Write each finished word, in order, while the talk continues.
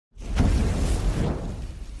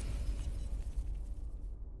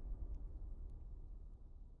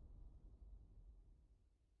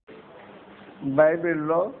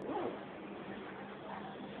బైబిల్లో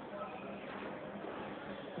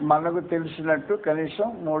మనకు తెలిసినట్టు కనీసం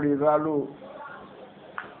 3 యుగాలు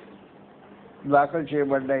దాఖలు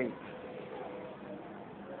చేయబడ్డాయి.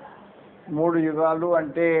 3 యుగాలు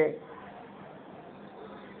అంటే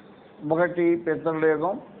ఒకటి పితరుల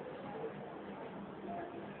యుగం,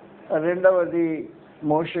 రెండవది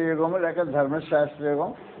మోషే యుగము లేక ధర్మశాస్త్ర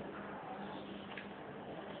యుగం,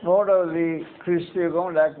 మూడవది క్రీస్తు యుగం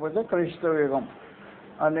లేకపోతే క్రైస్తవ యుగం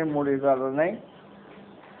అనే 3 యుగాలు ఉన్నాయి.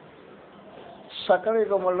 సకల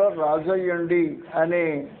యుగములో రాజయ్యుండి అనే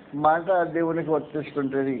మాట దేవునికి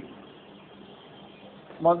వర్తిస్తుంటుంది.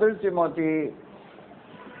 1 తిమోతి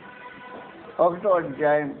 1వ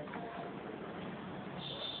అధ్యాయం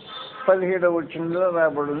 17వ వచనంలో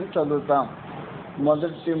రాయబడింది, చదువుతాం.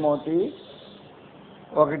 1 తిమోతి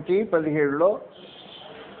 1:17లో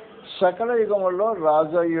సకల యుగములో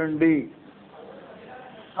రాజయ్యుండి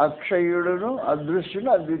అక్షయుడును అదృశ్యుడు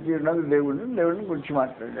అద్వితీయుడు దేవుడిని గురించి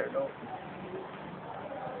మాట్లాడాడు.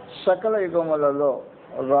 సకల యుగములలో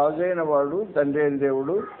రాజైన వాడు తండ్రి అయిన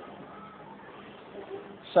దేవుడు.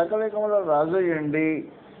 సకల యుగములో రాజయ్యుండి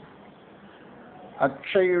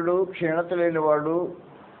అక్షయుడు క్షీణత లేనివాడు,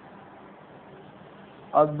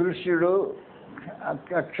 అదృశ్యుడు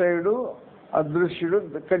అక్షయుడు అదృశ్యుడు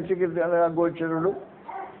కంటికి గోచరుడు,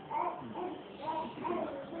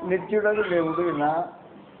 నిత్యుడని దేవుడు.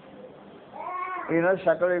 ఈయన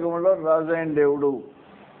సకల యుగంలో రాజు అయిన దేవుడు.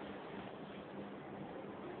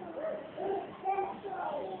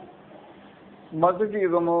 మొదటి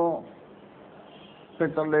యుగము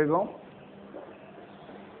పితరుల యుగం.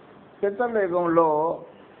 పితరుల యుగంలో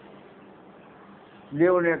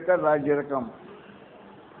దేవుని యొక్క రాజ్యరకం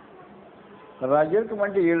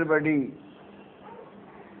అంటే ఏలుబడి.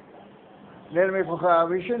 నేను మీకు ఒక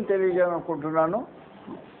విషయం తెలియజేయాలనుకుంటున్నాను.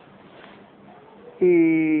 ఈ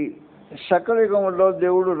సకల యుగంలో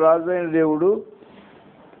దేవుడు రాజైన దేవుడు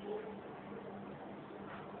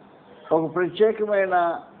ఒక ప్రత్యేకమైన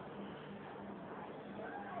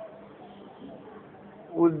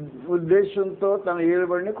ఉద్దేశంతో తన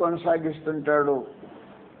ఏలుబడిని కొనసాగిస్తుంటాడు.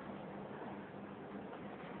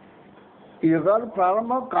 ఈ యుగాలు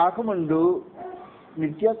ప్రారంభం కాకముందు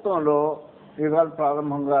నిత్యత్వంలో యుగాలు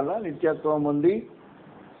ప్రారంభం కాల, నిత్యత్వం ఉంది.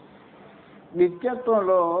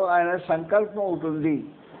 నిత్యత్వంలో ఆయన సంకల్పం ఉంటుంది.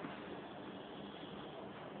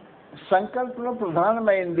 సంకల్పంలో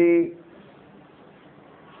ప్రధానమైంది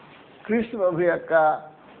క్రీస్తు ప్రభు యొక్క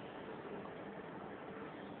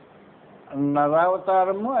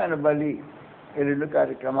నరావతారము, ఆయన బలి. ఈ 2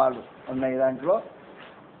 కార్యక్రమాలు ఉన్నాయి దాంట్లో.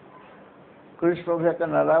 క్రీస్తు ప్రభు యొక్క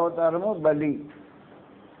నరావతారము, బలి.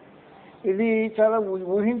 ఇది చాలా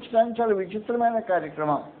ఊహించడానికి చాలా విచిత్రమైన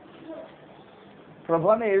కార్యక్రమం.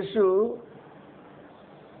 ప్రభువైన యేసు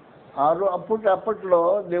అప్పట్లో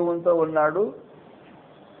దేవునితో ఉన్నాడు,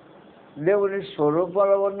 దేవుని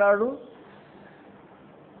స్వరూపంలో ఉన్నాడు,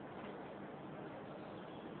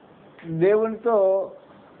 దేవునితో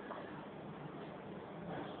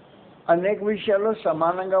అనేక విషయాల్లో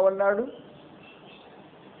సమానంగా ఉన్నాడు.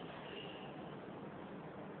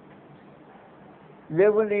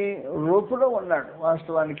 దేవుని రూపులో ఉన్నాడు.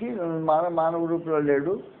 వాస్తవానికి మానవ రూపులో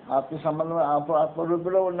లేడు, ఆత్మ సంబంధం ఆత్మ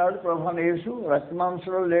రూపులో ఉన్నాడు. ప్రభువైన యేసు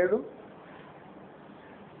రక్తమాంసంలో లేడు.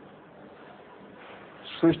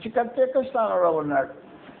 సృష్టికర్త యొక్క స్థానంలో ఉన్నాడు.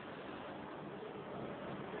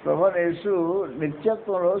 ప్రభువైన యేసు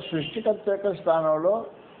నిత్యత్వంలో సృష్టికర్త యొక్క స్థానంలో,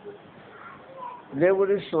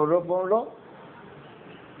 దేవుడి స్వరూపంలో,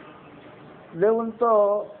 దేవునితో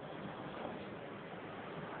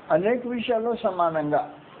అనేక విషయాల్లో సమానంగా,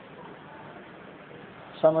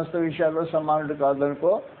 సమస్త విషయాల్లో సమానుడు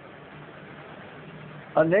కాదనుకో,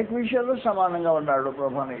 అనేక విషయాల్లో సమానంగా ఉన్నాడు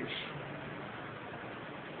ప్రభువైన యేసు.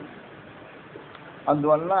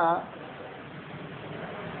 అందువలన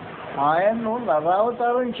ఆయన్ను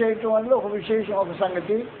నరావతారం చేయటం వల్ల ఒక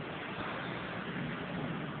సంగతి.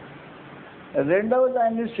 రెండవది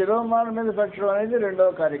ఆయన్ని శిరోమానం మీద పెట్టడం అనేది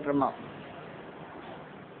 2వ కార్యక్రమం.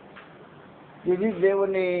 ఇది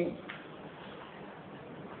దేవుని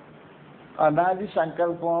అనాది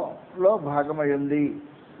సంకల్పంలో భాగమైంది.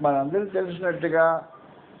 మనందరూ తెలిసినట్టుగా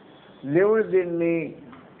దేవుడు దీన్ని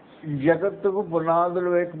జగత్తుకు పునాదులు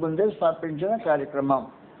వేయకముందే స్థాపించిన కార్యక్రమం.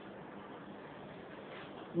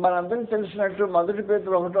 మనందరూ తెలిసినట్టు 1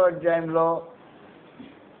 పేతురు 1వ అధ్యాయంలో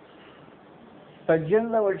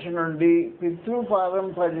 18వ వచనం నుండి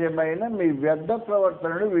పితృపారంపర్యమైన మీ వ్యర్థ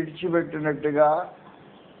ప్రవర్తనను విడిచిపెట్టినట్టుగా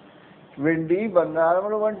వెండి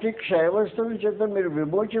బంగారముల వంటి క్షయవస్తువుల చేత మీరు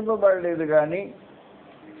విమోచింపబడలేదు, కానీ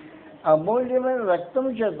అమూల్యమైన రక్తము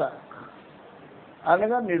చేత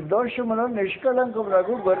అనగా నిర్దోషమును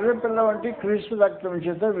నిష్కళంకములకు గొర్రె పిల్ల వంటి క్రీస్తు రక్తం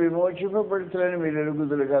చేత విమోచింపబడుతులని మీరు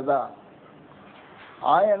ఎరుగుదురు కదా.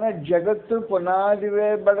 ఆయన జగత్తు పునాది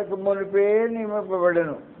వేయబడక మునిపే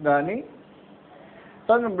నియమింపబడెను కానీ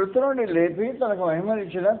తను మృతుల నుండి లేపి తనకు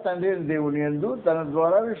మహిమనిచ్చిన తండ్రి దేవుని యందు తన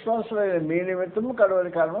ద్వారా విశ్వాసులైన మీ నిమిత్తము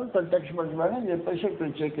కడవరి కారణం ప్రత్యక్షపరచబడని చెప్పేసి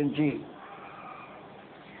ప్రత్యేకించి,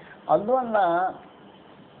 అందువల్ల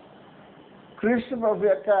క్రీస్తు ప్రభు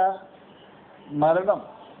యొక్క మరణం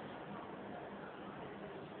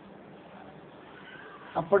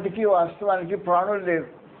అప్పటికీ వాస్తవానికి ప్రాణులు లేరు.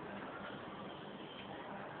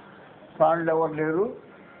 ప్రాణులు ఎవరు లేరు.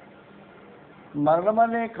 మరణం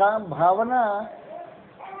అనే భావన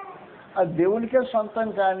ఆ దేవునికే సొంతం,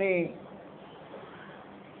 కానీ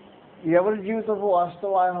ఎవరి జీవితపు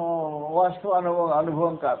వాస్తవ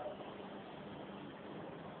అనుభవం కాదు.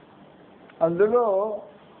 అందులో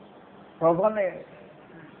ప్రభుని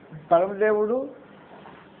పరమదేవుడు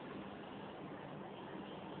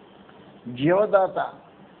జీవదాత,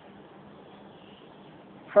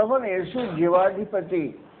 ప్రభుని యేసు జీవాధిపతి.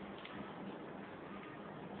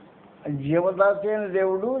 జీవదాత అయిన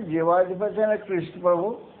దేవుడు, జీవాధిపతి అయిన క్రీస్తు ప్రభు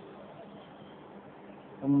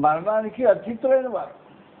మరణానికి అతీతులైన వారు.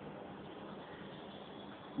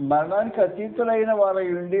 మరణానికి అతీతులైన వారు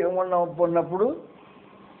ఉన్నప్పుడు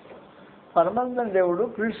పరమంతం దేవుడు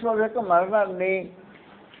క్రీస్తు ప్రభు యొక్క మరణాన్ని,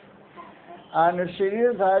 ఆయన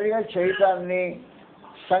శరీరధారిగా చేయటాన్ని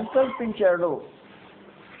సంకల్పించాడు.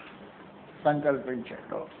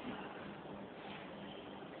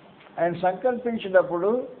 ఆయన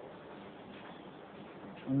సంకల్పించినప్పుడు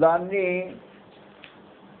దాన్ని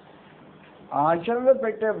ఆచరణలో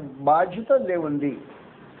పెట్టే బాధ్యత దేవుంది.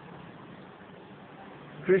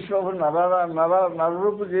 క్రీస్తు ప్రభు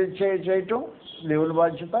నరరూపు చేయటం దేవుని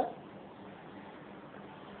బాధ్యత.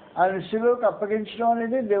 ఆయన శిలువకు అప్పగించడం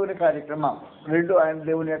అనేది దేవుని కార్యక్రమం. రెండు ఆయన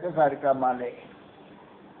దేవుని యొక్క కార్యక్రమాలే.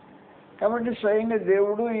 కాబట్టి స్వయంగా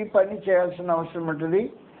దేవుడు ఈ పని చేయాల్సిన అవసరం ఉంటుంది.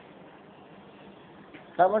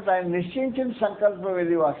 కాబట్టి ఆయన నిశ్చయించిన సంకల్పం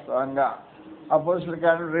ఇది. వాస్తవంగా అపోస్తలుల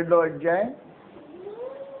కార్యం 2వ అధ్యాయం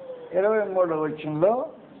 23వ వచనంలో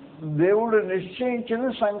దేవుడు నిశ్చయించిన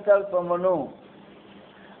సంకల్పమును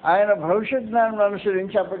ఆయన భవిష్యత్ జ్ఞానం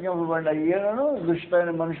అనుసరించి అప్పగింపబడిన ఈయనను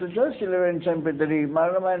దుష్టమైన మనుషులతో సిలువను చంపెత్తడి.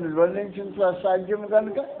 మరణమైన బంధించిన అసాధ్యం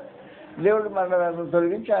కనుక దేవుడు మరణాలను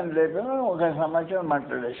తొలగించి ఆయన లేపని ఒక సమాచారం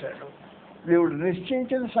మాట్లాడేశాడు. దేవుడు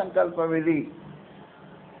నిశ్చయించిన సంకల్పం ఇది.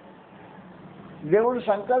 దేవుడు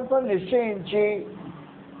సంకల్పం నిశ్చయించి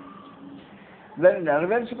దాన్ని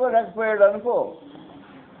నెరవేర్చుకోలేకపోయాడు అనుకో.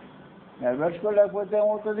 నెరవేర్చుకోలేకపోతే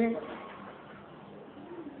ఏమవుతుంది?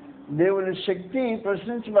 దేవుని శక్తి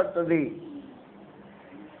ప్రశ్నించబడుతుంది,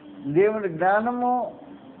 దేవుని జ్ఞానము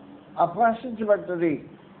అపహసించబడుతుంది,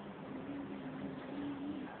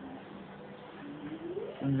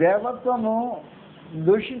 దేవత్వము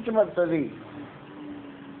దూషించబడుతుంది.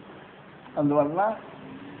 అందువలన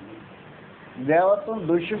దేవత్వం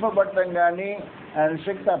దూషింపబడటం కానీ ఆయన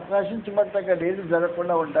శక్తి అపహసించబడటం కానీ ఏది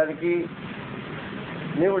జరగకుండా ఉండడానికి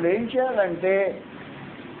దేవుడు ఏం చేయాలంటే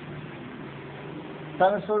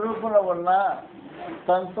తన స్వరూపంలో ఉన్న,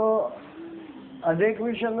 తనతో అనేక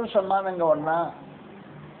విషయాల్లో సమానంగా ఉన్న,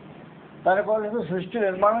 తన కోసం సృష్టి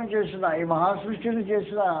నిర్మాణం చేసిన, ఈ మహాసృష్టిని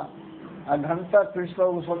చేసిన ఆ ఘనత క్రీస్తు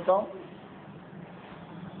సొంతం.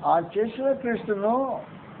 ఆ చేసిన క్రీస్తును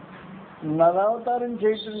నరావతారం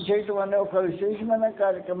చేయటం అనే ఒక విశేషమైన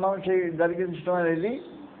కార్యక్రమం జరిగించడం అనేది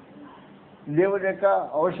దేవుని యొక్క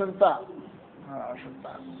అవసరత.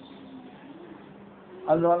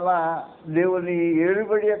 అందువల్ల దేవుని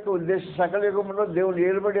ఏలుబడి యొక్క ఉద్దేశం, సకల యుగంలో దేవుని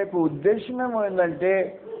ఏలుబడి యొక్క ఉద్దేశం ఏమైందంటే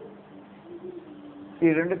ఈ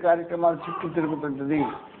రెండు కార్యక్రమాలు చుట్టూ తిరుగుతుంటుంది.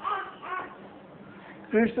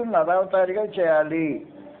 క్రీస్తుని నరావతారిగా చేయాలి,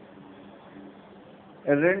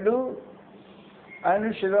 రెండు ఆయన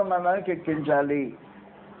శిలువ మరణానికి ఎక్కించాలి.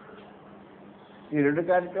 ఈ రెండు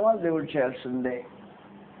కార్యక్రమాలు దేవుడు చేయాల్సిందే.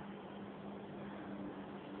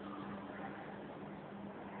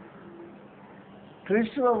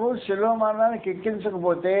 క్రీస్తు ప్రభు శిలువ మరణానికి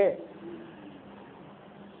ఎక్కించకపోతే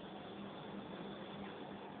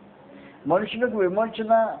మనుషులకు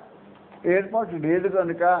విమోచన ఏర్పాటు లేదు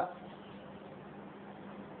కనుక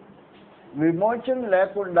విమోచన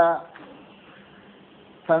లేకుండా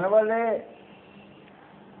తన వలే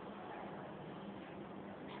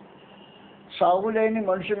సాగులేని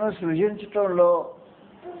మనుషులను సృజించటంలో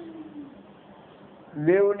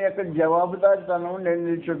దేవుని యొక్క జవాబుదారితనం నేను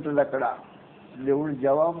నిల్చుంటుంది. అక్కడ దేవుడు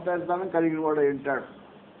జవాబుదారితనం కలిగి కూడా ఉంటాడు.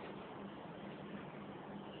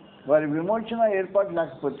 వారి విమోచన ఏర్పాటు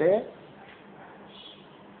లేకపోతే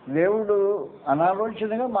దేవుడు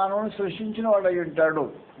అనాలోచనగా మానవుని సృష్టించిన వాడు అయి ఉంటాడు.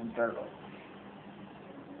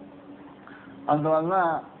 అందువలన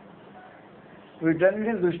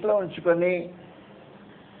వీటన్నిటిని దృష్టిలో ఉంచుకొని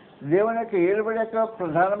దేవుని యొక్క ఏలుబడి యొక్క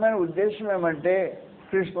ప్రధానమైన ఉద్దేశం ఏమంటే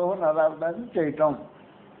క్రీస్తువు నరావతారం చేయటం.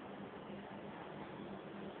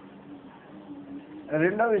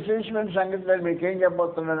 రెండో విశేషమైన సంగతి నేను మీకేం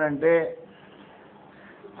చెప్పబోతున్నానంటే,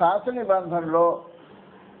 పాత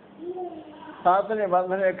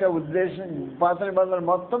నిబంధన యొక్క ఉద్దేశం, పాత నిబంధన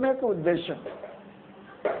మొత్తం యొక్క ఉద్దేశం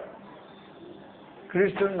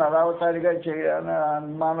క్రీస్తుని నరావతారిగా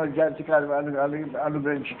చేయాలని మానవ జాతికి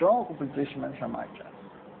అనుగ్రహించడం ఒక ఉద్దేశమైన సమాచారం.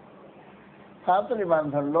 పాత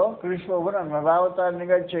నిబంధనలో క్రీస్తువును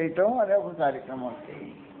నరావతారినిగా చేయటం అనే ఒక కార్యక్రమం ఉంది.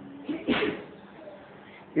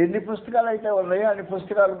 ఎన్ని పుస్తకాలు అయితే ఉన్నాయో అన్ని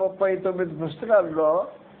పుస్తకాలు 39 పుస్తకాల్లో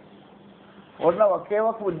ఉన్న ఒకే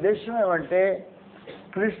ఒక ఉద్దేశం ఏమంటే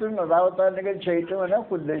క్రీస్తుని నరావతారినిగా చేయటం అనే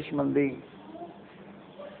ఒక ఉద్దేశం ఉంది.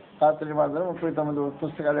 పాత నిబంధన 39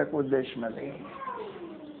 పుస్తకాల యొక్క ఉద్దేశం అది.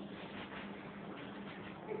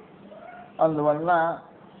 అందువలన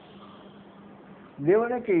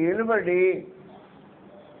దేవునికి ఏలుబడి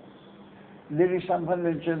దీనికి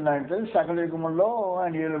సంబంధించిందంటే సకల యుగంలో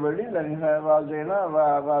ఆయన ఏలుబడి, దానికి రాజు అయినా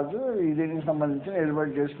రాజు దీనికి సంబంధించిన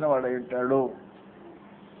ఏలుబడి చేసిన వాడై ఉంటాడు.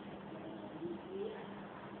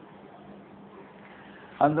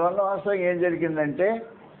 అందువల్ల వాస్తవం ఏం జరిగిందంటే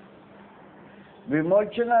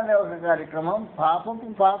విమోచన అనే ఒక కార్యక్రమం, పాపం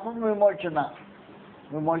విమోచన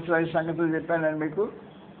అనే సంగతులు చెప్పాను నేను మీకు,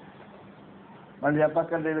 మళ్ళీ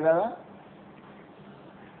చెప్పక్కర్లేదు కదా.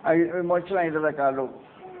 విమోచన 5 రకాలు,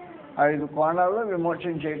 5 కోణాల్లో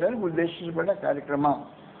విమోచన చేయడానికి ఉద్దేశించబడిన కార్యక్రమం.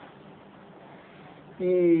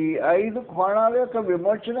 ఈ 5 కోణాల యొక్క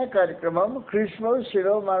విమోచన కార్యక్రమం క్రీస్తు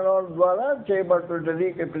శిలువ మరణం ద్వారా చేయబడుతుంటుంది.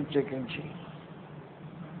 ఇక ప్రత్యేకించి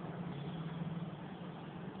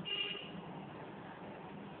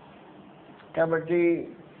కాబట్టి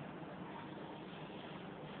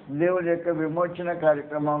దేవుడి యొక్క విమోచన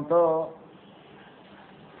కార్యక్రమంతో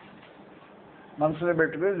మనసులో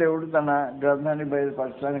పెట్టుకుని దేవుడు తన గ్రంథాన్ని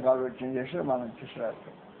బయలుపరచడానికి ఆలోచన చేసి మనం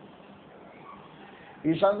చూసారు.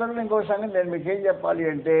 ఈ సందర్భంలో ఇంకో సంగతి నేను మీకేం చెప్పాలి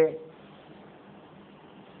అంటే,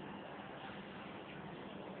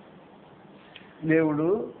 దేవుడు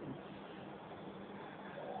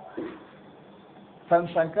తన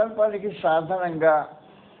సంకల్పానికి సాధనంగా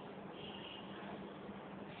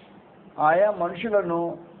ఆయా మనుషులను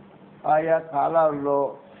ఆయా కాలాల్లో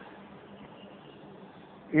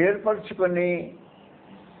ఏర్పరచుకొని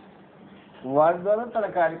వారి ద్వారా తన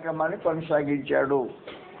కార్యక్రమాన్ని కొనసాగించాడు.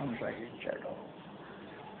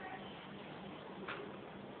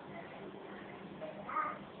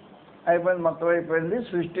 మొత్తం అయిపోయింది.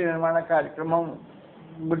 సృష్టి నిర్మాణ కార్యక్రమం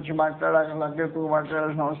గురించి ఎక్కువ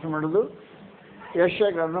మాట్లాడాల్సిన అవసరం ఉండదు. యెషయా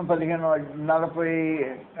గ్రంథం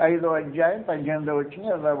 45వ అధ్యాయం 18వ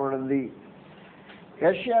వచనం రాబడింది.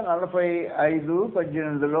 యెషయా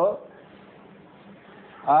 45:18లో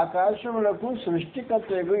ఆకాశములకు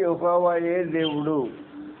సృష్టికర్తకు యెహోవాయే దేవుడు,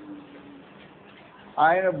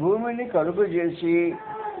 ఆయన భూమిని కలుగు చేసి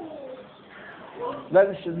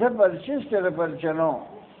దాన్ని సిద్ధపరిచి స్థిరపరచను.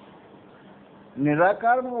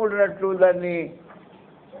 నిరాకారము ఉన్నట్లు దాన్ని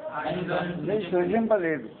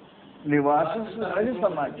సృజింపలేదు. నివాసం అది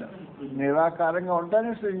సమాచారం. నిరాకారంగా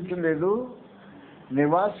ఉండటానికి సృజించలేదు,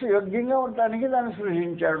 నివాస యోగ్యంగా ఉండటానికి దాన్ని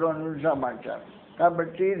సృజించాడు అన్న సమాచారం.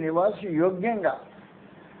 కాబట్టి నివాస యోగ్యంగా,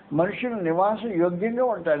 మనుషులు నివాస యోగ్యంగా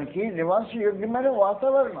ఉండటానికి నివాస యోగ్యమైన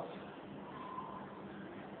వాతావరణం,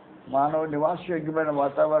 మానవ నివాస యోగ్యమైన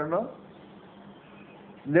వాతావరణం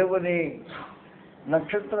దేవుడి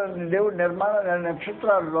నిర్మాణ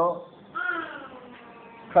నక్షత్రాల్లో,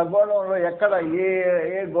 ఖగోళంలో ఎక్కడ ఏ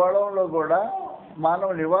గోళంలో కూడా మానవ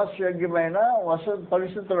నివాసయోగ్యమైన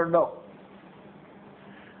పరిస్థితులు ఉండవు.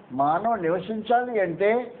 మానవ నివసించాలి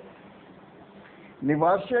అంటే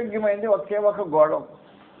నివాసయోగ్యమైనది ఒకే ఒక గోళం,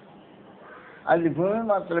 అది భూమి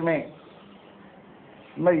మాత్రమే.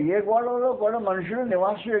 మరి ఏ గోళంలో కూడా మనుషులు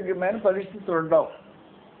నివాసయోగ్యమైన పరిస్థితులు ఉండవు.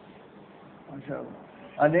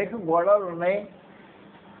 అనేక గోళాలు ఉన్నాయి,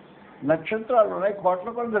 నక్షత్రాలు ఉన్నాయి, కోట్ల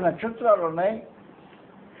కొద్ది నక్షత్రాలు ఉన్నాయి,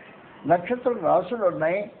 నక్షత్ర రాసులు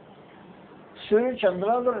ఉన్నాయి, సూర్య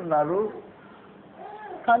చంద్రాలు ఉన్నారు.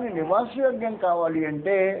 కానీ నివాసయోగ్యం కావాలి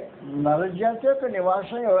అంటే నరజాతి యొక్క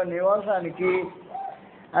నివాసానికి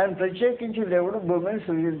ఆయన ప్రత్యేకించి దేవుడు భూమిని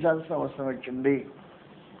సృజించాల్సిన అవసరం వచ్చింది.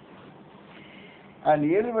 ఆయన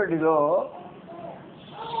ఏలుబడిలో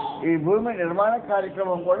ఈ భూమి నిర్మాణ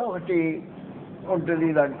కార్యక్రమం కూడా ఒకటి ఉంటుంది.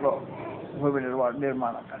 దాంట్లో భూమి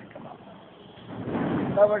నిర్మాణ కార్యక్రమం.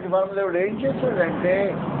 కాబట్టి పరమదేవుడు ఏం చేశాడంటే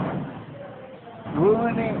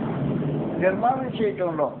భూమిని నిర్మాణం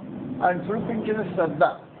చేయటంలో ఆయన చూపించిన శ్రద్ధ,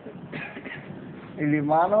 ఇది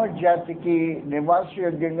మానవ జాతికి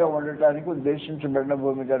నివాసయోగ్యంగా ఉండటానికి ఉద్దేశించబడిన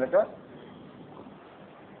భూమి కనుక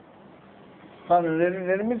తాను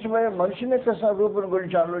నిర్మించబోయే మనిషిని యొక్క స్వరూపం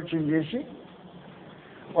గురించి ఆలోచన చేసి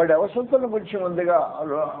వాడి అవసరతల గురించి ముందుగా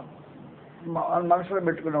మనసులో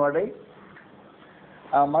పెట్టుకున్నవాడై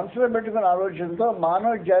ఆ మనసులో పెట్టుకున్న ఆలోచనతో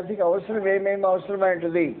మానవ జాతికి అవసరం ఏమేమి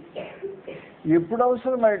అవసరమైంటుంది, ఎప్పుడు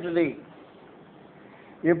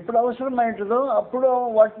అవసరమైంటుందో అప్పుడు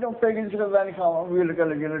వాటిని ఉపయోగించడానికి వీలు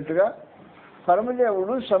కలిగినట్టుగా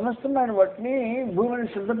పరమదేవుడు సమస్తమైన వాటిని భూమిని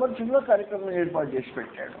సిద్ధపరచడంలో కార్యక్రమం ఏర్పాటు చేసి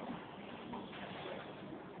పెట్టాడు.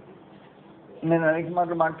 నేను అనేక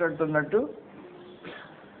మాటలు మాట్లాడుతున్నట్టు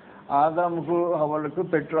ఆదాముకు హవ్వలకు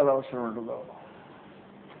పెట్రోల్ అవసరం ఉండదు.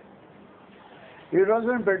 ఈ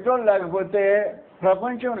రోజున పెట్రోల్ లేకపోతే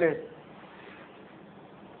ప్రపంచం లేదు.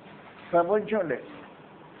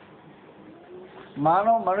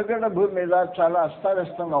 మానవ మనుగడ భూమి మీద చాలా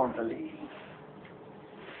అస్తావ్యస్తంగా ఉంటుంది.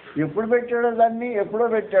 ఎప్పుడు పెట్టాడో దాన్ని ఎప్పుడో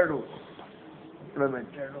పెట్టాడు.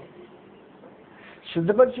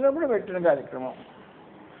 సిద్ధపరిచినప్పుడు పెట్టిన కార్యక్రమం,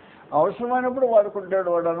 అవసరమైనప్పుడు వాడుకుంటాడు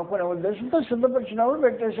వాడు అనుకునే ఉద్దేశంతో సిద్ధపరిచినప్పుడు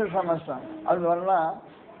పెట్టేసే సమస్య. అందువలన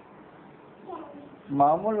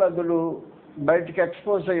మామూలు నదులు బయటికి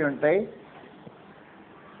ఎక్స్పోజ్ అయి ఉంటాయి.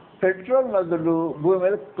 పెట్రోల్ నదులు భూమి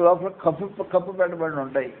మీద లోపల కప్పు పెట్టబడి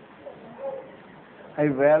ఉంటాయి.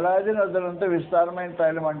 అవి వేలాది నదులంతా విస్తారమైన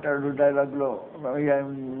తైలం అంటాడు డైలాగ్లో.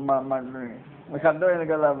 మీకు అర్థమైంది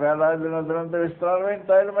కదా, వేలాది నదులంతా విస్తారమైన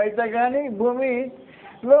తైలం అయితే కానీ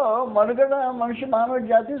భూమిలో మనుగడ మానవ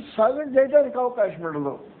జాతి సాగు చేయడానికి అవకాశం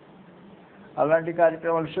ఉండదు. అలాంటి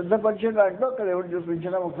కార్యక్రమాలు సిద్ధపరిచే దాంట్లో అక్కడ ఎవరు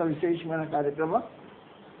చూపించిన ఒక విశేషమైన కార్యక్రమం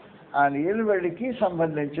ఆ నీళ్ళు వేడికి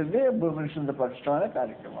సంబంధించింది భూమిని సిద్ధపరచడం అనే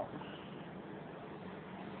కార్యక్రమం.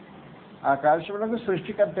 ఆ కార్యక్రమంలో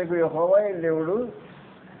సృష్టికర్తకు యెహోవా దేవుడు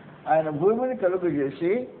ఆయన భూమిని కలుగు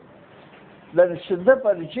చేసి దాన్ని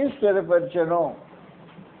సిద్ధపరిచి స్థిరపరిచాను.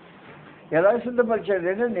 ఎలా సిద్ధపరిచాడు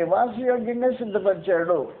అంటే నివాసయోగ్యంగా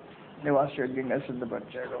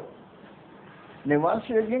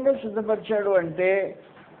సిద్ధపరిచాడు అంటే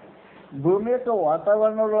భూమి యొక్క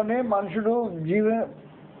వాతావరణంలోనే మనుషుడు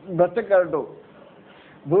బ్రతకగలడు.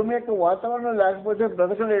 భూమి యొక్క వాతావరణం లేకపోతే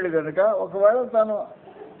బ్రతకలేడు కనుక ఒకవేళ తాను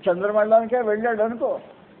చంద్రమండలానికే వెళ్ళాడు అనుకో,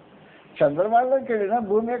 చంద్రమండలంకి వెళ్ళినా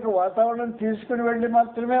భూమి యొక్క వాతావరణం తీసుకుని వెళ్ళి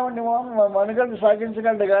మాత్రమే మనుగడ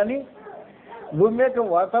సాగించగలడు. కానీ భూమి యొక్క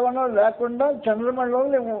వాతావరణం లేకుండా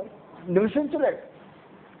చంద్రమండలంలో నివసించలేడు.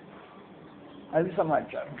 అది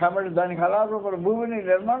సమాచారం. కాబట్టి దానికి అలాగే భూమిని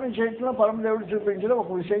నిర్మాణం చేయడంలో పరమదేవుడు చూపించిన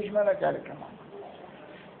ఒక విశేషమైన కార్యక్రమం.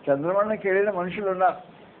 చంద్రమండలంకి వెళ్ళిన మనుషులు ఉన్నారు.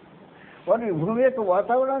 వారు భూమి యొక్క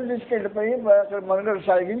వాతావరణాన్ని తీసుకెళ్ళిపోయి అక్కడ మనుగడ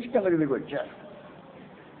సాగించి కిందకి దిగి వచ్చారు.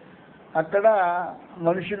 అక్కడ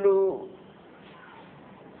మనుషులు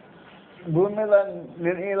భూమి మీద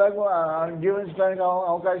ఇలాగూ జీవించడానికి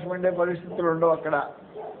అవకాశం ఉండే పరిస్థితులు ఉండవు అక్కడ.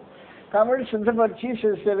 కాబట్టి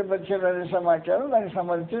స్థిరపరిచారనే సమాచారం దానికి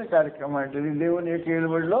సంబంధించిన కార్యక్రమం అంటే దేవుని యొక్క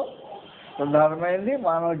ఏలుబడిలో ప్రధానమైనది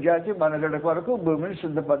మానవ జాతి మనుగడ కొరకు భూమిని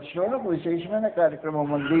సిద్ధపరచడం అని ఒక విశేషమైన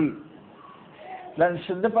కార్యక్రమం ఉంది. దాన్ని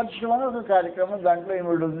సిద్ధపరచడం అని ఒక కార్యక్రమం దాంట్లో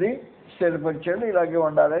ఏమిటి ఉంది, స్థిరపరిచాడు, ఇలాగే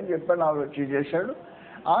ఉండాలని చెప్పని ఆలోచన చేశాడు.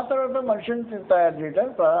 ఆ తర్వాత మనిషిని తయారు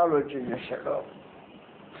చేయడానికి ఆలోచన చేశాడు.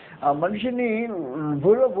 ఆ మనిషిని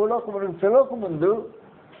భూలోకమునికి పిలవక ముందు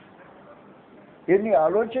ఎన్ని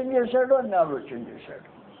ఆలోచన చేశాడు.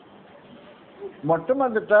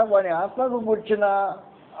 మొట్టమొదట వాని ఆత్మకు కూర్చిన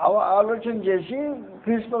ఆలోచన చేసి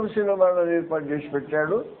క్రీస్తులో ఏర్పాటు చేసి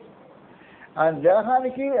పెట్టాడు. ఆ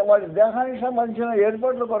వాడి దేహానికి సంబంధించిన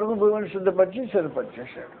ఏర్పాట్ల కొరకు భూమిని సిద్ధపరిచి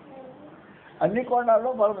స్థిరపరిచేశాడు. అన్ని కోణాల్లో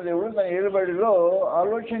పరమదేవుడు తన ఏలుబడిలో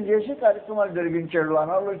ఆలోచన చేసి కార్యక్రమాలు జరిగించాడు.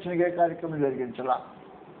 అనాలోచనగా కార్యక్రమం జరిగించాల.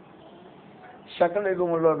 సకల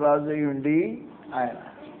యుగములో రాజు అయి ఉండి ఆయన.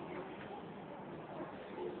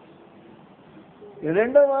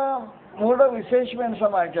 మూడవ విశేషమైన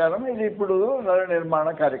సమాచారం ఇది. ఇప్పుడు నర నిర్మాణ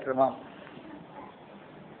కార్యక్రమం.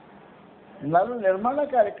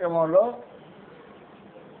 కార్యక్రమంలో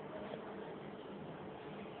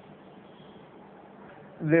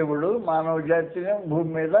దేవుడు మానవ జాతిని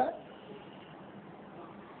భూమి మీద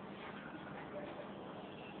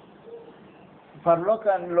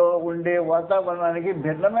పరలోకంలో ఉండే వాతావరణానికి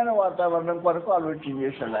భిన్నమైన వాతావరణం కొరకు ఆలోచన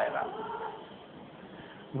చేశాడు. ఆయన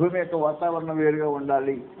భూమి యొక్క వాతావరణం వేరుగా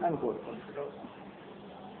ఉండాలి అని కోరుకుంటున్నాడు.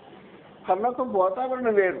 పరలోకం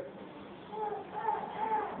వాతావరణం వేరు.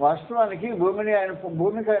 వాస్తవానికి భూమికి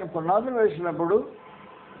ఆయన పునాదులు వేసినప్పుడు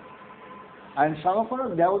ఆయన సమకులు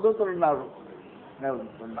దేవదూతలు ఉన్నారు.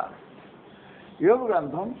 యోగు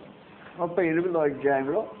గ్రంథం 38వ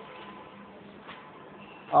అధ్యాయంలో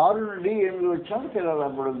 6 నుండి 8 వచ్చాము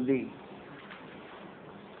తెలవబడింది.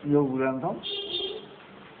 యోగు గ్రంథం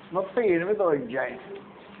 38వ అధ్యాయం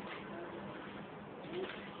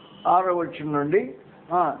 6వ వచనం నుండి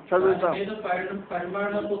చదువుతాం.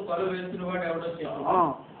 పరిమాణపు కొల వేసిన వాడు ఎవడో చెప్పు.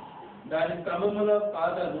 దాని క్రమములో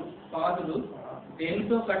పాదులు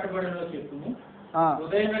దేనితో కట్టబడినో చెప్పుము.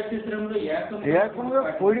 ఉదయ నక్షత్రములు ఏకంగా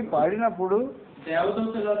కూడి పాడినప్పుడు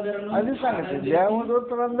అది సంగతి.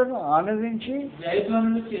 దేవదూతలందరూ ఆనందించి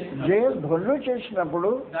జయధ్వనులు చేసినప్పుడు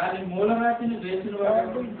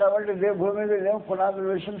కాబట్టి భూమి మీద ఏమో పునాదులు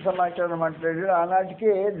వేసిన సమాచారం మాట్లాడారు.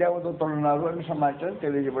 ఆనాటికే దేవదూతలు ఉన్నారు అని సమాచారం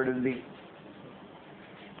తెలియజేయబడింది.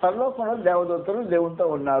 పరలోకంలో దేవదూతలు దేవునితో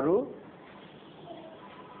ఉన్నారు.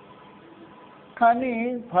 కానీ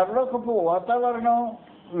పరలోకపు వాతావరణం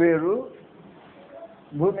వేరు,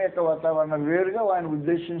 భూమి యొక్క వాతావరణం వేరుగా ఆయన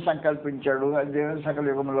ఉద్దేశించి సంకల్పించాడు. అది దేవుని సకల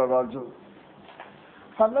యుగంలో రాజు.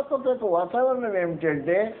 పరలోకపు యొక్క వాతావరణం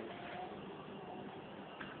ఏమిటంటే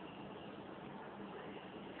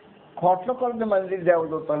కోట్ల కొలది మంది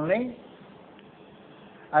దేవదూతల్ని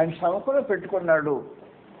ఆయన సమకూర పెట్టుకున్నాడు.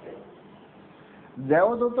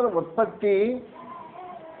 దేవదూతల ఉత్పత్తి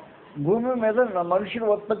భూమి మీద మనుషులు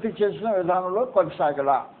ఉత్పత్తి చేసిన విధానంలో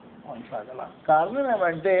కొనసాగల. కారణం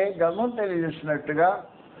ఏమంటే గర్భం తెలియజేసినట్టుగా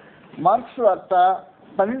మార్క్స్ వార్త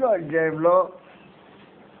 12వ అధ్యాయంలో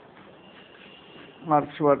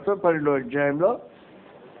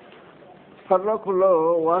పరలోకంలో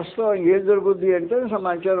వాస్తవం ఏం జరుగుద్ది అంటే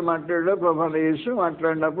సమాచారం మాట్లాడాడు. ప్రభాన యేసు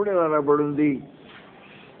మాట్లాడినప్పుడు ఇలా రాబడింది.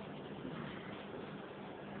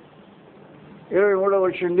 23వ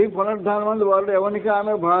వచ్చింది. పునరుద్ధానమందు వాళ్ళు ఎవరికి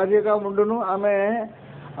ఆమె భార్యగా ఉండును, ఆమె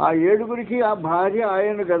ఆ 7గురికి ఆ భార్య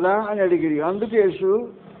ఆయన కదా అని అడిగిరి. అందుకు యేసు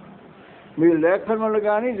మీ లేఖనములు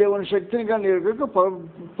కానీ దేవుని శక్తిని కానీ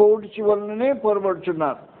పోటీ వలననే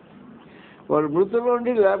పొరబడుచున్నారు. వారు మృతుల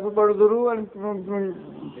నుండి లేపబడుదురు అని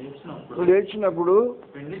లేచినప్పుడు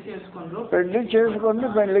పెళ్లి చేసుకొని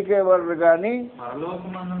పెళ్లికేవారు కానీ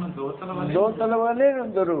దూతల వలే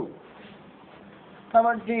ఉందరు.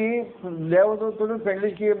 కాబట్టి దేవదూతలు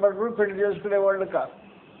పెళ్లికి ఇవ్వబడరు, పెళ్లి చేసుకునేవాళ్ళు కాదు.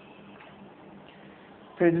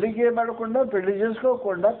 పెళ్లికి ఇవ్వబడకుండా పెళ్లి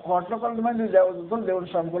చేసుకోకుండా కోట్ల మంది దేవదూతలు దేవుని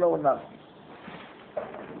సముఖంలో ఉన్నారు.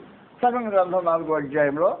 సగం గ్రంథం 4వ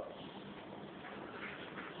అధ్యాయంలో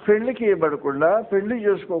పెళ్లికి ఇవ్వబడకుండా పెళ్లి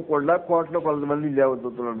చేసుకోకుండా కోట్ల మంది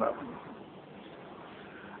దేవదూతలు ఉన్నారు.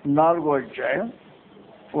 4వ అధ్యాయం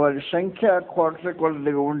వారి సంఖ్య కోట్ల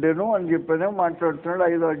కొలదిగా ఉండేను అని చెప్పినే మాట్లాడుతున్నాడు.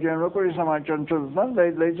 5వ అధ్యాయంలో కొన్ని సమాచారం చదువుతున్నాను.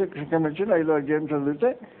 దయచేసి క్షమించి 5వ అధ్యాయం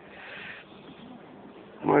చదివితే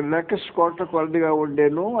వారి లెక్క కోట్ల కొలదిగా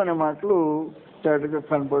ఉండేను అనే మాటలు తేటగా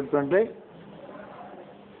కనపడుతుంటాయి.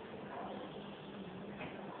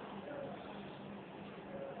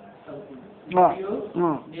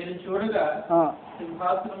 నేను చూడగా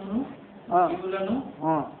సింహాసనమును జీవులను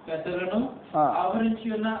పెద్దలను ఆవరించి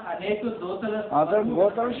ఉన్న అనేక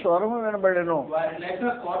దూతల స్వరము వినబడెను. వారి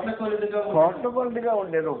లెక్క కోట్ల కొలదిగా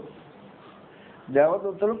ఉండేను.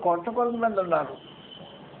 దేవదూతలు కోట్ల కొలది మంది ఉన్నారు.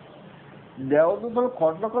 దేవదూతలు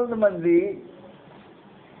కోట్ల కొలది మంది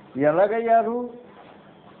ఎలాగయ్యారు?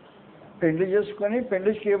 పెళ్లి చేసుకొని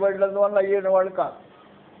పెళ్లి చేయబడినందు వల్ల అయ్యిన వాళ్ళు కాదు.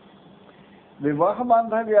 వివాహ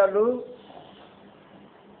బాంధవ్యాలు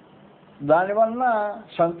దానివల్ల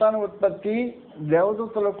సంతాన ఉత్పత్తి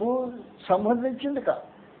దేవదూతలకు సంబంధించింది కాదు.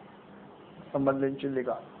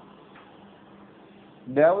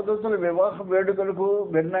 దేవదూతల వివాహ వేడుకలకు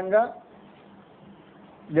భిన్నంగా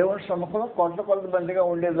దేవుని సముఖంలో కోట్ల మందిగా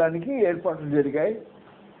ఉండేదానికి ఏర్పాట్లు జరిగాయి.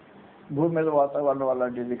 భూమి మీద వాతావరణం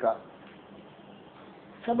అలాంటిది కాదు.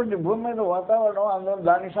 కాబట్టి భూమి మీద వాతావరణం అందులో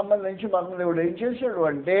దానికి సంబంధించి మనం దేవుడు ఏం చేశాడు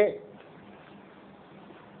అంటే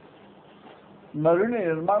నరుని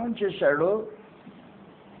నిర్మాణం చేశాడు.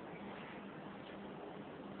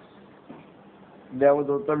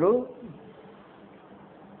 దేవదూతలు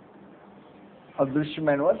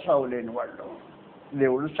అదృశ్యమైన వాడు, సావు లేనివాడు.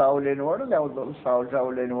 దేవుడు సావు లేనివాడు, దేవదూతలు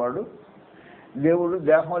సావు లేనివాడు. దేవుడు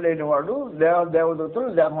దేహం లేనివాడు, దేవదూతలు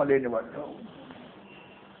దేహం లేనివాడు.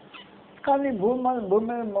 కానీ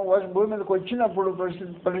భూమి మీదకి వచ్చినప్పుడు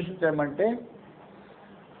పరిస్థితి ఏమంటే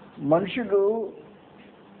మనుషులు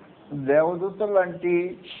దేవదూతలు లాంటి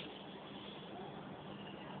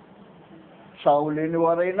సావు లేని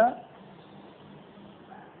వారైనా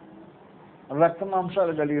రక్త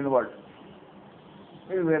మాంసాలు కలిగిన వాడు.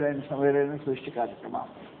 ఇది వేరైన సృష్టి కార్యక్రమం.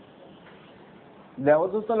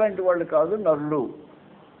 దేవదూత లాంటి వాళ్ళు కాదు నరులు.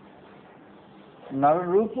 నర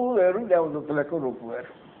రూపు వేరు, దేవదూతల యొక్క రూపు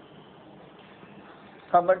వేరు.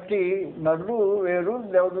 కాబట్టి నరులు వేరు,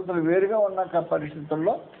 దేవదూతలు వేరుగా ఉన్న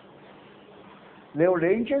పరిస్థితుల్లో దేవుడు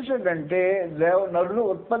ఏం చేశాడంటే నరులు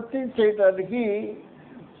ఉత్పత్తి చేయడానికి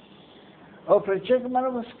ఒక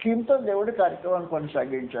ప్రత్యేకమైన స్కీమ్తో దేవుడి కార్యక్రమాన్ని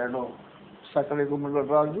కొనసాగించాడు. సకల యుగంలో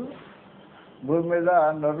రాజు భూమి మీద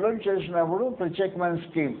నరులను చేసినప్పుడు ప్రత్యేకమైన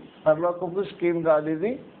స్కీమ్, పరలోకపు స్కీమ్ కాదు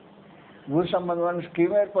ఇది, భూ సంబంధమైన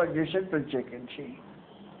స్కీమ్ ఏర్పాటు చేసేది ప్రత్యేకించి.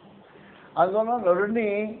 అందువల్ల నరుడిని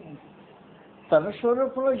తన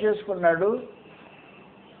స్వరూపంలో చేసుకున్నాడు.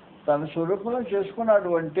 తన స్వరూపంలో చేసుకున్నాడు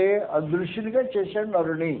అంటే అదృశ్యునిగా చేశాడు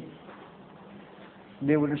నరుని.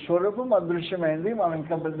 దేవుని స్వరూపం అదృశ్యమైంది. మనం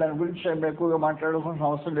ఇంకా దాని గురించి ఎక్కువగా మాట్లాడుకున్న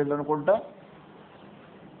అవసరం లేదనుకుంటా.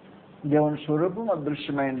 దేవుని స్వరూపం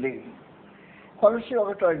అదృశ్యమైంది. కొలస్సీ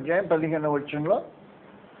 1:15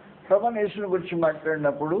 ప్రభువైన యేసుని గురించి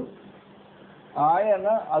మాట్లాడినప్పుడు ఆయన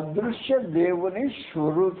అదృశ్య దేవుని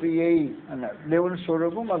స్వరూపి అయి అన్నాడు. దేవుని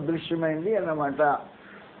స్వరూపం అదృశ్యమైంది అన్నమాట.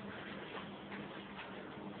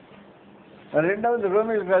 రెండవది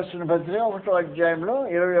రోమీయులకు రాసిన పత్రిక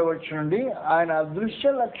 1:20 ఆయన అదృశ్య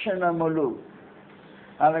లక్షణములు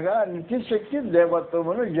అనగా నిత్యశక్తి,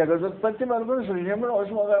 దేవత్వములు, జగదుత్పత్తి వరకు సృజనములు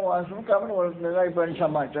వాసము కాబట్టి అయిపోయిన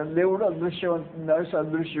సమాచారం. దేవుడు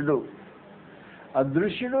అదృశ్యుడు.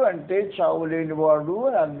 అదృశ్యుడు అంటే చావు లేనివాడు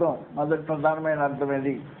అని అర్థం. మొదటి ప్రధానమైన అర్థం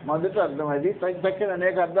ఇది. మొదటి అర్థం అది. తక్కిన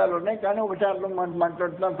అనేక అర్థాలు ఉన్నాయి, కానీ ఒకటి అర్థం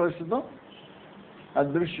మాట్లాడుతున్నాం ప్రస్తుతం.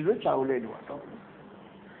 అదృశ్యుడు చావు లేనివాడు.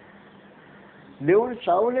 దేవుడు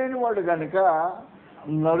చావు లేనివాడు కనుక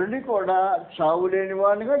నరుని కూడా చావు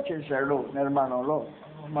లేనివాడిగా చేశాడు. నిర్మాణంలో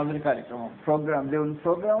మొదటి కార్యక్రమం ప్రోగ్రాం, దేవుని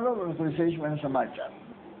ప్రోగ్రాంలో విశేషమైన సమాచారం.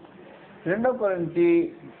 2 కొరింథీ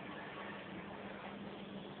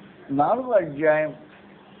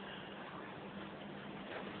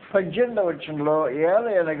 4:18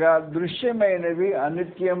 ఏలయనగా దృశ్యమైనవి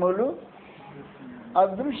అనిత్యములు,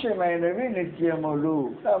 అదృశ్యమైనవి నిత్యములు.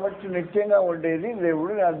 కాబట్టి నిత్యంగా ఉండేది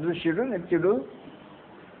దేవుడు, అదృశ్యుడు, నిత్యుడు.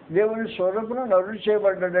 దేవుని స్వరూపంలో నరుడు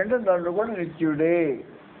చేయబడ్డాడంటే నరుడు కూడా నిత్యుడే.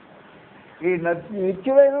 ఈ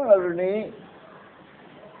నిత్యుడైన నరుని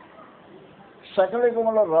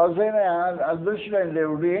సకలయుగంలో రాజైన అదృశ్యుడైన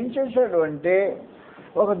దేవుడు ఏం చేశాడు అంటే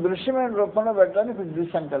ఒక దృశ్యమైన రూపంలో పెట్టడానికి బుద్ధి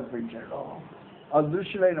సంకల్పించాడు.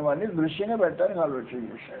 అదృశ్యులైన వాడిని దృశ్యంగా పెట్టడానికి ఆలోచన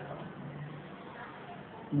చేశాడు.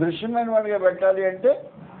 దృశ్యమైన వాడిగా పెట్టాలి అంటే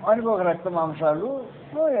వానికి ఒక రక్త మాంసాలు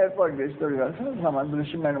ఏర్పాటు చేస్తాడు కదా,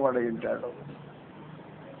 దృశ్యమైన వాడు ఉంటాడు.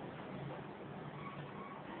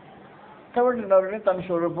 కాబట్టి నరుని తన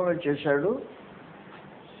స్వరూపంలో చేశాడు.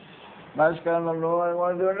 నాశకాలంలో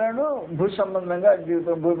ఉన్నాడు. భూ సంబంధంగా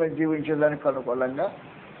భూమి మీద జీవించేదానికి అనుకూలంగా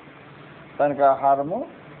తనకు ఆహారము,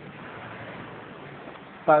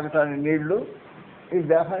 తాగటానికి నీళ్లు, ఈ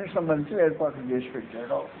దేహానికి సంబంధించిన ఏర్పాట్లు చేసి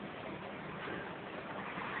పెట్టాడు.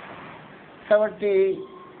 కాబట్టి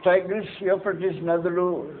టైగ్రిస్, యూఫ్రటీస్ నదుల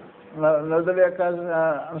యొక్క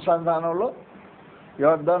అనుసంధానంలో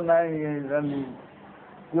యోర్దాన్,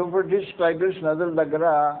 యూఫ్రటీస్, టైగ్రిస్ నదుల దగ్గర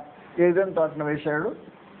ఏదైనా తోటను వేశాడు.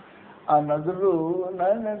 ఆ నదులు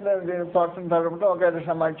తోటను తడపడం ఒక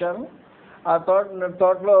సమాచారం. ఆ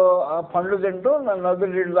తోటలో ఆ పండ్లు తింటూ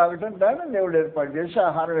నదులు నీళ్ళు తాగటం దాన్ని దేవుడు ఏర్పాటు చేసి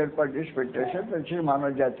ఆహారం ఏర్పాటు చేసి పెట్టేశాడు. వచ్చిన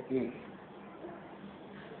మానవ జాతికి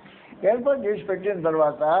ఏర్పాటు చేసి పెట్టిన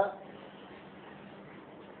తర్వాత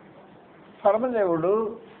పరమదేవుడు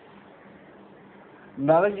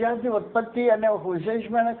నరజాతి ఉత్పత్తి అనే ఒక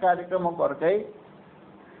విశేషమైన కార్యక్రమం కొరకై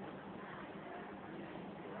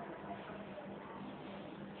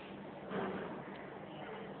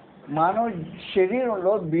మానవ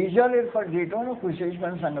శరీరంలో బీజాలు ఏర్పాటు చేయటం ఒక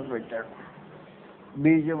విశేషమైన సంగతి పెట్టాడు.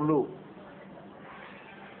 బీజములు,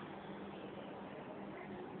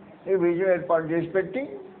 ఈ బీజం ఏర్పాటు చేసి పెట్టి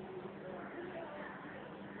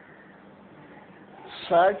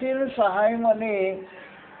సాటిన్ సహాయం అని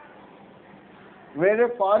వేరే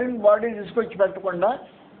ఫారిన్ బాడీ తీసుకొచ్చి పెట్టకుండా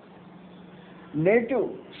నేటివ్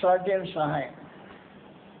సాటిన్ సహాయం,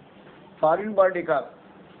 ఫారిన్ బాడీ కాదు,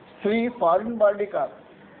 స్త్రీ ఫారిన్ బాడీ కాదు,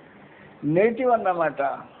 నేటివ్ అన్నమాట.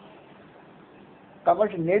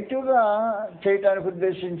 కాబట్టి నేటివ్గా చేయటానికి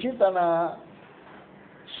ఉద్దేశించి తన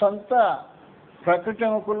సొంత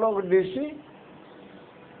ప్రకటనకుల్లో తీసి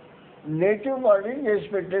నేటివ్ బాడీని చేసి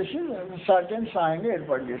పెట్టేసి సాటిన్ సహాయంగా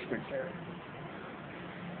ఏర్పాటు చేసి పెట్టాడు.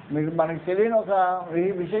 మీకు మనకు తెలియని ఒక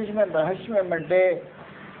విశేషమైన రహస్యం ఏమంటే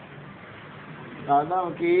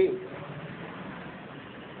ఆదాముకి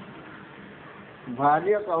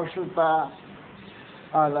భార్య యొక్క అవసరత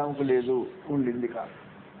ఆదాముకు లేదు, ఉండింది కాదు.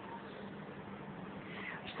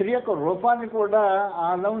 స్త్రీ యొక్క రూపాన్ని కూడా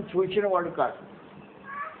ఆదాము చూచిన వాడు కాదు.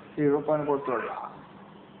 ఈ రూపాన్ని కూడా చూడాలి.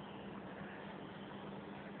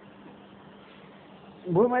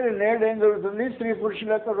 భూమి మీద నేడు ఏం జరుగుతుంది? స్త్రీ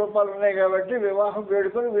పురుషుల యొక్క రూపాలు ఉన్నాయి కాబట్టి వివాహం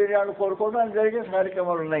వేడుకొని వీర్యాలు కోరుకోవడం జరిగే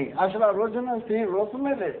కార్యక్రమాలు ఉన్నాయి. అసలు ఆ రోజున స్త్రీ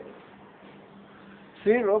రూపమే లేదు.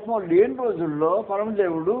 స్త్రీ రూపం లేని రోజుల్లో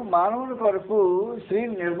పరమదేవుడు మానవుని కొరకు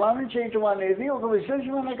స్త్రీని నిర్మాణం చేయటం అనేది ఒక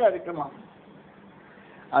విశేషమైన కార్యక్రమం.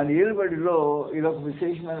 ఆ నీలుబడిలో ఇదొక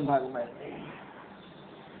విశేషమైన భాగమైంది.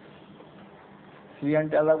 స్త్రీ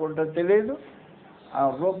అంటే ఎలాగుంటుందో తెలియదు, ఆ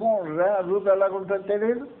రూపం ఎలాగుంటుందో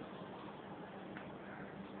తెలియదు,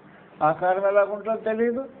 ఆకారం ఎలాగుంటుందో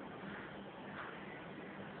తెలియదు.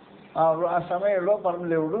 ఆ సమయంలో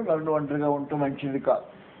పరమదేవుడు నన్ను ఒంటరిగా ఉంటూ మంచిది కాదు,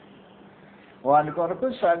 వాడి కొరకు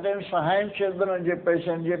సాటైన సహాయం చేద్దామని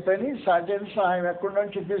చెప్పని సాటైన సహాయం ఎక్కడి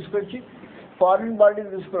నుంచి తీసుకొచ్చి ఫారిన్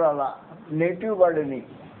బాడీని తీసుకురాలా, నేటివ్ బాడీని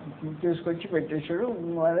తీసుకొచ్చి పెట్టేశాడు.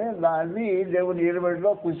 మరి దాన్ని దేవుని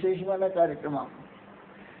ఏలుబడిలో ఒక విశేషమైన కార్యక్రమం.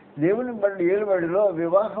 దేవుని ఏలుబడిలో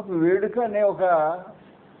వివాహపు వేడుక అనే ఒక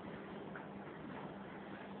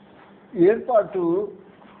ఏర్పాటు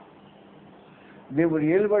దేవుని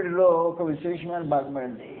ఏలుబడిలో ఒక విశేషమైన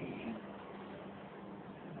భాగమైంది.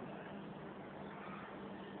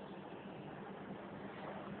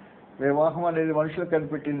 వివాహం అనేది మనుషులు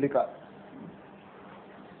కనిపెట్టింది కాదు,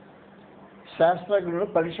 శాస్త్రజ్ఞులు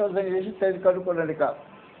పరిశోధన చేసి కనుక్కున్నది కాదు.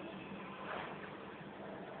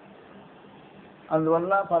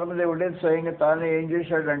 అందువల్ల పరమదేవుడే స్వయంగా తానే ఏం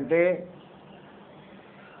చేశాడంటే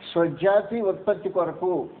స్వజాతి ఉత్పత్తి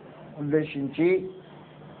కొరకు ఉద్దేశించి,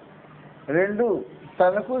 2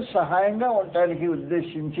 తనకు సహాయంగా ఉండటానికి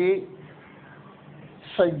ఉద్దేశించి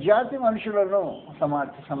సజ్జాతి మనుషులను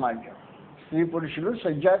సమాజం స్త్రీ పురుషులు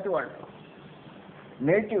సజ్జాతి వాళ్ళు,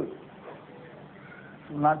 నేటివ్,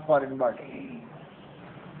 నాట్ ఫారిన్ బాడీ.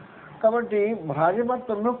 కాబట్టి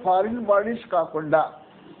భార్యాభర్తలను ఫారిన్ బాడీస్ కాకుండా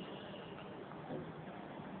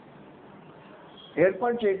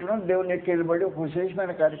ఏర్పాటు చేయడం దేవుని యొక్క ఏలుబడి ఒక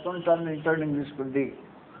విశేషమైన కార్యక్రమం టర్నింగ్ తీసుకుంది.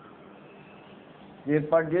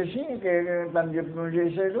 ఏర్పాటు చేసి తను చెప్పినట్టు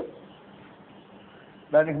చేశాడు.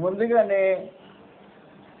 దానికి ముందుగానే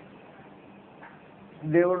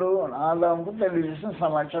దేవుడు ఆదాముకు తెలియజేసిన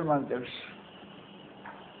సమాచారం మనకు తెలుసు.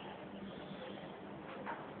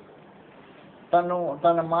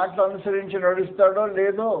 తన మాటలు అనుసరించి నడుస్తాడో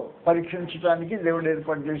లేదో పరీక్షించడానికి దేవుడు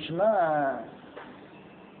ఏర్పాటు చేసిన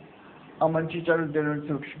ఆ మంచి చెడు తెలియని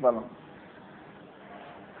సూక్ష్మఫలం.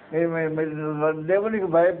 దేవునికి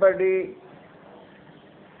భయపడి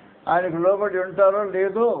ఆయనకు లోబడి ఉంటారో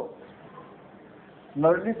లేదో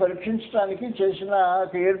నరుని పరీక్షించడానికి చేసిన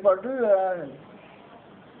ఏర్పాటు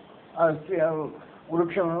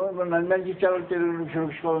వృక్షం మంచి చెడు తెలియని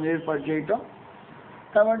వృక్షం ఏర్పాటు చేయటం.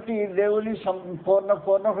 కాబట్టి దేవుని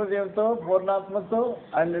పూర్ణ హృదయంతో పూర్ణాత్మతో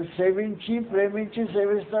ఆయన ప్రేమించి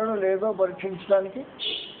సేవిస్తాడో లేదో పరీక్షించడానికి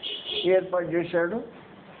ఏర్పాటు చేశాడు.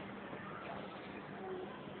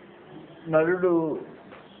 నరుడు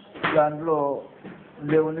దాంట్లో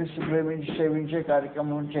దేవుని ప్రేమించి సేవించే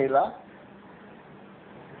కార్యక్రమం చేయాల.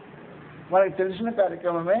 మనకు తెలిసిన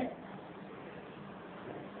కార్యక్రమమే.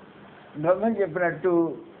 గ్రంథం చెప్పినట్టు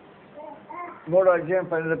 3వ అధ్యాయం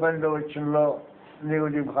 12వ వచనంలో నీవు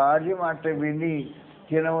నీ భార్య మాట విని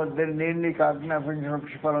తినవద్దని నేను నీకు ఆజ్ఞాపించిన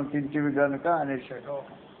వృక్షఫలం తింటివి కనుక అనేసాడు.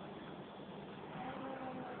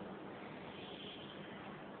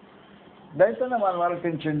 దయతోనే మనం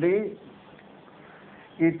ఆలోచించండి.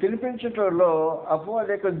 ఈ తినిపించటంలో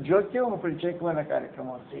అపవాది యొక్క జోక్యం ఒక ప్రత్యేకమైన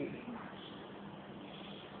కార్యక్రమం ఉంది.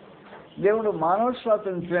 దేవుడు మానవ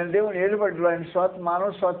స్వాతంత్ర్యం, దేవుని ఏలుబడిలో ఆయన మానవ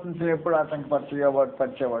స్వాతంత్ర్యం ఎప్పుడు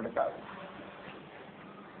పరిచేవాడు కాదు.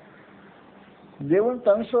 దేవుడు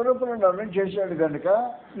తన స్వరూపంలో నిర్ణయం చేశాడు కనుక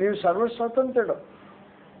నీవు సర్వస్వతంత్రుడు.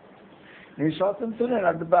 నీ స్వాతంత్ర్యం నేను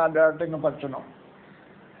ఆటంకపరచను.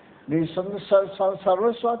 నీ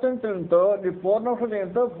సర్వస్వాతంత్ర్యంతో, నీ పూర్ణ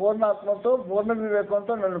హృదయంతో, పూర్ణాత్మతో, పూర్ణ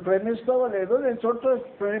వివేకంతో నన్ను ప్రేమిస్తావో లేదో నేను చోట్ల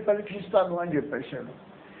పరీక్షిస్తాను అని చెప్పేశాడు.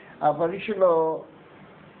 ఆ పరీక్షలో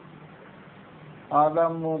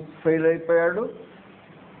ఆదాము ఫెయిల్ అయిపోయాడు.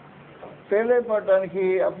 ఫెయిల్ అయిపోవటానికి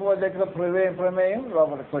అపవాది దగ్గర ప్రమేయం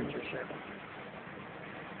లోపలికి వచ్చేసాడు.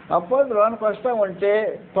 అపవాది లోనికి వస్తామంటే,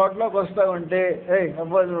 తోటలోకి వస్తామంటే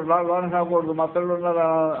అపవాది లోన కాకూడదు, మతలు ఉన్నారు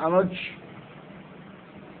అనొచ్చు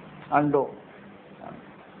అండో.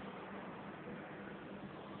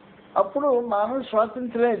 అప్పుడు మానవ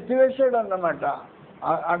స్వాతంత్ర్యం ఎత్తివేశాడు అన్నమాట.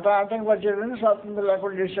 ఆటంకపరిచేదని స్వాతంత్రం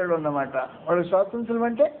లేకుండా చేశాడు అన్నమాట. వాళ్ళ స్వాతంత్రం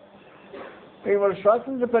అంటే వాళ్ళ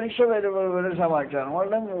స్వాతంత్ర పరీక్ష వేరే సమాచారం.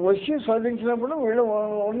 వాళ్ళని వచ్చి శోధించినప్పుడు వీళ్ళు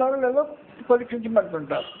ఉన్నారో లేదో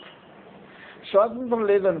పరీక్షించబడుతుంటారు. స్వాతంత్రం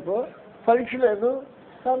లేదనుకో, పరీక్ష లేదు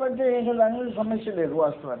కాబట్టి దాని సమస్య లేదు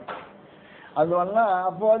వాస్తవానికి. అందువల్ల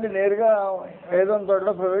అపవాది నేరుగా ఏదైనా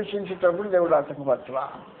తోటలో ప్రవేశించేటప్పుడు దేవుడు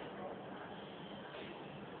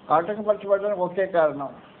ఆటంకపరచబడడానికి ఒకే కారణం,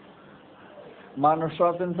 మానవ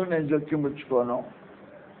స్వాతంత్రం నేను జోక్యముచ్చుకోను.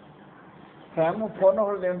 ప్రేమ పూర్ణ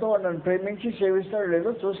హృదయంతో నన్ను ప్రేమించి సేవిస్తాడు లేదో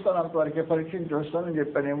చూస్తాను, అంతవరకే పరీక్షను చూస్తానని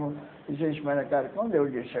చెప్పానేమో. విశేషమైన కార్యక్రమం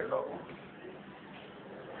దేవుడు చేశాడు.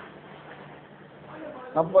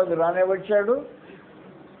 అపవాది రానే వచ్చాడు,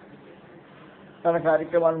 తన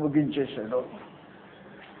కార్యక్రమాన్ని ముగించేశాడు.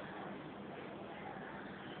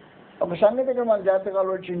 ఒక సంగతి ఇక్కడ మన జాతకు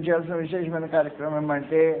ఆలోచించాల్సిన విశేషమైన కార్యక్రమం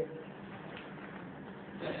ఏమంటే,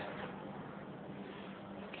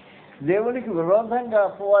 దేవునికి విరోధంగా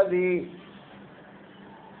అపవాది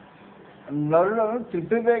నరులను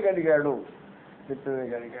తిప్పివేయగలిగాడు.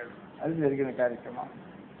 అది జరిగిన కార్యక్రమం.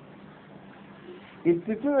 ఈ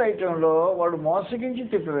తిప్పివేయటంలో వాడు మోసగించి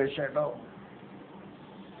తిప్పివేశాడు.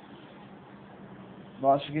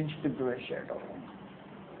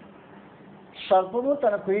 సర్పము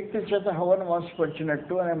తన కుయుక్తి చేత హవ్వను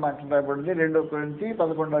మోసపరిచినట్టు అనే మాట్లాడబడింది 2 కొరింథీ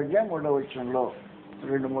 11:3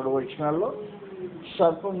 2-3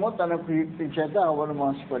 సర్పము తన కుయుక్తి చేత హవ్వను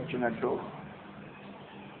మోసపరిచినట్టు.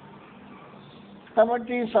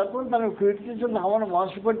 కాబట్టి సర్పం తన కుయుక్తి చేత హవ్వను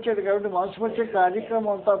మోసపరిచాడు. కాబట్టి మోసపరిచే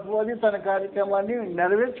కార్యక్రమం తప్పు. అది తన కార్యక్రమాన్ని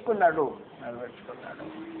నెరవేర్చుకున్నాడు.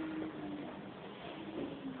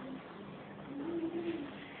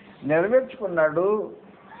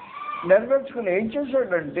 నెరవేర్చుకుని ఏం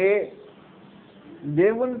చేశాడంటే,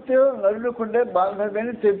 దేవునితో నరులకుండే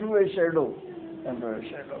బాంధవ్యాన్ని తెప్పివేశాడు.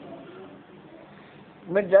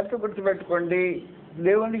 మీరు జాగ్రత్త గుర్తుపెట్టుకోండి,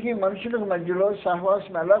 దేవునికి మనుషులకు మధ్యలో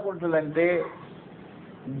సహవాసం ఎలా ఉంటుందంటే,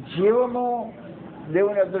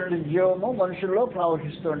 దేవుని యొద్ద నుండి జీవము మనుషుల్లో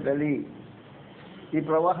ప్రవహిస్తూ ఉంటుంది. ఈ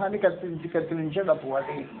ప్రవాహాన్ని కత్తిరించాడు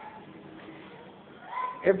అపవాది.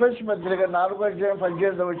 ఎఫెసీ పత్రిక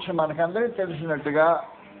 4:18 మనకందరికీ తెలిసినట్టుగా,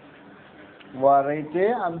 వారైతే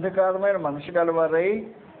అంధకారమైన మనసు గలవారై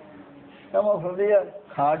తమ హృదయ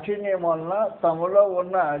కాఠిన్యం వలన తమలో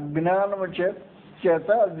ఉన్న అజ్ఞానము చేత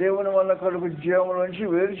దేవుని వల్ల కలుగు జీవము నుంచి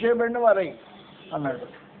వేరు చేయబడిన వారై అన్నాడు.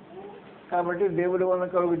 కాబట్టి దేవుడి వల్ల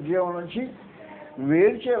కలుగు జీవం నుంచి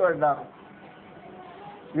వేరు చేయబడి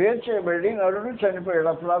నరుడు చనిపోయాడు.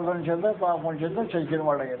 అపరాధం చేత పాపం చేత చచ్చిన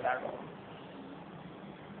వాడయ్యాడు.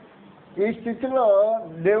 ఈ స్థితిలో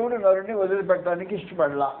దేవుడు నరుడిని వదిలిపెట్టడానికి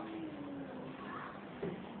ఇష్టపడలా.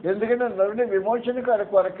 ఎందుకంటే నరుడి విమోచన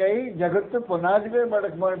కొరకై జగత్తు పునాది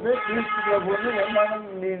వేయబడక మునిపే క్రీస్తు ప్రభువుని నిర్మాణం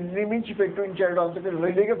నియమించి పెట్టి ఉంచాడు. అందుకే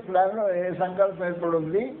రెడీగా ప్లాన్ సంకల్పం ఏర్పడి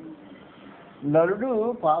ఉంది. నరుడు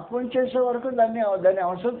పాపం చేసే వరకు దాని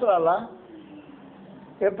అవసరం రాలా.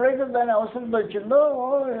 ఎప్పుడైతే దాని అవసరం వచ్చిందో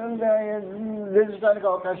నిలిచడానికి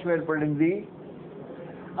అవకాశం ఏర్పడింది.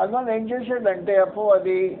 అందువల్ల ఏం చేశాడంటే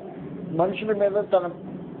అపవాది మనుషుల మీద తన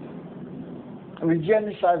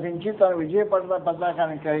విజయాన్ని సాధించి తన విజయ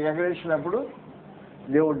పతాకానికి ఎగరేసినప్పుడు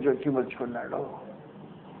దేవుడు జోక్యం వచ్చుకున్నాడు.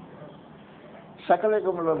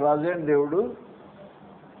 సకలయుగంలో రాజైన దేవుడు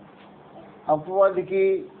అపవాదికి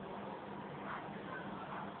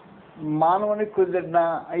మానవునికి కుదిరిన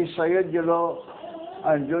ఈ సయోధ్యలో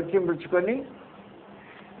ఆయన జోక్యం పుచ్చుకొని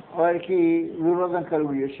వారికి విరోధం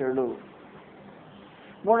కలుగు చేశాడు.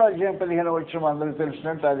 3:15 అందరూ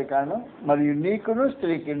తెలిసినట్టు అది కాను, మరియు నీకును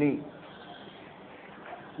స్త్రీకిని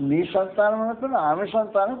నీ సంతానమునకు ఆమె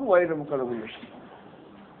సంతానకు వైరము కలుగు చేసింది.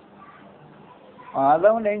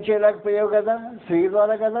 ఆదామును ఏం చేయలేకపోయావు కదా, స్త్రీ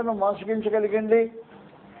ద్వారా కదా నువ్వు మోసగించగలిగింది.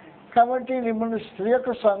 కాబట్టి మిమ్మల్ని స్త్రీ యొక్క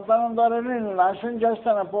సంతానం ద్వారానే నేను నాశనం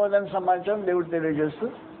చేస్తాను అపోవాలని సమాచారం దేవుడు తెలియజేస్తూ,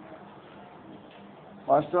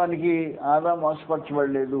 వాస్తవానికి ఆదాము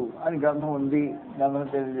మోసపరచబడలేదు అని గ్రంథం ఉంది, గ్రంథం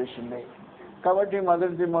తెలియజేసింది. కాబట్టి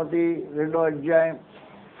 1 తిమోతి 2:13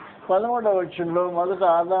 మొదట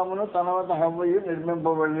ఆదామును తర్వాత హవ్వయు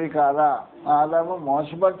నిర్మింపబడేది కాదా. ఆదాము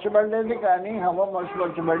మోసపరచబడలేదు కానీ హవ్వ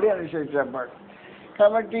మోసపరచబడి అని చెప్పాడు.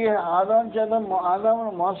 కాబట్టి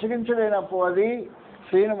ఆదామును మోసగించలేనప్పుడు అది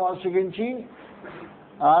స్త్రీని మోసగించి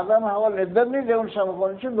ఆదాము హవ్వలను ఇద్దరినీ దేవుని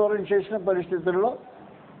సమకూర్చి దూరం చేసిన పరిస్థితుల్లో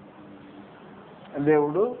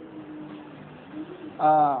దేవుడు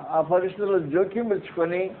ఆ పరిస్థితుల్లో జోక్యం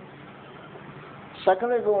ఇచ్చుకొని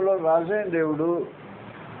సకలయుగంలో రాజైన దేవుడు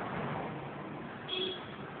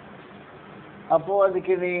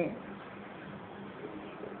అపవాదికిని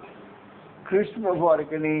క్రీస్తు ప్రభు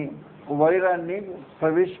వారికి వైరాన్ని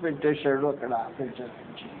ప్రవేశపెట్టేశాడు అక్కడ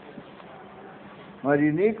ప్రత్యేకించి. మరి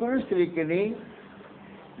నీకును స్త్రీకిని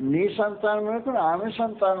నీ సంతానమునకు ఆమె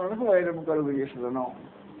సంతానమునకు వైరము కలుగు చేసేదను.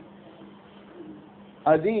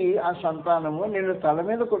 అది ఆ సంతానము నిన్ను తల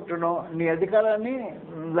మీద కొట్టును, నీ అధికారాన్ని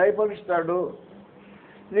లయపరుస్తాడు.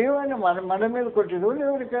 నీవైనా మన మీద కొట్టిదు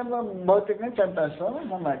ఎవరికైనా భౌతికంగా చంపేస్తాం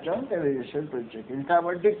సమాచారం తెలియజేసేది ప్రత్యేకించి.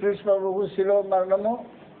 కాబట్టి క్రీస్తు ప్రభువు శిలువ మరణము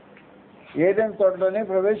ఏదైనా తోటలోనే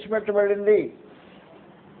ప్రవేశపెట్టబడింది.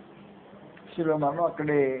 శిలువ మరణం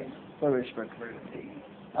అక్కడే ప్రవేశపెట్టబడింది.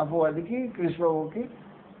 అపవాదికి క్రీస్తు ప్రభువుకి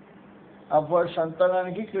అపవాది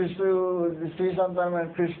సంతానానికి స్త్రీ సంతానమైన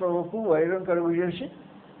క్రీస్తు ప్రభువుకు వైరం కలుగు చేసి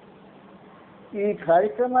ఈ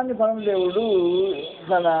కార్యక్రమాన్ని పరమదేవుడు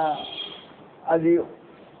అది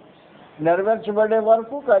నెరవేర్చబడే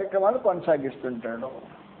వరకు కార్యక్రమాలు కొనసాగిస్తుంటాడు.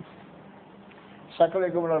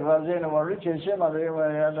 సకలయుగంలో రాజైన వాళ్ళు చేసే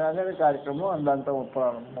మదన కార్యక్రమం దాంతో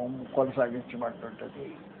కొనసాగించబడుతుంటుంది.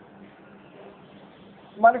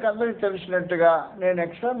 మనకు అందరికీ తెలిసినట్టుగా నేను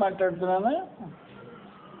ఎక్స్ట్రా మాట్లాడుతున్నానా?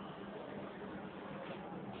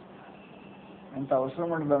 ఎంత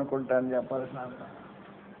అవసరం ఉండదు అనుకుంటాను చెప్పాల్సిన.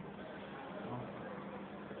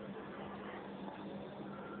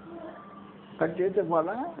 కట్ చేస్తే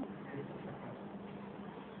పోలా?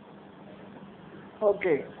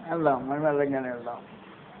 ఓకే, వెళ్దాం, మనం వెళ్ళంగానే వెళ్దాం.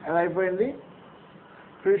 ఎలా అయిపోయింది?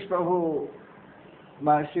 క్రీస్తు ప్రభు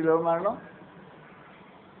శిలువ మరణం,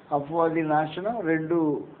 అపవాది నాశనం రెండు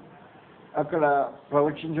అక్కడ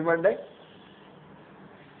ప్రవచించబడ్డాయి.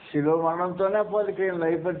 శిలువ మరణంతోనే అపవాదికి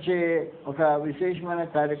లయపరిచే ఒక విశేషమైన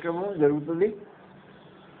కార్యక్రమం జరుగుతుంది.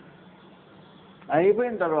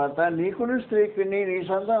 అయిపోయిన తర్వాత నీకును స్త్రీకి నీ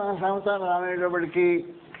సంతానం అనేటప్పటికీ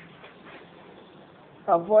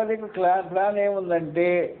అపవాదికి ప్లాన్ ఏముందంటే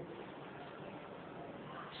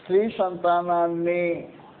స్త్రీ సంతానాన్ని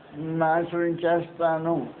నాశనం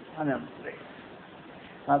చేస్తాను అని అంటుంది.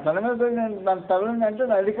 నా తల మీద నా తలని అంటే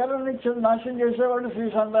నా అధికారం నాశనం చేసేవాడు స్త్రీ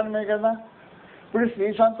సంతానమే కదా. ఇప్పుడు స్త్రీ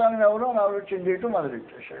సంతానం ఎవరో ఆలోచన చేయటం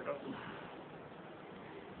మొదలెట్టేసాడు.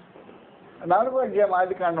 4వ అధ్యాయం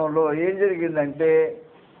ఆదికాండంలో ఏం జరిగిందంటే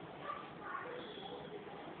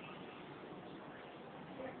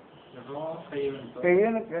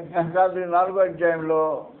కాదు, 4వ అధ్యాయంలో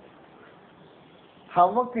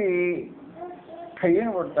హవ్వకి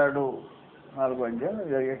కయ్యను కొడతాడు. 4వ అధ్యాయంలో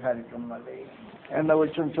జరిగే కార్యక్రమం అది. ఎండ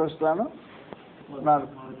వచ్చిన చూస్తాను.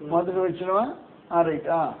 మొదటి వచ్చినవా? రైట్.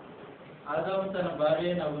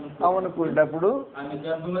 అవునుకున్నప్పుడు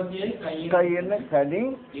కయ్యను కని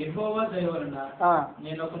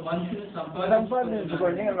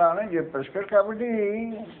సంపాదించుకొని రానని చెప్పేసుకోడు. కాబట్టి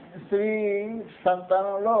స్త్రీ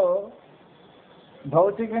సంతానంలో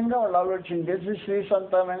భౌతికంగా వాళ్ళు ఆలోచన చేసి స్త్రీ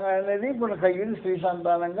సంతానంగా అనేది ఇప్పుడు కయ్యను స్త్రీ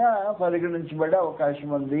సంతానంగా పరిగణించబడే అవకాశం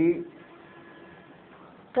ఉంది.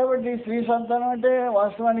 కాబట్టి స్త్రీ సంతానం అంటే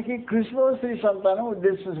వాస్తవానికి క్రీస్తులో స్త్రీ సంతానం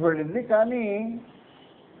ఉద్దేశించబడింది. కానీ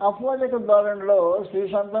అపవాదిక ద్వారంలో స్త్రీ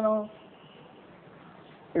సంతానం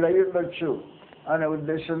ఇలా ఉండొచ్చు అనే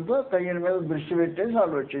ఉద్దేశంతో కయ్యను మీద దృష్టి పెట్టేసి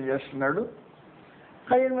ఆలోచన చేస్తున్నాడు.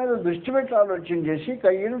 కయ్యను మీద దృష్టి పెట్టి ఆలోచన చేసి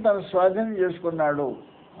కయ్యను తన స్వాధీనం చేసుకున్నాడు,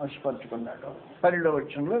 వశపరుచుకున్నాడు. 12వ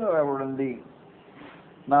వచనంలో రాబడింది.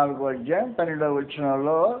 4వ అధ్యాయం 12వ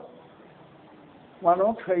వచనంలో మనం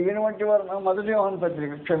కయ్యను వంటి వారు. మొదటి యోహాను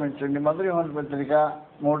పత్రిక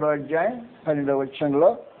 3వ అధ్యాయం 12వ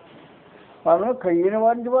వచనంలో మనం కయ్యను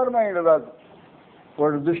వంటి వారు మైండ్ రాదు,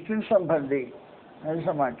 వాడు దుష్టుని సంబంధి అని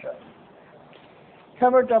సమాచారం.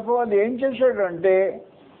 కాబట్టి అపవాది ఏం చేశాడు అంటే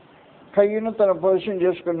కయ్యను తన వశం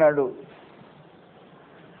చేసుకున్నాడు.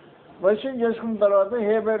 వశం చేసుకున్న తర్వాత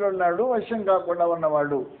హేబేలు ఉన్నాడు, వశం కాకుండా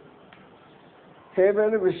ఉన్నవాడు.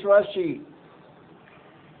 హేబేలు విశ్వాసి.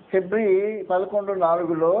 హెబ్రీ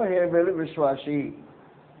 11:4లో హేబేలు విశ్వాసి,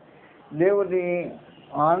 దేవుని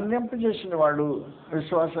ఆనందింపజేసిన వాడు.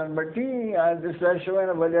 విశ్వాసాన్ని బట్టి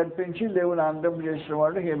శ్రేష్టమైన బలి అర్పించి దేవుని ఆనందింపజేసిన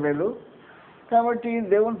వాడు హేబేలు. కాబట్టి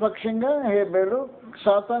దేవుని పక్షంగా హేబేలు,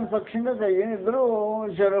 సాతాను పక్షంగా కయ్యను, ఇద్దరు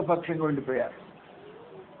చెరో పక్షంగా ఉండిపోయారు.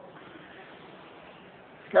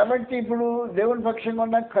 కాబట్టి ఇప్పుడు దేవుని పక్షంగా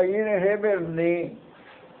ఉన్న కయ్యను హేబేలుని,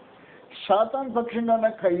 సాతాను పక్షంగా ఉన్న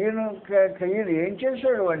కయ్యను ఏం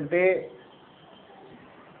చేశాడు అంటే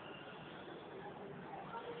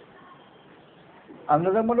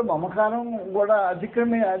అన్నదమ్ముల మమకారం కూడా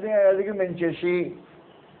అధిగమించేసి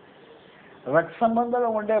రక్త సంబంధాలు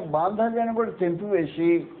ఉండే బాంధవ్యాన్ని కూడా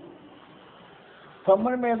తెంపివేసి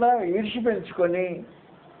తమ్ముని మీద ఈర్షి పెంచుకొని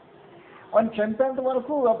వాడిని చంపేంత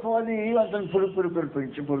వరకు అపవాది అతను పురుపురు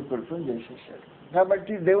చేసేసాడు.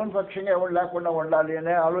 కాబట్టి దేవుని పక్షంగా ఎవరు లేకుండా ఉండాలి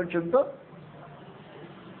అనే ఆలోచనతో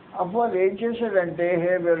అపవాది ఏం చేశాడంటే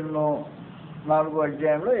హేబేలును 4వ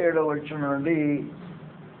అధ్యాయంలో 7వ వచనం నుండి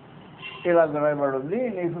ఇలా రాయబడింది.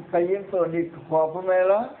 నీకు కయ్యంతో నీకు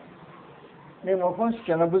కోపమేలా, నీ ముఖం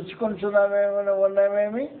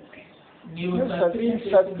ఉన్నామేమి,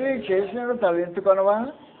 సత్క్రియ చేసినట్టు తలెత్తుకొనవా?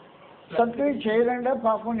 సత్క్రియ చేయకుండా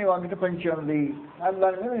పాపం నీ వంకట పంచి ఉంది అని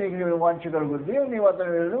దాని మీద నీకు వాంచగలుగుద్ది. నీవు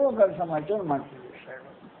అతని వెళ్ళి ఒక సమాచారం మాట్లాడేశాడు.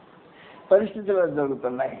 పరిస్థితులు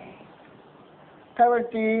జరుగుతున్నాయి.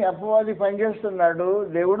 కాబట్టి అపవాది పనిచేస్తున్నాడు,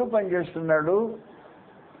 దేవుడు పనిచేస్తున్నాడు.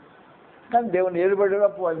 కానీ దేవుని ఏలుబడి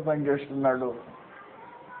అపవాది పనిచేస్తున్నాడు.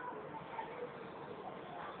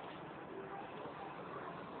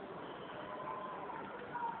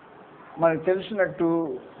 మనకు తెలిసినట్టు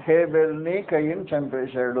హేబేలుని కయ్యను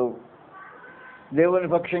చంపేశాడు. దేవుని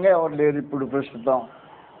పక్షంగా ఎవరు లేరు ఇప్పుడు ప్రస్తుతం.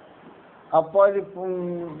 అపవాది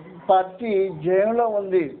పార్టీ జయంలో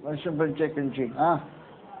ఉంది. వర్షం ప్రత్యేకించి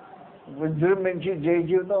విజృంభించి జయ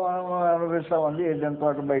జీవితం అనుభవిస్తూ ఉంది ఏదైనా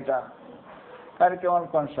తోట బయట. కార్యక్రమాలు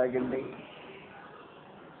కొనసాగింది.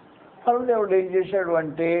 పరమదేవుడు ఏం చేశాడు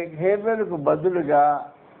అంటే హేబెలుకు బదులుగా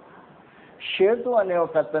షేతు అనే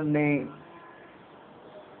ఒక అతన్ని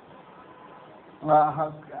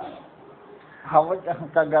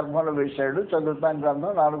గర్భంలో వేశాడు. చదువుతాను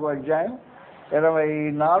గ్రంథం 4వ అధ్యాయం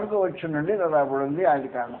 24వ వచనం నుండి రాబడింది. ఆది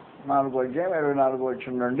కాండం 4వ అధ్యాయం 24వ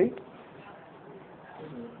వచనం నుండి.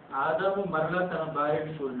 ఆదాము మరలా తన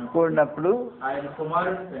భార్యను కూడినప్పుడు ఆయన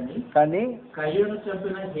కుమారుడు కానీ కయ్యూను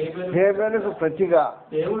చంపిన హేబెలుకు ప్రతిగా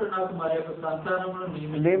దేవుడు నాకు మరి యొక్క సంతానమును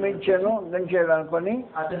నియమించాను అనుకొని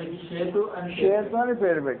అతనికి షేతు అని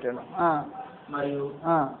పేరు పెట్టాను. మరియు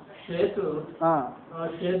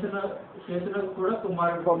షేతునకు కూడా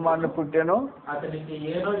కుమారుడు పుట్టాను. అతనికి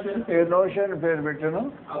ఏనోషు పేరు పెట్టాను.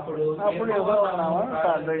 అప్పుడు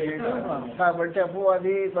ప్రార్థన చేయడం. కాబట్టి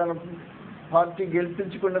అపవాది తన పార్టీ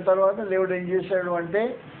గెలిపించుకున్న తర్వాత దేవుడు ఏం చేశాడు అంటే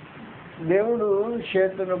దేవుడు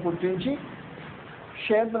షేతును పుట్టించి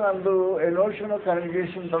షేతునందు ఎనోషును కనెక్ట్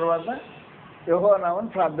చేసిన తర్వాత యెహోవా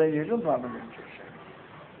నామమును ప్రార్థన చేయడం ప్రారంభించేశాడు.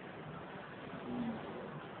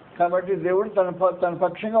 కాబట్టి దేవుడు తన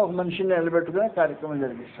పక్షంగా ఒక మనిషిని నిలబెట్టుకునే కార్యక్రమం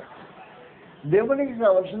జరిగిస్తాడు. దేవునికి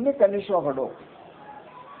కావాల్సింది కనీసం ఒకడు,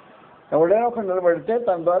 ఎవడైనా ఒకరు నిలబడితే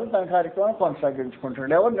తన ద్వారా తన కార్యక్రమం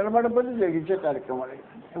కొనసాగించుకుంటాడు. ఎవరు నిలబడకపోతే జరిగించే కార్యక్రమాలు.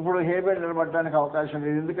 ఇప్పుడు హేబెల్ నిలబడడానికి అవకాశం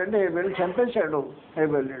లేదు, ఎందుకంటే హేబెల్ చంపేశాడు.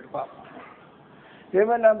 హేబెల్ లేడు పాపం.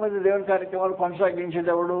 హేబెల్ లేకపోతే దేవుని కార్యక్రమాలు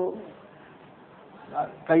కొనసాగించేది ఎవడు?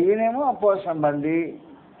 కయ్యనేమో అపో సంబంధి.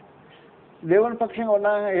 దేవుని పక్షంగా ఉన్న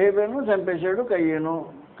హేబెల్ను చంపేశాడు కయ్యను.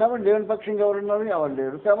 కాబట్టి దేవుని పక్షంగా ఎవరున్నారు? ఎవరు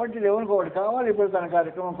లేరు. కాబట్టి దేవునికి ఒకటి కావాలి ఇప్పుడు తన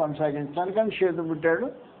కార్యక్రమం కొనసాగించడానికని షేతు పుట్టాడు.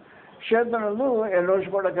 షేతునందు ఎనోషు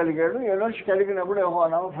కూడా కలిగాడు. ఎనోషు కలిగినప్పుడు యెహోవా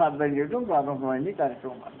నామమును ప్రార్థన చేయడం ప్రారంభమైంది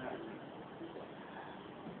కార్యక్రమం అన్నాడు.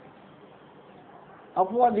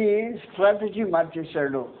 అపవాది స్ట్రాటజీ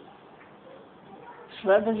మార్చేశాడు.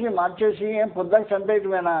 స్ట్రాటజీ మార్చేసి పొద్దుకు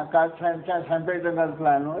చంపేయటమేనా? చంపేయటం కాదు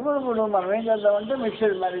ప్లాన్. ఇప్పుడు మనం ఏం చేద్దామంటే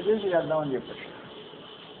మిక్స్డ్ మ్యారేజెస్ చేద్దామని చెప్పేసి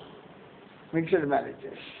మిక్స్డ్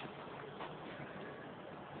మ్యారేజెస్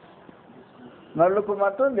నల్లు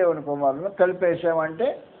కుమార్తె దేవుని కుమారులు కలిపేసామంటే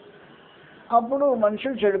అప్పుడు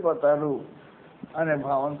మనుషులు చెడిపోతారు అనే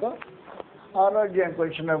భావంతో ఆరోగ్యానికి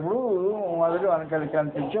వచ్చినప్పుడు మొదటి మనకలికి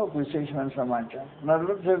కనిపించే ఒక విశేషమైన సమాచారం.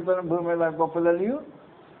 నరులు చరిత్ర భూమి మీద గొప్పదలియు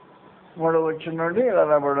 3వ వచనం నుండి ఇలా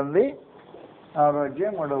రాబడింది.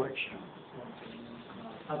 ఆరోగ్యం 3వ వచనం.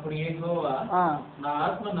 అప్పుడు యెహోవా నా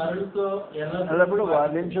ఆత్మ నరులతో ఎల్లప్పుడూ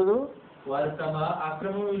వాదించదు, వారు తమ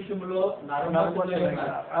అక్రమ విషయంలో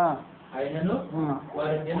అయినను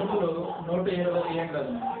వారి దినములు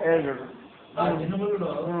 120 ఏళ్ళు. ఆ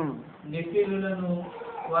దినములలో నెఫీలులను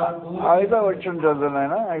వారు 5వ వచనం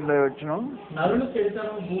చదువునైనా 5వ వచనం. నరులు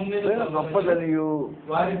చెడుతనం భూమి మీద గొప్పదలియు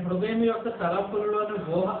వారి హృదయం యొక్క తలంపులలోని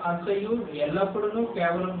ఊహ అంతయు ఎల్లప్పుడూ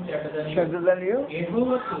కేవలం చెడ్డదనియు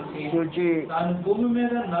యెహోవా చూచి తాను భూమి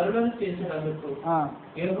మీద నరులను చేసినందుకు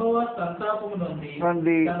యెహోవా సంతాపము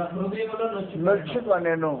నొంది తన హృదయంలో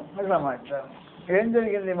నొచ్చుకొనెను సమాచారం. ఏం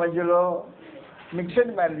జరిగింది? మధ్యలో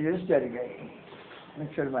మిక్స్డ్ మ్యారేజెస్ జరిగాయి.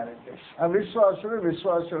 Mixed marriages.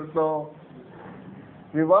 విశ్వాసులతో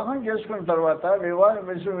వివాహం చేసుకున్న తర్వాత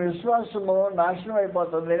విశ్వాసము నాశనం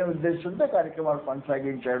అయిపోతుంది అనే ఉద్దేశంతో కార్యక్రమాలు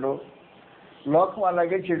కొనసాగించాడు. లోకం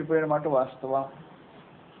అలాగే చెడిపోయిన మాట వాస్తవం.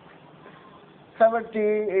 కాబట్టి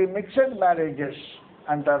ఈ మిక్స్డ్ మ్యారేజెస్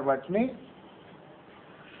అంటారు వాటిని.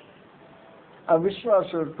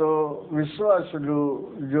 విశ్వాసులు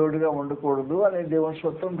జోడుగా ఉండకూడదు అనే దేవుని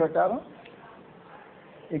స్వత్వం ప్రకారం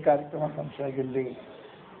ఈ కార్యక్రమం కొనసాగింది.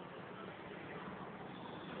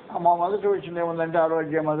 మా మొదటి వచ్చిన ఏముందంటే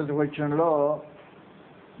ఆరోగ్య మొదటి వచ్చినలో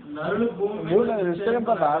భూమిని విస్తరింప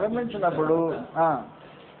ఆరంభించినప్పుడు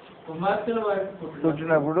కుమార్తెలు వారికి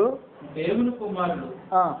పుట్టినప్పుడు దేవుని కుమారులు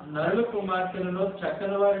నరుల కుమార్తెలలో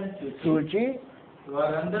చక్కని వారిని చూచి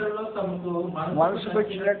వారందరిలో తమకు మనసుకు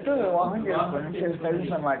వచ్చినట్టు వివాహం చేసుకుని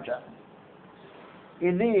సమాచారం.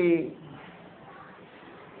 ఇది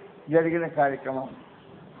జరిగిన కార్యక్రమం.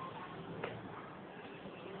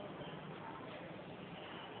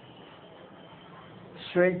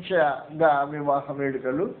 స్వేచ్ఛగా వివాహ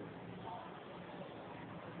వేడుకలు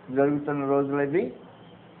జరుగుతున్న రోజులది.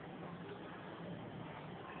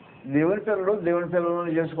 దేవుని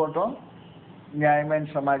పిల్లలను చేసుకోవటం న్యాయమైన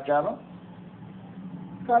సమాచారం.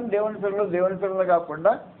 కానీ దేవుని పిల్లలు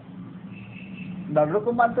కాకుండా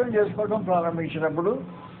నరులకు మాత్రం చేసుకోవడం ప్రారంభించినప్పుడు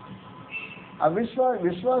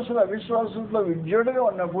అవిశ్వాసులతో విద్యుడుగా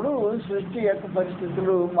ఉన్నప్పుడు సృష్టి యొక్క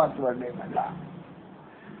పరిస్థితులు మార్చబడ్డాయి. మళ్ళా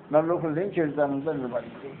నరుల చెడుతానంతో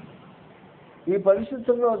నిలబడింది. ఈ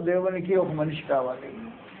పరిస్థితుల్లో దేవునికి ఒక మనిషి కావాలి.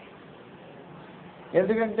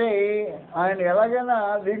 ఎందుకంటే ఆయన ఎలాగైనా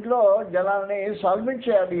దీంట్లో జనాల్ని సాల్వింగ్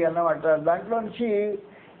చేయాలి అన్నమాట. దాంట్లో నుంచి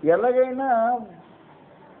ఎలాగైనా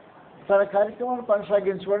తన కార్యక్రమాన్ని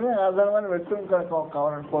కొనసాగించుకొని ఆధారమైన వ్యక్తులను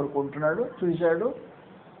కావాలని కోరుకుంటున్నాడు. చూశాడు,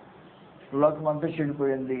 లోకం అంతా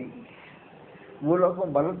చెడిపోయింది, భూలోకం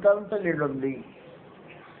బలత్కారంతో నిండుంది.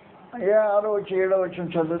 6వ వచ్చి 7వ వచ్చిన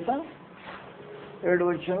చదువుతా. 7వ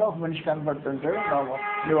వచ్చినలో ఒక మనిషి కనపడుతుంటాడు.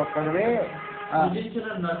 నువ్వు ఒక్కడవే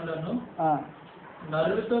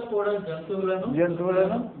నరులతో కూడా జంతువులను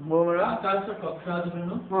భూమిలో ఆకాశ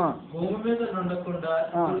పక్షాదులను భూమి మీద నుండకుండా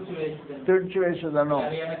తుడిచివేసేదను.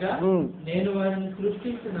 నేను వారిని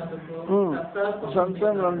సృష్టించినందుకు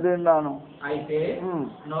సంతోషం పొందినాను. అయితే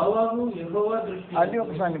నోవాహు యెహోవా దృష్టిలో అది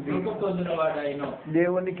ఒక సంగతి. పొందినవాడాయను.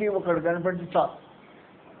 దేవునికి ఒకడు కనపడి చాలు.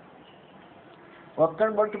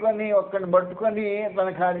 ఒక్కడిని పట్టుకొని తన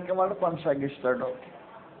కార్యక్రమాలు కొనసాగిస్తాడు.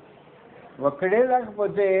 ఒక్కడే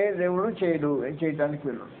లేకపోతే దేవుడు చేయడానికి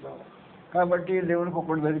వీలుంటాడు. కాబట్టి దేవునికి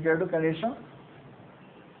ఒకడు దొరికాడు. కనీసం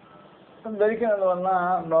దొరికిన వలన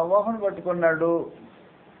నోవాహును పట్టుకున్నాడు.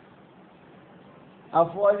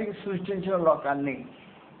 అపవాదికి సృష్టించిన లోకాన్ని,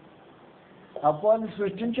 అపవాది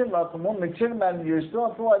సృష్టించిన లోకము మిక్స్డ్ మ్యారేజ్ చేస్తూ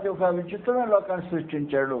అపవాది ఒక విచిత్రమైన లోకాన్ని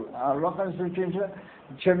సృష్టించాడు. ఆ లోకాన్ని సృష్టించిన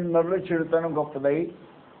చెడులో చెడుతనం గొప్పదై,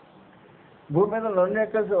 భూమి మీద నన్ను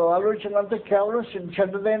యొక్క ఆలోచన అంతా కేవలం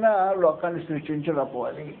చెడ్డదైన లోకాన్ని సృష్టించాడు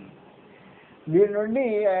అపవాది. దీని నుండి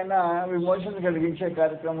ఆయన విమోచన కలిగించే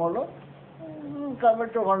కార్యక్రమంలో,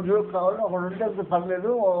 కాబట్టి ఒకడు కావాలి, ఒకడు ఉంటే అంత పర్లేదు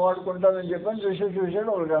వాడుకుంటానని చెప్పని చూశాడు.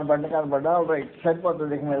 ఒకడు కనబడ్డా రైట్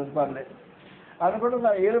సరిపోతుంది, ఇక మీద పర్లేదు అనుకుంటే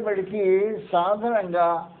నా ఏలుబడికి సాధారణంగా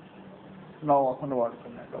నోవాహును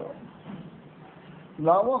వాడుకున్నాడు.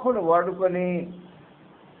 నోవాహును వాడుకొని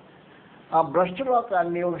ఆ భ్రష్ట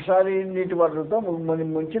లోకాన్ని ఒకసారి నీటి వరదతో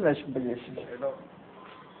ముంచి నశింపజేసేసాడు.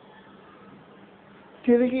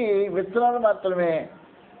 తిరిగి విత్తనాలు మాత్రమే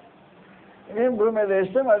ఏం భూమి మీద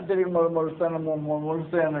వేస్తే మరి తిరిగి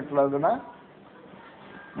మొలుస్తాయి అన్నట్లుగున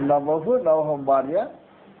నోవాహు భార్య,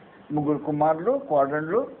 3 కుమారులు,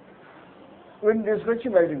 కోడళ్ళు, వీటిని తీసుకొచ్చి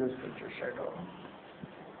బయటకు తీసుకొచ్చేసాడు.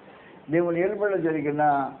 దేవుని ఏలుబడిలో జరిగిన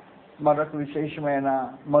మరొక విశేషమైన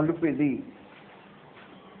మలుపు ఇది.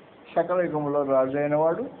 సకల యుగంలో రాజు అయిన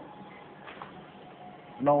వాడు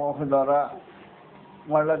నోవాహు ద్వారా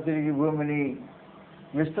మళ్ళా తిరిగి భూమిని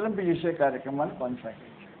విస్తరింపజేసే కార్యక్రమాన్ని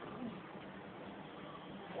కొనసాగించాడు.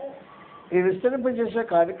 ఈ విస్తరింపజేసే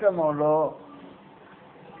కార్యక్రమంలో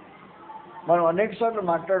మనం అనేక సార్లు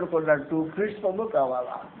మాట్లాడుకున్నట్టు క్రీస్తు ప్రభు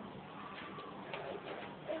కావాలా?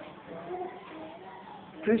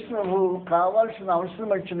 క్రీస్తు ప్రభు కావాల్సిన అవసరం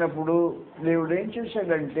వచ్చినప్పుడు దేవుడు ఏం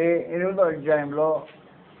చేశాడంటే 8వ అధ్యాయంలో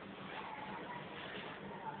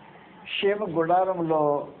క్షేమ గుడారంలో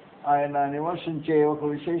ఆయన నివసించే ఒక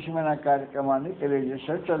విశేషమైన కార్యక్రమాన్ని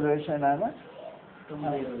తెలియజేశాడు. చదివేశాను ఆయన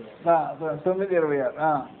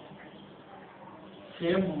 9:26.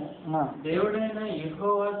 దేవుడైన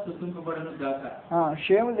యెహోవా స్తుతింపబడును గాక.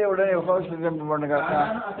 షేము దేవుడైన యెహోవా స్తుతింపబడును గాక.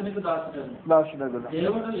 అతనికి దాసుడగును.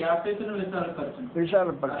 దేవుడు యాఫేతును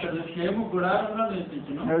విశాలపరచును. షేము గుడారంలో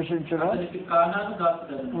నివసించును. అతనికి కానాను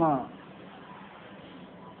దాసుడగును.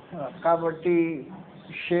 కాబట్టి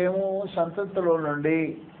షేము సంతతిలో నుండి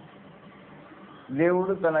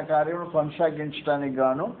దేవుడు తన కార్యమును కొనసాగించడానికి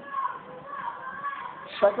గాను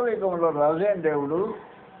సకల యుగంలో రాజైన దేవుడు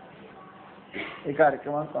ఈ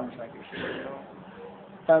కార్యక్రమాలు కొనసాగిస్తాడు.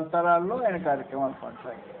 తరతరాల్లో ఆయన కార్యక్రమాలు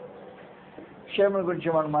కొనసాగిస్తాడు. షేముల గురించి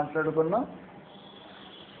మనం మాట్లాడుకున్నాం.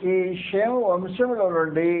 ఈ షేము వంశంలో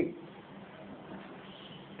నుండి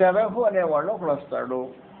తెరహు అనేవాడు ఒకడు వస్తాడు.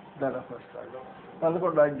 11వ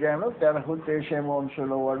అధ్యాయంలో తెరహు షేము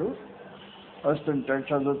వంశంలో వాడు వస్తుంటాడు.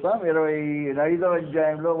 చదువుతాం. 25వ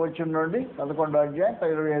అధ్యాయంలో వచ్చిన నుండి 11వ అధ్యాయం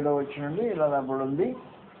 25వ వచ్చిన నుండి ఇలా రాబడి ఉంది.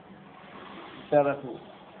 తెరహు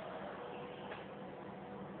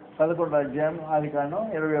 11వ అధ్యాయం ఆదికాండం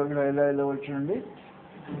 21-25 వచ్చిన నుండి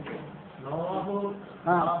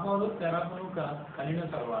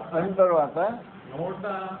అయిన తర్వాత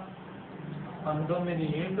 119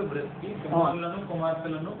 ఏండ్లు బ్రతికి కుమారులను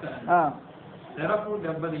కుమార్తెలను తెరహు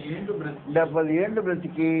 70 ఏండ్లు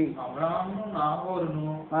బ్రతికి అబ్రాహామును నాహోరును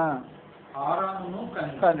హారానును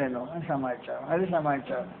కనెను. సమాచారం అది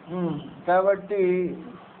సమాచారం. కాబట్టి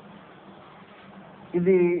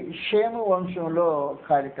ఇది షేము వంశంలో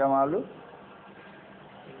కార్యక్రమాలు.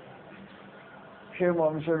 షేము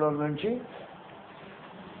వంశంలో నుంచి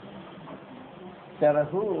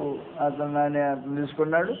తెరహు అతను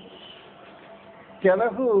తీసుకున్నాడు.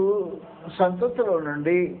 తెరహు సంతతిలో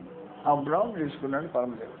నుండి అబ్రాహాము తీసుకున్నాడు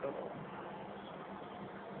పరమదేవుడు.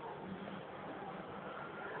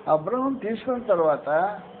 అబ్రాహాము తీసుకున్న తర్వాత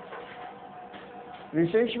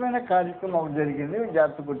విశేషమైన కార్యక్రమం ఒకటి జరిగింది,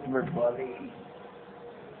 జాగ్రత్త గుర్తుపెట్టుకోవాలి.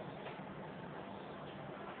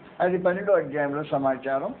 అది 12వ అధ్యాయంలో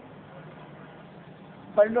సమాచారం.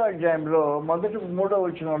 12వ అధ్యాయంలో మొదటి 3వ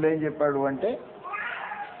వచనంలో ఏం చెప్పాడు అంటే,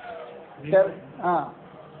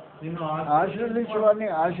 ఆశీర్వదించేవాడిని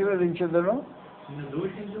ఆశీర్వదించదను,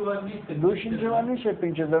 దూషించేవాడిని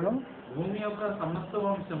చెప్పించదను, భూమి యొక్క సమస్త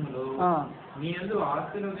వంశంలో నీ యందు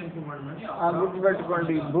ఆశీర్వదించబడునని.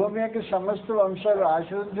 గుర్తుపెట్టుకోండి, భూమి యొక్క సమస్త వంశాలు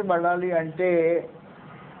ఆశీర్వదించబడాలి అంటే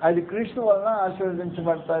అది క్రీస్తు వలన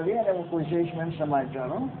ఆశీర్వదించబడతాది అనే ఒక విశేషమైన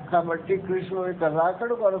సమాచారం. కాబట్టి క్రీస్తు యొక్క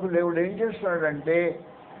రాకడ కొరకు దేవుడు ఏం చేస్తున్నాడంటే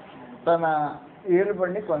తన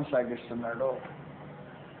ఏలుబడిని కొనసాగిస్తున్నాడు,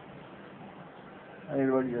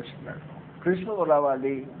 ఏలుబడి చేస్తున్నాడు. క్రీస్తు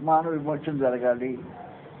రావాలి, మానవ విమోచన జరగాలి.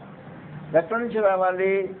 ఎక్కడి నుంచి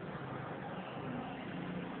రావాలి?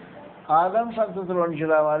 ఆదాము సంతతిలో నుంచి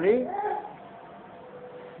రావాలి.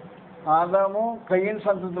 ఆదాము కయ్యన్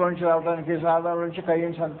సంతతిలో నుంచి రావడానికి, ఆదాము నుంచి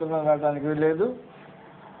కయ్యన్ సంతతిలో రావడానికి లేదు.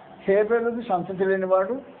 హేబేలుకి సంతతి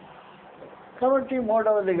లేనివాడు. కాబట్టి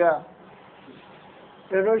 3వదిగా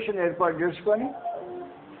ఎనోషుని ఏర్పాటు చేసుకొని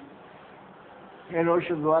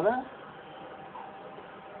ఎనోషు ద్వారా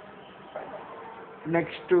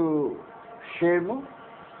నెక్స్ట్ షేము,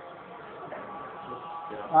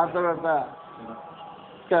 ఆ తర్వాత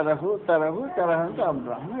తరహంతో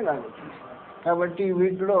అబ్రాహం ఇలాగొచ్చింది. కాబట్టి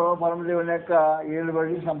వీటిలో పరమదేవుని యొక్క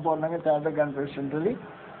ఏలుబడి సంపూర్ణంగా తేడా కనిపిస్తుంటుంది.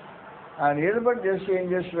 ఆయన ఏలుబడి చేసి ఏం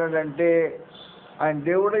చేస్తున్నాడంటే ఆయన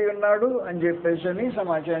దేవుడై ఉన్నాడు అని చెప్పేసి అని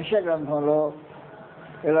సమాచారం యెషయా గ్రంథంలో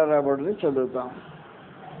ఎలా రాబడింది చదువుతాం.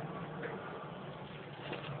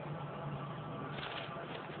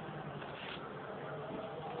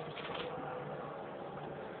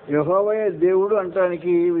 యెహోవాయే దేవుడు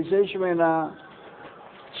అంటానికి విశేషమైన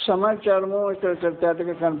సమాచారము ఇక్కడ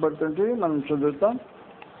తేటగా కనపడుతుంటుంది. మనం చదువుతాం.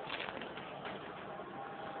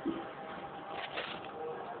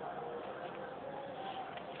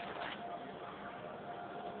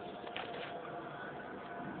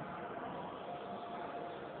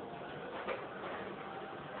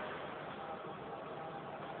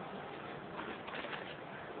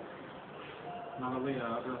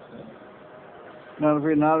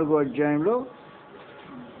 నలభై 44వ అధ్యాయంలో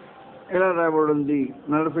ఎలా రాబడింది?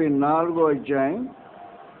 44వ అధ్యాయం,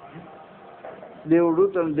 దేవుడు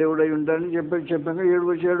తన దేవుడై ఉంటాడని చెప్పాక 7వ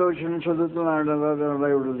వచనం చదువుతున్నాడు.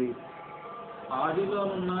 రాయబడింది, ఆదిలో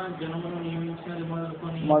ఉన్న జనమును నియమించినది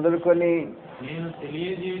మొదలుకొని నేను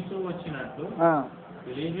తెలియజేస్తూ వచ్చినట్లు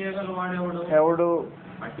తెలియజేయగల వాడెవడు? ఎవడు?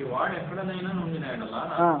 అట్టి వాడు ఎక్కడనైనా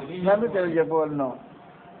తెలియజెప్పవలను,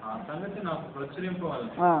 ఆ సంగతి నాకు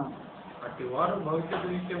ప్రచురింపవలను. అట్టి వారు భవిష్యత్తు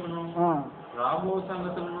విషయమును రాబో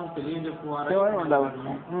సంగతులను తెలియజెప్పువారు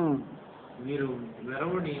ఉండవలను. మీరు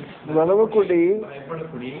వెరవకుడి,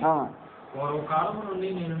 భయపడకుడి. పూర్వకాలము నుండి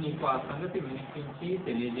నేను నీకు ఆ సంగతి వినిపించి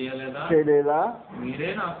తెలియజేయలేదా? మీరే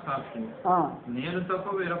నాకు సాక్షి. నేను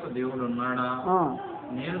తప్ప వేరొక దేవుడు ఉన్నాడా?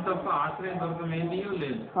 నేను తప్ప ఆశ్రయ దుర్గం ఏదీ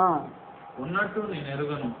లేదు. ఉన్నట్టు నేను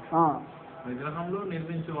ఎరుగను. విగ్రహంలో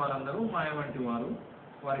నిర్మించే వారందరూ మాయ వంటి వారు,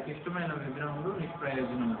 వారికి ఇష్టమైన విగ్రహంలో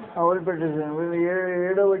నిష్ప్రయోజనం. అవును పెట్టేసాను.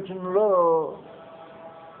 7వ వచనంలో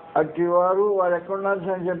అట్టి వారు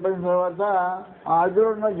ఎక్కడున్నారు అని చెప్పిన తర్వాత ఆదిలో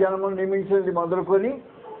ఉన్న జనమును నియమించేది మొదలుకొని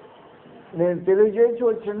నేను తెలియజేసి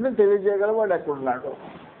వచ్చింది తెలియజేయగల వాడు ఎక్కడున్నాడు.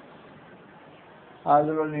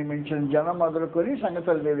 ఆదిలో నియమించిన జనం మొదలుకొని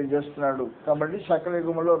సంగతులు తెలియజేస్తున్నాడు. కాబట్టి సకల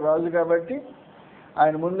యుగములో రాజు కాబట్టి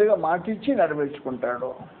ఆయన ముందుగా మాట ఇచ్చి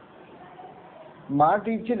నెరవేర్చుకుంటాడు. మాట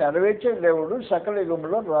ఇచ్చి నెరవేర్చే దేవుడు సకల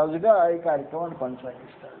యుగంలో రాజుగా ఈ కార్యక్రమాన్ని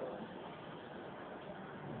కొనసాగిస్తాడు.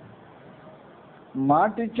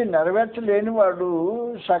 మాట ఇచ్చి నెరవేర్చలేని వాడు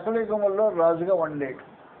సకల యుగంలో రాజుగా ఉండలేడు.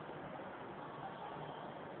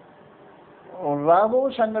 రాబో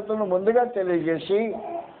సంగతులను ముందుగా తెలియజేసి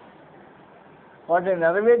వాటిని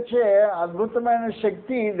నెరవేర్చే అద్భుతమైన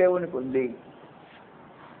శక్తి దేవునికి ఉంది.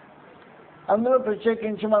 అందులో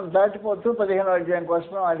ప్రత్యేకించి మనం దాటిపోతూ 15వ అధ్యాయంకి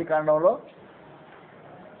వస్తున్నాం.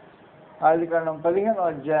 ఆదికాండం 15వ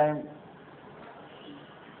అధ్యాయం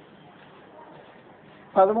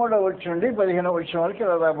 13వ వచనం నుండి 15వ వచనం వరకు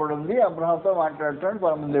ఇలా రాబడి ఉంది. అబ్రహాంతో మాట్లాడుతున్నాడు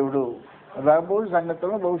పరమదేవుడు. రాబో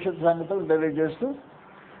సంగతులను భవిష్యత్తు సంగతులు తెలియజేస్తూ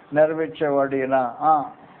నెరవేర్చేవాడు ఈయన.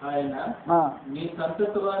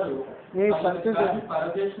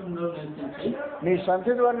 నీ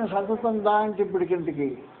సంతతి వారిని సంతతి ఉందా అంటే ఇప్పటికింటికి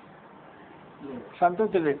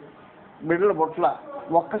సంతతి లేదు. బిడ్డల బొట్ల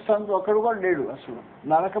ఒక్కడు కూడా లేడు. అసలు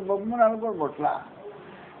నలక కూడా బొట్ల.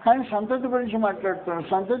 కానీ సంతతి గురించి మాట్లాడుతున్నాడు.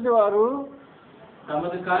 సంతతి వారు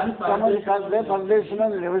తమది కాదే పరదేశంలో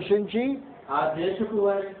నివసించి ఆ దేశపు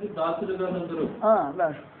వారికి దాసులుగా నుందురు.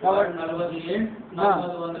 400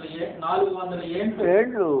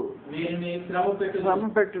 ఏండ్లు వీరిని శ్రమ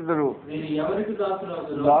పెట్టుదురు. వీరు ఎవరికి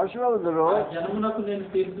దాసులవుదురు జనమునకు నేను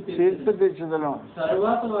తీర్పు తీర్చుదును.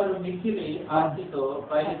 తరువాత వారు మిక్కిలి ఆస్తితో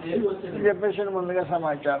బయలుదేరి వచ్చారు చెప్పేసి ముందుగా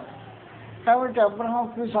సమాచారం. కాబట్టి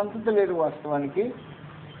అబ్రహాంకి సంతతి లేదు. వాస్తవానికి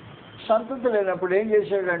సంతతి లేనప్పుడు ఏం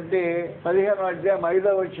చేశాడంటే 15వ అధ్యాయం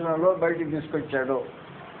 5వ వచనంలో బయటికి తీసుకొచ్చాడు.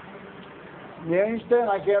 నేనిస్తే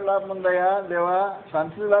నాకేం లాభం ఉందయ్యా దేవా,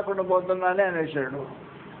 సంతతి లేకుండా పోతున్నానే అనేసాడు.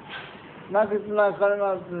 నాకు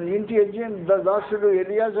ఇంటి దాసుడు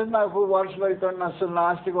ఎలియాజర్ నాకు వారసులు అవుతాడు, అసలు నా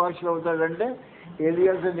ఆస్తికి వారసులు అవుతాడంటే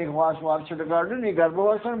ఎలియాజర్ నీకు వారసుడు కాడు, నీ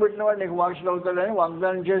గర్భవాసన పెట్టినవాడు నీకు వారసులు అవుతాడని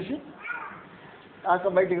వాగ్దానం చేసి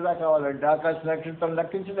బయటికి కావాలంటే ఆకాశ నక్షత్రం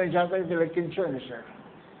లెక్కించి నీ జాతకి లెక్కించు అనేసాడు.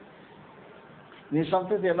 నీ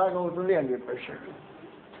సంతతి ఎలాగవుతుంది అని చెప్పేశాడు.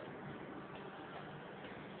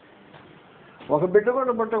 ఒక బిడ్డ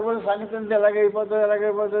కూడా పుట్టకపోతే సంగతి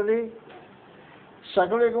ఎలాగైపోతుంది.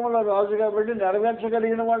 సకల యుగంలో రాజు కాబట్టి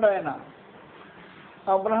నెరవేర్చగలిగిన వాడు ఆయన.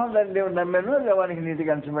 అబ్రహాం దాన్ని దేవుడు నమ్మాను, దేవానికి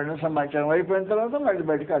నీతికి అంచబడిన సమాచారం అయిపోయిన తర్వాత మళ్ళీ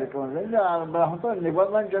బయట కార్యక్రమం లేదు. అబ్రహాంతో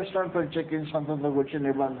నిబంధన చేస్తున్నాడు, ప్రత్యేకించి సంతంతో కూర్చొని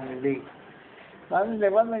నిబంధన ఇది. దాన్ని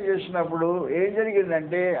నిబంధన చేసినప్పుడు ఏం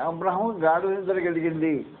జరిగిందంటే అబ్రహాం గాఢ నిద్ర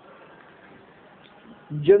కలిగింది.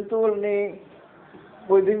 జంతువుల్ని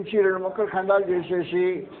వధించి 2 ముక్కలు ఖండాలు చేసేసి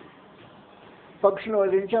పక్షులు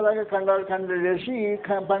వధించి అలాగే ఖండాలు చేసి ఈ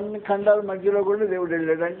ఖండాల మధ్యలో కూడా దేవుడు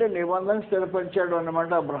వెళ్ళాడు. అంటే నిబంధన స్థిరపరిచాడు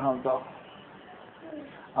అన్నమాట అబ్రహాంతో.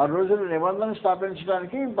 ఆ రోజుల్లో నిబంధన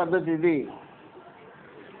స్థాపించడానికి పద్ధతి ఇది.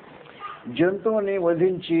 జంతువుని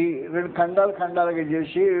వధించి 2 ఖండాలుగా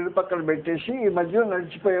చేసి 2 పక్కన పెట్టేసి ఈ మధ్యలో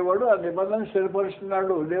నడిచిపోయేవాడు. ఆ నిబంధన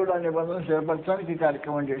స్థిరపరుస్తున్నాడు దేవుడు. ఆ నిబంధన స్థిరపరచడానికి ఈ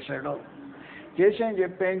కార్యక్రమం చేశాడు. అని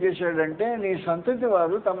చెప్పి ఏం చేశాడంటే నీ సంతతి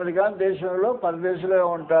వారు తమదిగా దేశంలో పరదేశంలో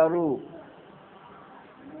ఉంటారు.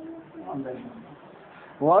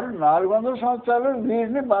 వారు 400 సంవత్సరాలు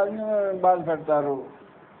వీరిని బాధ పెడతారు.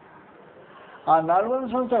 ఆ 400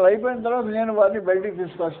 సంవత్సరాలు అయిపోయిన తర్వాత నేను వారిని బయటికి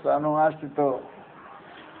తీసుకొస్తాను ఆస్తితో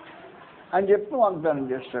అని చెప్పి వాగ్దానం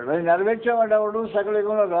చేస్తాడు. అది నెరవేర్చేవాడు ఎవడు? సకల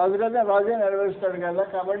యుగంలో రాజు కదా, రాజే నెరవేరుస్తాడు కదా.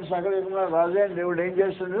 కాబట్టి సకల యుగంలో రాజే దేవుడు ఏం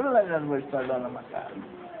చేస్తున్నాడో దాన్ని నెరవేరుస్తాడు అన్నమాట.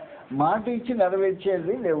 మాట ఇచ్చి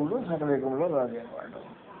నెరవేర్చేది దేవుడు. సకల యుగంలో రాజు అనేవాడు.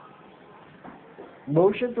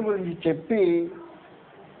 భవిష్యత్తు గురించి చెప్పి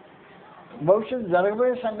భవిష్యత్తు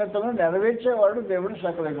జరగబోయే సంగతులను నెరవేర్చేవాడు దేవుడు.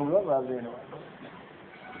 సకల యుగంలో రాజు అనేవాడు.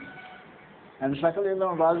 అండ్ సకల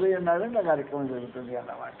యుగం రాజు అన్నాడంటే ఆ కార్యక్రమం జరుగుతుంది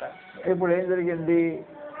అన్నమాట. ఇప్పుడు ఏం జరిగింది?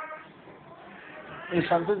 ఈ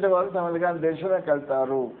సంతతి వారు తమదిగా దేశంలోకి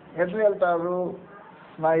వెళ్తారు. ఎట్లా వెళ్తారు?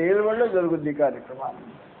 నా ఏలుబడిలో జరుగుద్ది ఈ కార్యక్రమం.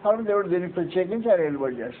 కాబట్టి దేవుడు దీనికి ప్రత్యేకించి ఆయన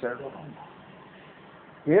ఏలుబడి చేస్తాడు.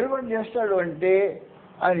 ఏలుబడి చేస్తాడు అంటే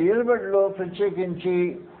ఆయన ఏలుబడిలో ప్రత్యేకించి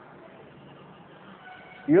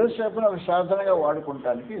యోసేపును ఒక సాధనగా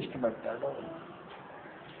వాడుకుంటానికి ఇష్టపడతాడు.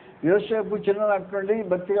 యోసేపు చిన్ననాటి నుండి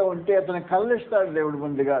భక్తిగా ఉంటే అతని కళ్ళు ఇస్తాడు దేవుడు.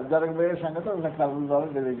 ముందుగా జరగబోయే సంగతి అతని కళ్ళ ద్వారా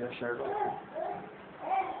తెలియజేస్తాడు.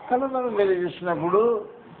 కళ్ళ ద్వారా తెలియజేసినప్పుడు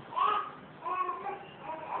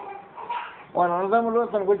వారి అన్నదమ్ములు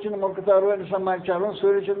అతనికి వచ్చిన మొక్కుతారు అని సమాచారం,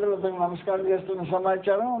 సూర్యచంద్రులు అతనికి నమస్కారం చేస్తున్న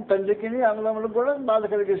సమాచారం తండ్రికి అన్నదమ్ములకు కూడా బాధ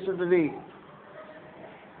కలిగిస్తుంటుంది.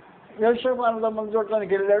 యోసేపు అన్నదమ్ములు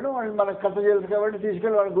చూడటానికి వెళ్ళాడు. వాళ్ళు మనకు కథ తెలుసు కాబట్టి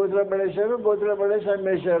తీసుకెళ్ళి వాళ్ళు గోతులో పడేసి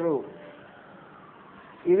అమ్మేశారు.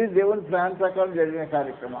 ఇది దేవుని ప్లాన్ ప్రకారం జరిగిన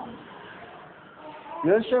కార్యక్రమం.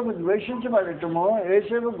 యోసేపు ద్వేషించబడటము,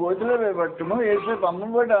 యోసేపు గోతులో వేయబట్టము, యోసేపు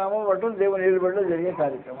అమ్మబట్టం దేవుని ఏలుబడిలో జరిగే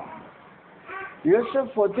కార్యక్రమం. యోసేపు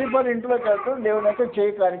పొత్తిఫర్ ఇంట్లోకి వెళ్ళటం దేవుని యొక్క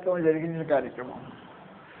చేయి కార్యక్రమం జరిగించిన కార్యక్రమం.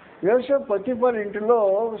 యోసేపు పొత్తిఫర్ ఇంటిలో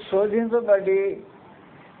శోధించబడి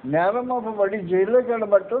నేరం మోపబడి జైల్లోకి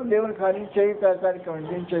వెళ్ళబట్టం దేవుని చేయి కార్యక్రమం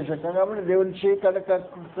చేశాక. కాబట్టి దేవుని చేయి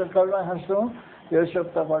కరుణాహస్తం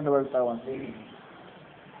యోసేపుతో పాటు వెళ్తా ఉంది.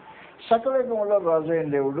 సకల యుగంలో రాజు అయిన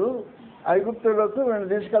దేవుడు ఐగుప్తులోకి వీళ్ళని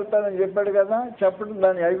తీసుకెళ్తానని చెప్పాడు కదా. చెప్పడం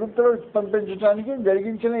దాన్ని ఐగుప్తులో పంపించడానికి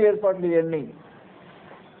జరిగించిన ఏర్పాట్లు ఇవన్నీ.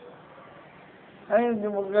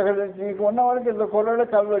 నీకు ఉన్న వాళ్ళకి ఇంత కుర్రాడు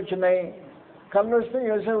కళ్ళు వచ్చినాయి. కళ్ళు వస్తే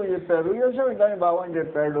యోసేపు చెప్పారు. యోసేపు దాన్ని భావం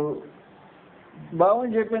చెప్పాడు. భావం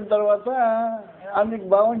చెప్పిన తర్వాత అందుకు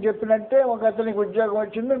భావం చెప్పినట్టే ఒక అతనికి ఉద్యోగం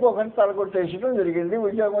వచ్చింది, ఇంకొకరిని తలకొట్టేసడం జరిగింది.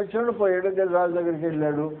 ఉద్యోగం వచ్చినప్పుడు పోయాడు, రాజు దగ్గరికి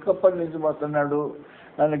వెళ్ళాడు, కప్పలు నిలిచిపోతున్నాడు.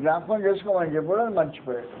 దాన్ని జ్ఞాపకం చేసుకోమని చెప్పాడు, అది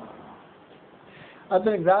మర్చిపోయాడు.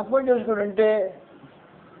 అతని జ్ఞాపకం చేసుకుని ఉంటే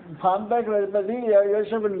ఫాంబ్యాక్ అధిపతి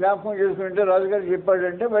యోసేపుని జ్ఞాపకం చేసుకుని ఉంటే రాజుగారు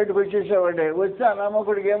చెప్పాడంటే బయటకు వచ్చేసేవాడే. వస్తే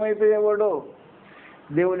అనామకుడికి ఏమైపోయేవాడు?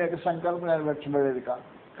 దేవుని యొక్క సంకల్పం నెరవేర్చబడేది కాదు.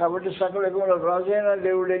 కాబట్టి సకల యుగంలో రాజు అయిన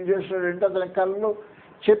దేవుడు ఏం చేస్తాడంటే అతని కళ్ళు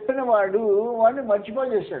చెప్పిన వాడిని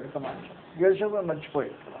మర్చిపోయేసాడు. సమాజం యోసేపుని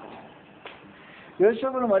మర్చిపోయాడు.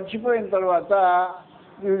 యోసేపును మర్చిపోయిన తర్వాత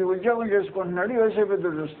వీడు ఉద్యోగం చేసుకుంటున్నాడు. యోసేపు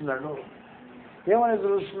ఎదురు చూస్తున్నాడు. ఏమని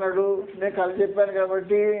ఎదురు చూస్తున్నాడు? నేను కథ చెప్పాను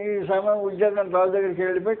కాబట్టి ఈ సమయం ఉద్యోగం రాజు దగ్గరికి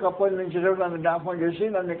వెళ్ళిపోయి కప్పలు నుంచేటప్పుడు నన్ను జ్ఞాపకం చేసి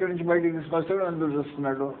నన్ను ఇక్కడి నుంచి బయటికి తీసుకొస్తాడు అని ఎదురు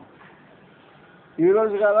చూస్తున్నాడు. ఈ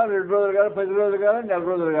రోజు కాదా, 2 రోజులు కాదా, 10 రోజులు కాదా, 1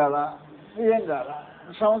 రోజులు కాదా, ఏం కాదా,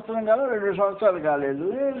 సంవత్సరం కాదా, 2 సంవత్సరాలు కాలేదు,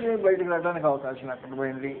 బయటికి రావడానికి అవకాశం అక్కడ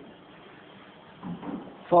పోయింది.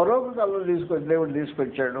 ఫరోకు కళ్ళు దేవుడు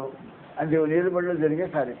తీసుకొచ్చాడు. అది దేవుడు ఏలుబడిలో జరిగే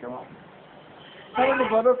కార్యక్రమం. కాబట్టి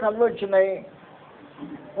ఫరో కళ్ళు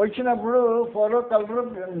వచ్చినప్పుడు ఫరో కళ్ళు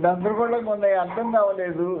గందరగోళంగా ఉన్నాయి, అర్థం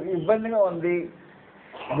కావలేదు, ఇబ్బందిగా ఉంది.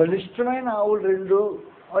 బలిష్టమైన ఆవులు 2,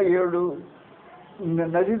 7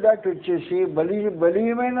 నది దాటి వచ్చేసి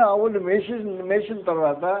బలీయమైన ఆవులు మేసిన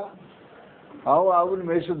తర్వాత ఆవులు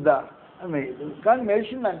మేసుద్దా మేయదు, కానీ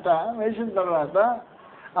మేసిన తర్వాత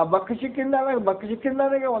ఆ బక్క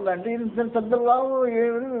చిక్కిందానే ఉందంటే ఇంత పెద్ద లావు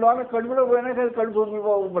లోన కడుపులో పోయినా కానీ కడుపు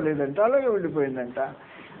పోలేదంట, అలాగే వెళ్ళిపోయిందంట.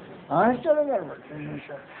 ఆశ్చర్యంగా కనబడుతుంది.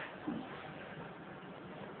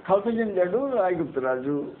 కలత చెందాడు ఐగుప్తు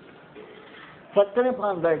రాజు. పక్కనే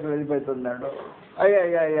ప్రాంతానికి వెళ్ళిపోతున్నాడు.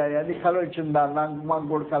 అయ్యా అది కళ వచ్చిందా, మాకు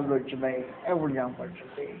కూడా కళలు వచ్చినాయి, ఎప్పుడు జ్ఞాపకం.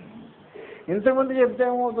 ఇంతకుముందు చెప్తే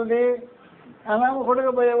ఏమవుతుంది,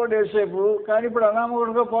 అనామకుడుగా పోయేవాడు యోసేపు, కానీ ఇప్పుడు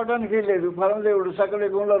అనామకుడుగా పోవడానికి లేదు. పరమదేవుడు సకల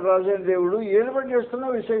యుగంలో రాజైన దేవుడు ఏలుబడి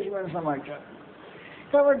చేస్తున్న విశేషమైన సమాచారం.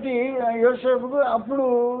 కాబట్టి యోసేపుకు అప్పుడు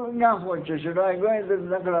జ్ఞాపకం వచ్చేసాడు.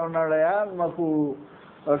 అక్కడ ఉన్నాడయా, మాకు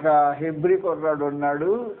ఒక హెబ్రీ కుర్రాడు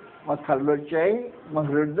ఉన్నాడు, మాకు కళ్ళు వచ్చాయి,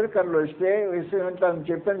 మాకు 2 కళ్ళు వస్తే తను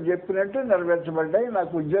చెప్పినట్టు నెరవేర్చబడ్డాయి,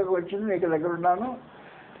 నాకు ఉద్యోగం వచ్చింది, నీకు దగ్గర ఉన్నాను,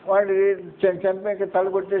 వాడి చంపాక తల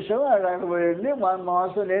కొట్టేసావు, ఆయన పోయింది మా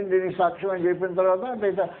మాసం నేను దీనికి సాక్ష్యం అని చెప్పిన తర్వాత అంటే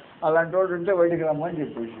అలాంటి వాడు ఉంటే బయటికి రమ్మని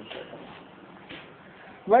చెప్పేసాడు.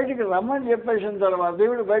 బయటికి రమ్మని చెప్పేసిన తర్వాత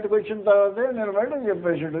దేవుడు బయటకు వచ్చిన తర్వాతే నేను బయటకు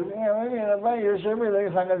చెప్పేసాడు. అబ్బాయి యోసేపు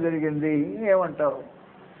ఇలాగే సంగతి జరిగింది, ఏమంటావు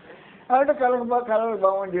అంటే కళలు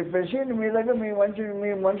బాగని చెప్పేసి మీ దగ్గర మీ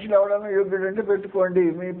మనుషులు ఎవడన్నా యోగ్యుడు అంటే పెట్టుకోండి,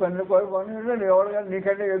 మీ పనులు పని ఎవడగా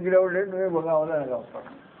నీకంటే యోగ్యుడు ఎవడే నువ్వే కావాలని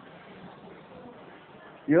కావాలి.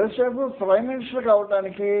 యోసేపు ప్రైమ్ మినిస్టర్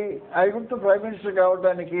కావడానికి, ఐగుప్తు ప్రైమ్ మినిస్టర్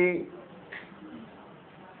కావడానికి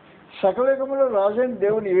సకలయుగంలో రాజైన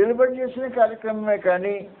దేవుని ఏలుబడి చేసిన కార్యక్రమమే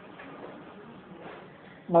కానీ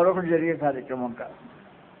మరొకటి జరిగే కార్యక్రమం కాదు.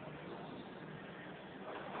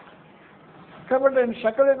 కాబట్టి ఆయన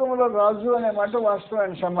సకలయుగంలో రాజు అనే మాట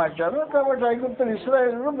వాస్తవమైన సమాచారం. కాబట్టి ఐగుప్తులు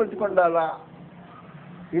ఇశ్రాయేలును బ్రతికొండాలా,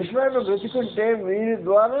 ఇశ్రాయేలు బ్రతికుంటే వీరి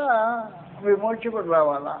ద్వారా విమోచకుడు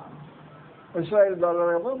రావాలా, ఇశ్రాయేల్ ద్వారా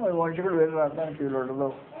విమోచకుడు వెళ్ళి రావడానికి వీలు ఉండదు.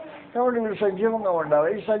 కాబట్టి వీళ్ళు సజీవంగా ఉండాలి.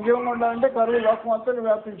 ఈ సజీవంగా ఉండాలంటే కరువు లోకం అంతా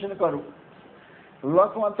వ్యాపించిన కరువు,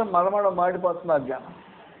 లోకం అంతా మాడిపోతుంది అజ్ఞానం.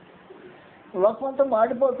 లోకం అంతా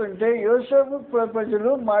మాడిపోతుంటే యోసేపు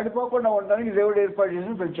ప్రజలు మాడిపోకుండా ఉండడానికి దేవుడు ఏర్పాటు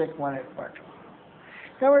చేసిన ప్రత్యేకమైన ఏర్పాటు.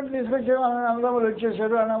 కాబట్టి తీసుకొచ్చారు, అన్నదమ్ములు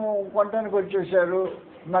వచ్చేసారు, అన్నం కొనడానికి వచ్చేసారు.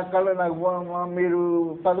 నాకు మీరు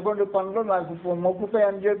 11 పనులు నాకు మొక్కుతాయి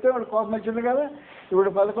అని చెప్తే వాడు కోపం వచ్చింది కదా. ఇప్పుడు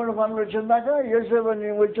 11 పనులు వచ్చిందాక యోసేపు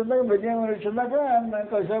వచ్చిందాక బెన్యామీను వచ్చిందాక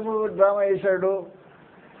కాసేపు డ్రామా వేశాడు.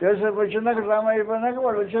 యోసేపు వచ్చిందాక డ్రామా అయిపోయినాక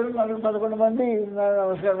వాళ్ళు వచ్చారు, 11 మంది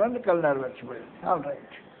నమస్కారం అని కళ్ళు వచ్చిపోయింది. All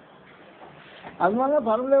right. అందువల్ల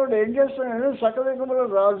పరమదేవుడు ఏం చేస్తున్నాడు, సకలయుగంలో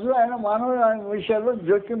రాజు ఆయన మానవ విషయాల్లో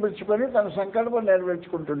జోక్యం పెంచుకొని తన సంకల్పం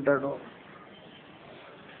నెరవేర్చుకుంటుంటాడు.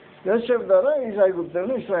 యోసేపు ద్వారా ఈ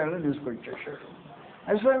ఐగుప్తులను ఇశ్రాయేల్ని తీసుకొచ్చేసాడు.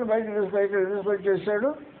 ఇశ్రాయేల్ బయట తీసుకొచ్చేసాడు.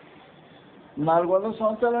 400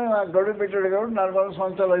 సంవత్సరాలు నాకు గడువు పెట్టాడు కాబట్టి 400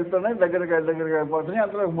 సంవత్సరాలు అయిపోయినాయి, దగ్గరగా అయిపోతున్నాయి.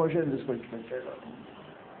 అంతలో మోషేని తీసుకొచ్చి పెట్టాడు.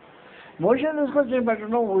 మోషేని తీసుకొచ్చి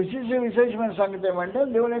పెట్టడం విశేషమైన సంగతి ఏమంటే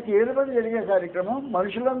దేవుని యొక్క ఏలుబడి జరిగే కార్యక్రమం.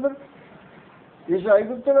 మనుషులందరూ ఈ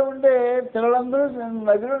ఐగుప్తులో ఉండే పిల్లలందరూ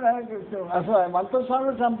నదిలో అసలు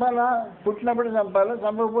మంత్రస్వామిని చంపాలా, పుట్టినప్పుడు చంపాలా,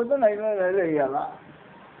 చంపకపోతే నదిలో వేయాలా.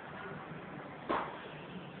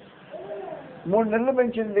 3 నెలలు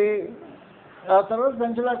పెంచింది, ఆ తర్వాత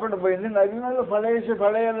పెంచలేకుండా పోయింది. నదిలో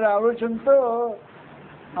పడేయాలనే ఆలోచనతో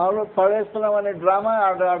పడేస్తున్నాం అనే డ్రామా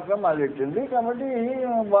ఆడటం మొదలెట్టింది. కాబట్టి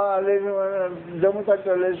జమ్ము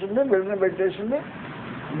తట్టు వేసింది, బిల్లుని పెట్టేసింది.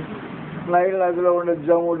 నైల్ నదిలో ఉండే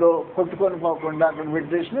జమ్ములో కొట్టుకొని పోకుండా అక్కడ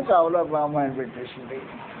పెట్టేసింది, కావులో బ్రాహ్మణ్యం పెట్టేసింది.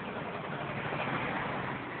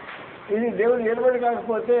 ఇది దేవుడు ఏలుబడి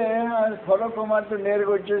కాకపోతే ఫరో కుమార్తె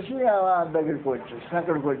నేరుగా వచ్చేసి దగ్గరికి వచ్చేసి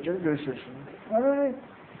అక్కడికి వచ్చేసి చూసేసింది.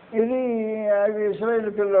 ఇది అది ఇశ్రాయేల్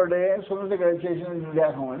పిల్లోడే సున్నతిగా చేసిన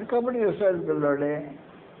దేహం అని. కాబట్టి ఇశ్రాయేల్ పిల్లోడే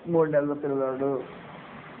 3 నెలల పిల్లోడు.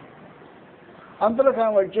 అంతలో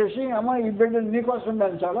కామె వచ్చేసి అమ్మ ఈ బిడ్డ నీకోసం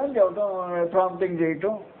పెంచాలా అని చెప్పడం, ప్రాంప్టింగ్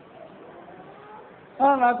చేయటం.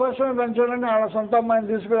 నా కోసమే పెంచాలని వాళ్ళ సొంత అమ్మని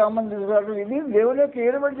తీసుకురావడం. ఇది దేవుని యొక్క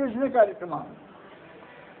ఏలుబడి చేసిన కార్యక్రమం.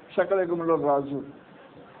 సకలయుగంలో రాజు.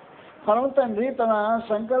 పరమ తండ్రి తన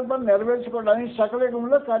సంకల్పాన్ని నెరవేర్చుకోవడానికి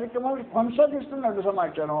సకలయుగంలో కార్యక్రమాలు కొనసాగిస్తున్నట్టు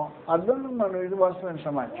సమాచారం. అర్థం మనం ఇది వాస్తవమైన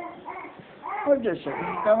సమాచారం. వచ్చేసాడు,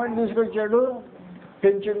 కమెంట్ తీసుకొచ్చాడు,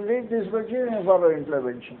 పెంచింది, తీసుకొచ్చి ఫరో ఇంట్లో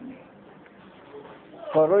పెంచింది.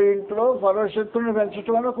 ఫరో ఇంట్లో ఫరో శత్రువుని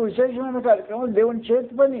పెంచడం వల్ల ఒక విశేషమైన కార్యక్రమం, దేవుని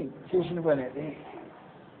చేతి పని, చేసిన పని అది.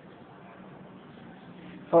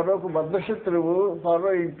 ఫరోకు బద్ధశత్రువు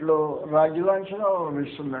ఫరో ఇంట్లో రాజులాంఛనం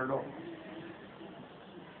ఇస్తున్నాడు.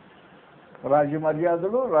 రాజు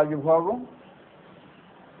మర్యాదలు, రాజభోగం,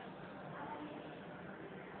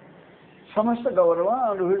 సమస్త గౌరవం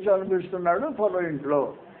అనుభవిస్తున్నాడు ఫరో ఇంట్లో.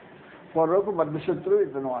 ఫరోకు బద్ధశత్రువు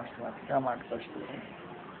ఇతను వాస్తవానికి. ఆ మాటకు వస్తుంది.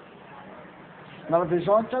 40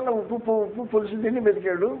 సంవత్సరాల ఉప్పు పులుసు తిని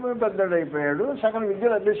బతికాడు, పెద్దడు అయిపోయాడు, సగం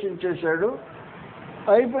విద్యలు అభ్యసించేశాడు.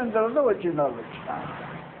 అయిపోయిన తర్వాత వచ్చింది ఆలోచన.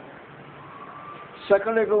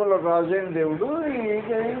 సకలయుగంలో రాజైన దేవుడు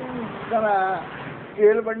తన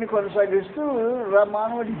ఏలుబడిని కొనసాగిస్తూ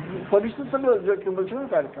మానవుడి పరిస్థితుల్లో జోక్యవలసిన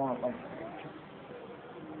కార్యక్రమం.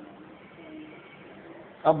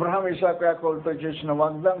 అబ్రహాం, ఇసాకు, యాకోబులతో చేసిన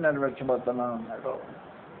వాగ్దానం నెరవేర్చబోతున్నాను అన్నాడు.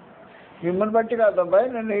 మిమ్మల్ని బట్టి కాదబ్బాయి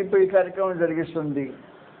నేను ఇప్పుడు ఈ కార్యక్రమం జరిగిస్తుంది.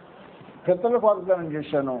 పెద్దలకు వాగ్దానం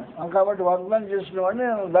చేశాను కాబట్టి వాగ్దానం చేసిన వాడిని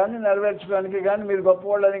నేను దాన్ని నెరవేర్చడానికి కానీ, మీరు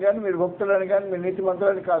గొప్పవాళ్ళని కానీ, మీరు భక్తులని కానీ, మీరు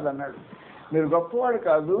నీతిమంతులని కాదన్నాడు. మీరు గొప్పవాడు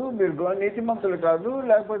కాదు, మీరు నీతిమంతులు కాదు,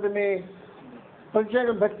 లేకపోతే మీ ప్రత్యేక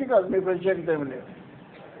భక్తి కాదు, మీ ప్రత్యేకత ఏమి లేదు.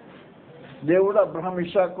 దేవుడు అబ్రహాం,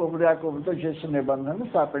 ఇస్సాకు, యాకోబులతో చేసిన నిబంధనను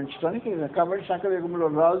స్థాపించడానికి. కాబట్టి సకల యుగంలో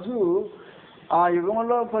రాజు ఆ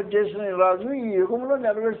యుగంలో చేసిన రాజు ఈ యుగంలో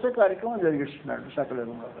నెరవేర్చే కార్యక్రమం జరిగిస్తున్నాడు. సకల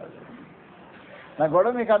యుగంలో రాజు నా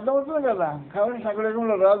గొడవ మీకు అర్థమవుతుంది కదా. కాబట్టి సకల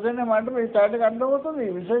యుగంలో రాజు అనే మాట మీ తాటకి అర్థమవుతుంది.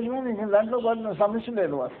 విశేషమైన ఇంక దాంట్లో పడిన సమస్య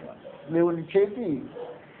లేదు. వాస్తవం దేవుని చేతి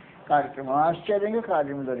కార్యక్రమం, ఆశ్చర్యంగా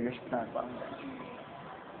కార్యం జరిగిస్తున్నాడు.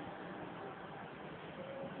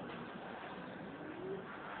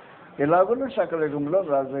 ఎలాగో సకల యుగంలో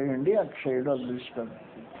రాజు అయ్యండి, అక్షయుడు, అదృష్టం.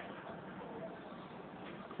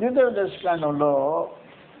 ద్వితీయ దశకాండంలో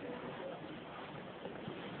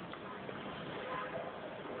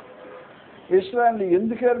ఇశ్రాయేలుని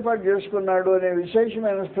ఎందుకు ఏర్పాటు చేసుకున్నాడు అనే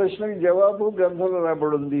విశేషమైన ప్రశ్నకి జవాబు గ్రంథంలో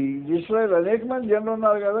రాబడింది. ఇశ్రాయేలు అనేక మంది జనులు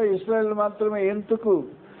ఉన్నారు కదా, ఇశ్రాయేలు మాత్రమే ఎందుకు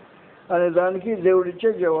అనే దానికి దేవుడిచ్చే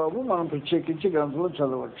జవాబు మనం ప్రత్యేకించి గ్రంథంలో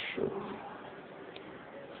చదవచ్చు.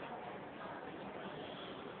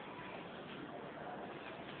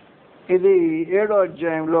 ఇది 7వ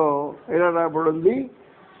అధ్యాయంలో ఇలా రాబడింది.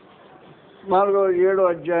 7వ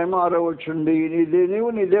అధ్యాయం 6వ వచనం. నీవు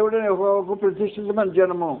నీ దేవుడైన యెహోవాకు ప్రతిష్ఠితమైన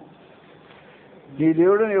జనము. నీ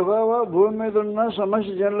దేవుడైన యెహోవా భూమి మీద ఉన్న సమస్త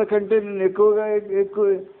జనుల కంటే నిన్ను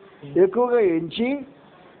ఎక్కువగా ఎంచి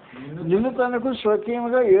నిన్ను తనకు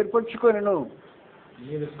స్వకీయంగా ఏర్పరచుకొనెను.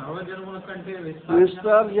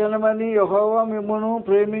 విస్తార జనమని యెహోవా మిమ్మును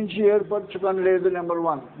ప్రేమించి ఏర్పరచుకొనలేదు. నెంబర్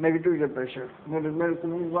 1 నెగిటివ్ చెప్పేశాడు. మీరు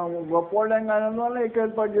గొప్పవాళ్ళం కానందువల్ల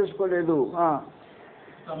ఏర్పాటు చేసుకోలేదు.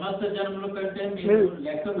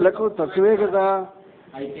 లెక్క తక్కువే కదా.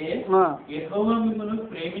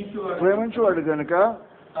 ప్రేమించేవాడు కనుక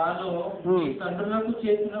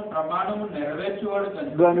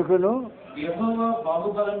గనుకను యెహోవా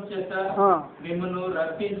బాహుబలం చేత మిమ్మల్ని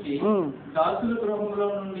రప్పించి దాసుల గృహంలో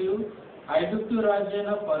నుండి ఐగుప్తు రాజైన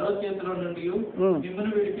ఫరో చేతిలో నుండి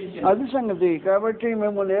మిమ్మల్ని విడిపించారు. అది సంగతి. కాబట్టి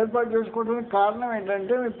మిమ్మల్ని ఏర్పాటు చేసుకోవడానికి కారణం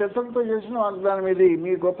ఏంటంటే మీ పితరులతో చేసిన వాగ్దానం ఇది,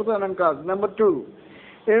 మీ గొప్పతనం కాదు. నెంబర్ 2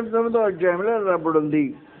 9వ అధ్యాయంలో రాబడింది.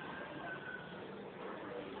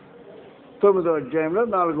 9వ అధ్యాయంలో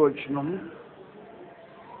 4వ వచనం.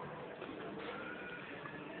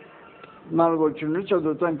 4వ వచనం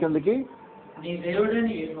చదువుతాం కిందకి. నీ దేవుడైన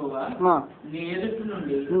యెహోవా నీ ఎదుట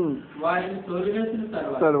నుండి వారిని తోలివేసిన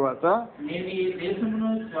తర్వాత నేను ఈ దేశమును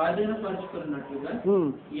స్వాధీనపరుచుకున్నట్లుగా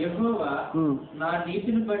యెహోవా నా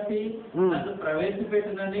నీతిని బట్టి నన్ను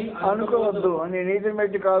ప్రవేశపెట్టునని అనుకోవద్దు. నీ నీతిని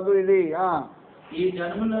బట్టి కాదు ఇది. ఈ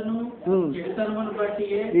జనములను చెడుతనమును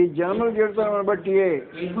బట్టియే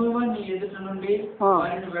యెహోవా నీ ఎదుట నుండి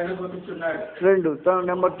వారిని వెళ్ళగొట్టుచున్నాడు. 2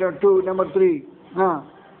 నెంబర్ 2 నెంబర్ 3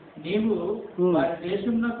 నీవు వారి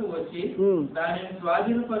దేశమునకు వచ్చి దానిని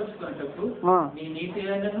స్వాధీనపరుచుకున్నట్టు నీ నీతి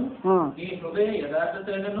అయినను నీ హృదయ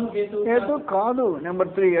యథార్థతైనను హేతు కాదు. నెంబర్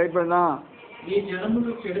 3 అయిపోయిందా. ఈ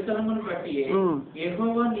జనములు చెడుతనమును బట్టి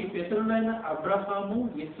యెహోవా నీ పితరులైన అబ్రహాము,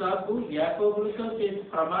 ఇస్సాకు, యాకోబులతో చేసి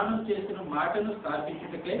ప్రమాణం చేసిన మాటను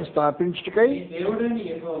స్థాపించుటకై దేవుడైన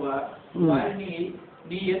యెహోవా వారిని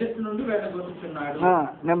నీ ఎదుటి నుండి వెళ్ళగొట్టుచున్నాడు.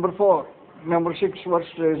 నెంబర్ 4 నెంబర్ 6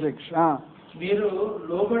 వర్స్ 6 మీరు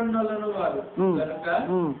లోబడినలను వారు కనుక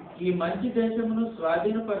ఈ మంచి దేశమును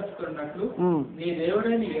స్వాధీనపరచుకున్నట్లు నీ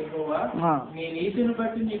దేవుడైన యెహోవా నీ నీతిని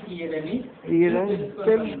బట్టి నీకు ఇయ్యడని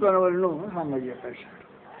తెలుసుకోవాలను సంగతి చెప్పేశాడు.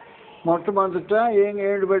 మొట్టమొదట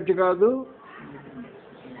ఏడు బట్టి కాదు,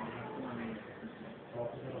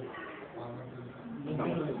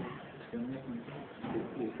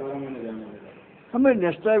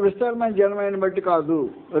 విస్తారమైన జనమైన బట్టి కాదు.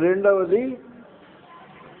 రెండవది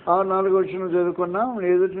 6-4 వచ్చిన చదువుకున్నాం.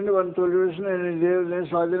 ఎదుటి నుండి వారిని తొలివేసిన దేవుని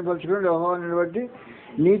స్వాధీనపరచుకుని యెహోవాని బట్టి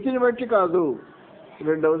నీతిని బట్టి కాదు.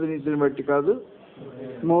 రెండవది నీతిని బట్టి కాదు.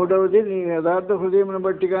 మూడవది నీ యథార్థ హృదయం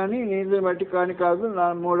బట్టి కానీ నీతిని బట్టి కానీ కాదు.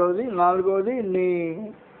 నాలుగవది నీ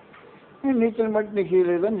నీతిని బట్టి నీకు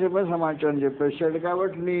లేదని చెప్పే సమాచారం చెప్పేశాడు.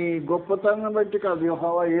 కాబట్టి నీ గొప్పతనం బట్టి కాదు,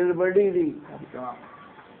 యెహోవా ఏలుబడి ఇది.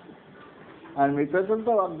 ఆయన మీ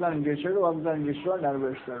పెద్దలతో వాగ్దానం చేశాడు, వాగ్దానం చేసేవాడు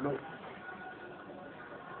నెరవేరుస్తాడు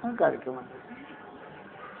అని కార్యక్రమం.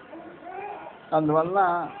 అందువల్ల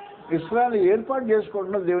ఇశ్రాయేలు ఏర్పాటు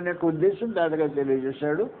చేసుకోవడం దేవుని యొక్క ఉద్దేశం తేటగా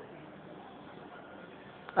తెలియజేశాడు.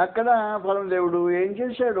 అక్కడ పరమదేవుడు ఏం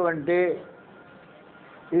చేశాడు అంటే,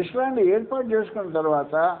 ఇశ్రాయేలు ఏర్పాటు చేసుకున్న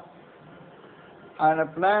తర్వాత ఆయన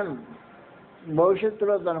ప్లాన్,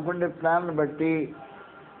 భవిష్యత్తులో తనకుండే ప్లాన్ బట్టి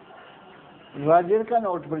రాజరికాన్ని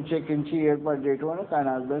ఒకటి ప్రత్యేకించి ఏర్పాటు చేయటం అనేది ఆయన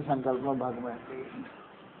అద్భుత సంకల్పంలో భాగమైంది.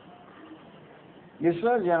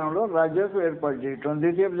 ఇశ్రాయేలు జనంలో రాజ్యాలకు ఏర్పాటు చేయటం.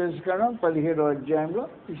 ద్వితీయోపదేశకాండం 17వ అధ్యాయంలో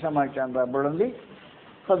ఈ సమాచారం రాబడింది.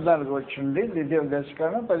 14 వచ్చింది.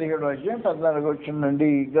 ద్వితీయోపదేశకాండం 17వ అధ్యాయం 14 వచ్చిందండి.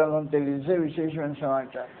 ఈ గ్రంథం తెలిసే విశేషమైన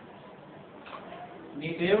సమాచారం. నీ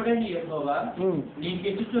దేవుడైన యెహోవా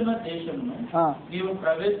నీకిచ్చుచున్న దేశమును నీవు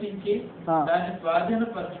ప్రవేశించి దాన్ని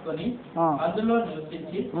స్వాధీనపరచుకొని అందులో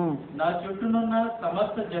నివసించి నా చుట్టూనున్న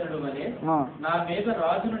సమస్త జనుల వలె నా మీద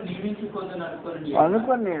రాజును నియమించుకోదని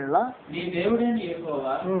అనుకొని నీ దేవుడైన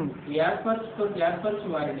యెహోవా ఏర్పరచు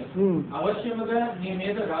వారిని అవశ్యముగా నీ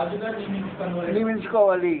మీద రాజుగా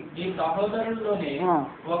నియమించుకోవాలి. నీ సహోదరుల్లోనే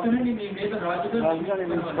ఒకరిని నీ మీద రాజుగా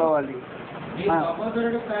నియమించుకోవాలి.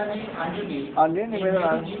 అన్ని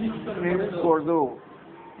నియమించకూడదు.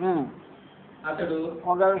 అతడు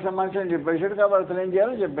ఒకవేళ సమాచారం చెప్పేశాడు కాబట్టి అతను ఏం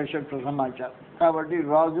చేయాలో చెప్పేశాడు సమాచారం. కాబట్టి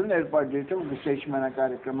రాజులను ఏర్పాటు చేయటం విశేషమైన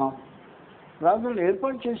కార్యక్రమం. రాజులను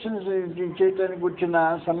ఏర్పాటు చేయటానికి వచ్చిన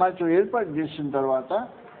సమాచారం ఏర్పాటు చేసిన తర్వాత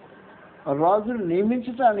రాజును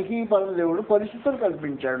నియమించడానికి పరమదేవుడు పరిస్థితులు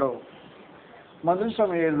కల్పించాడు. మొదటి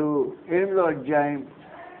సమయాలు 8వ అధ్యాయం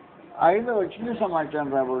 5వ వచ్చిన సమాచారం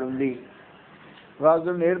రాబడింది.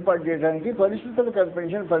 రాజులను ఏర్పాటు చేయడానికి పరిస్థితులు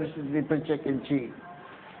కల్పించిన పరిస్థితి ప్రత్యేకించి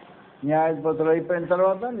న్యాయాధిపతులు అయిపోయిన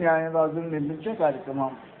తర్వాత న్యాయ రాజులను నిర్మించే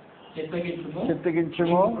కార్యక్రమం.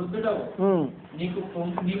 చిత్తగించుము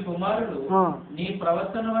నీ కుమారుడు నీ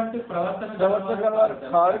ప్రవర్తన వంటి ప్రవర్తన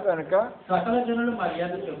కాదు కనుక సకల జనులు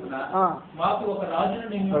మర్యాద చొప్పున మాకు ఒక రాజును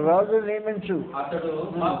నియమించు, అతడు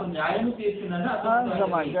మాకు న్యాయం తీర్చునని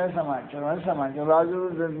సమాచారం. రాజు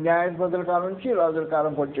న్యాయాధిపతుల కాలం నుంచి రాజుల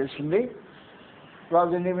కాలం వచ్చేసింది.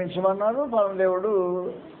 రాజు నియమించమన్నారు. పరమదేవుడు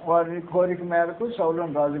వారి కోరిక మేరకు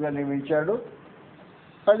సౌలును రాజుగా నియమించాడు.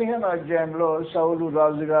 15వ అధ్యాయంలో సౌలు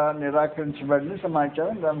రాజుగా నిరాకరించబడిన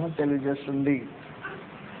సమాచారం గ్రంథం తెలియజేస్తుంది.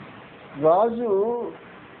 రాజు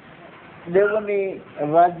దేవుని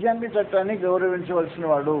రాజ్యాంగ చట్టాన్ని గౌరవించవలసిన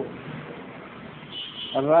వాడు.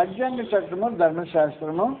 రాజ్యాంగ చట్టము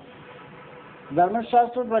ధర్మశాస్త్రము.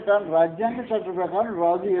 ధర్మశాస్త్రం ప్రకారం రాజ్యాంగ చట్టం ప్రకారం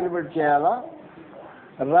రాజు ఏలుబడి చేయాలా.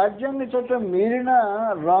 రాజ్యాంగ చట్టం మీరిన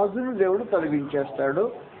రాజును దేవుడు తొలగించేస్తాడు.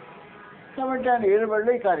 కాబట్టి ఆయన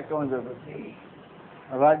ఏలుబడిలో ఈ కార్యక్రమం జరుగుతుంది.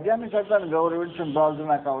 రాజ్యాంగ చట్టాన్ని గౌరవించిన రాజు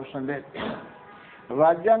నాకు అవసరం లేదు.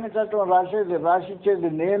 రాజ్యాంగ చట్టం రాసిచ్చేది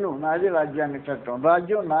నేను, నాది రాజ్యాంగ చట్టం.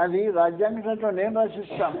 రాజ్యం నాది, రాజ్యాంగ చట్టం నేను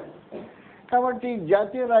రాసిస్తాను. కాబట్టి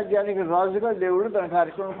జాతీయ రాజ్యానికి రాజుగా దేవుడు తన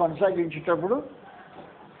కార్యక్రమం కొనసాగించేటప్పుడు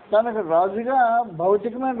తనకు రాజుగా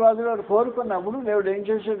భౌతికమైన రాజుగా కోరుకున్నప్పుడు దేవుడు ఏం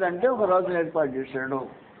చేశాడంటే ఒక రాజును ఏర్పాటు చేశాడు.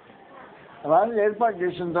 రాజు ఏర్పాటు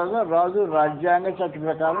చేసిన తర్వాత రాజు రాజ్యాంగ చట్టం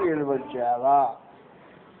ప్రకారం ఏలుబడి చేయాలా.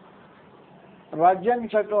 రాజ్యాంగ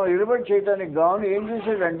చట్టం ఏలుబడి చేయడానికి గాను ఏం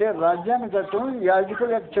చేశాడంటే రాజ్యాంగ చట్టం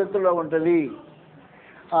యాజకుల యొక్క చేతుల్లో ఉంటుంది.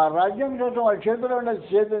 ఆ రాజ్యాంగ చట్టం వాళ్ళ చేతిలో ఉండే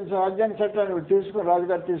రాజ్యాంగ చట్టాన్ని తీసుకొని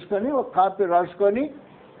రాజుగారు తీసుకొని ఒక కాపీ రాసుకొని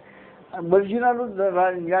ఒరిజినల్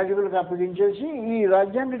యాజకులకు అప్పగించేసి ఈ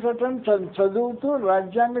రాజ్యాంగ చట్టం చదువుతూ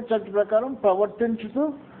రాజ్యాంగ చట్ట ప్రకారం ప్రవర్తించుతూ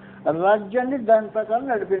రాజ్యాన్ని దాని ప్రకారం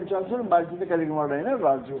నడిపించాల్సిన బాధ్యత కలిగిన వాడైన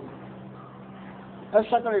రాజు.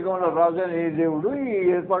 సకల యుగంలో రాజు అనే దేవుడు ఈ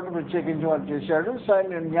ఏర్పాటు ప్రత్యేకించి వాడు చేశాడు.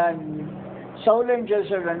 సౌలు ఏం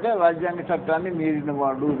చేశాడంటే రాజ్యాంగ చట్టాన్ని మీరిన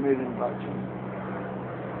రాజు.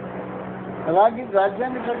 అలాగే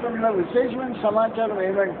రాజ్యాంగ చట్టంలో విశేషమైన సమాచారం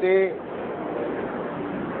ఏమంటే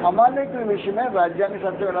అమాలేకుల విషయమే రాజ్యాంగ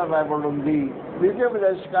చట్టం ఇలా రాయబడి ఉంది.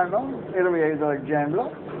 ద్వితీయోపదేశకాండం 25వ అధ్యాయంలో,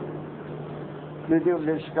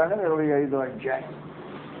 ద్వితీయోపదేశకాండం 25వ అధ్యాయం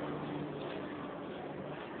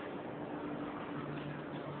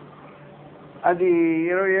అది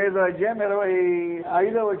 25వ అధ్యాయం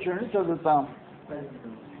 25వ వచనం చదువుతాం.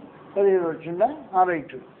 15 వచ్చిందా?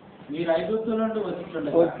 రైట్. మీరు ఐగుప్తు నుండి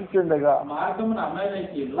వచ్చుచుండగా మార్గమున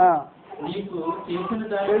అమాలేకీయులు నీకు చేసిన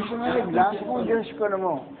జ్ఞాపకం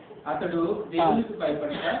చేసుకున్నాము. అతడు దేవునికి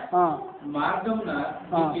భయపడక మార్గమున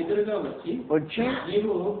ఎదురుగా వచ్చి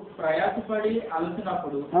నీవు ప్రయాసపడి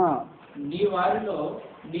అలసినప్పుడు నీ వారిలో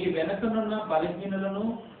నీ వెనకనున్న బలహీనులను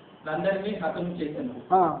అందరినీ హతము చేశాను.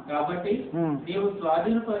 కాబట్టి నీవు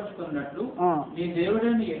స్వాధీనపరుచుకున్నట్లు నీ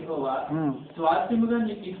దేవుడైన యెహోవా స్వాస్థ్యముగా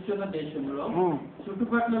నీకు ఇస్తున్న దేశంలో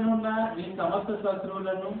చుట్టుపక్కలనున్న నీ సమస్త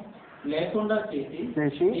శత్రువులను లేకుండా చేసి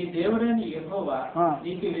నీ దేవుడైన యెహోవా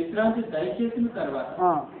నీకు విశ్రాంతి దయచేసిన తర్వాత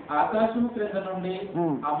ఆకాశము క్రింద నుండి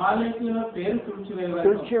అమాలేకీయుల పేరు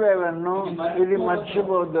తుడిచివేయవలను. ఇది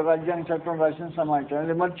మర్చిపోవద్దు. రాజ్యాంగ చట్టం రాసిన సమాచారం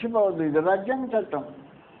ఇది మర్చిపోవద్దు. ఇది రాజ్యాంగ చట్టం.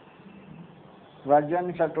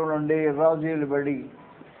 రాజ్యాంగ చట్టం నుండి రాజులు బడి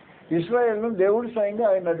ఇశ్రాయేలును దేవుడు స్వయంగా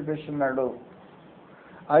ఆయన నడిపిస్తున్నాడు.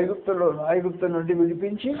 ఐగుప్తు నుండి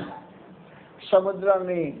విడిపించి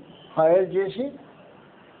సముద్రాన్ని ఫైర్ చేసి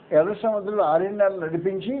ఎర్ర సముద్రంలో 6 నెలలు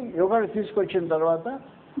నడిపించి యుగాలు తీసుకొచ్చిన తర్వాత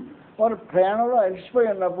వారు ప్రయాణంలో అలసిపోయి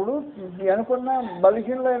ఉన్నప్పుడు అనుకున్న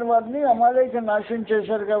బలహీనులైన వారిని అమాలేకులు నాశనం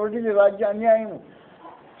చేశారు. కాబట్టి ఇది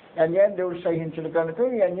అన్యాయం దేవుడు సహించడు. కనుక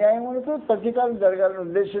ఈ అన్యాయములకు ప్రతీకారం జరగాలనే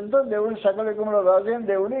ఉద్దేశంతో దేవుడు సకల యుగంలో రాజైన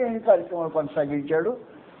దేవుడు ఈ కార్యక్రమాలు కొనసాగించాడు.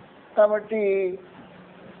 కాబట్టి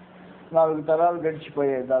 4 తరాలు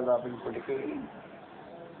గడిచిపోయాయి. దాదాపు ఇప్పటికీ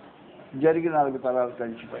 4 తరాలు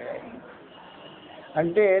గడిచిపోయాయి.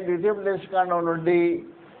 అంటే ద్వితీయోపదేశకాండం నుండి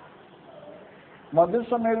మొదటి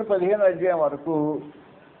సమయంలో 15వ అధ్యాయం వరకు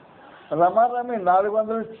రమారమి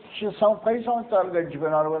 410 సంవత్సరాలు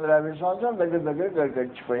గడిచిపోయాయి. 450 సంవత్సరాలు దగ్గర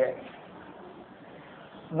గడిచిపోయాయి.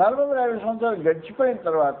 450 సంవత్సరాలు గడిచిపోయిన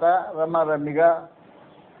తర్వాత రమారమిగా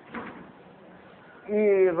ఈ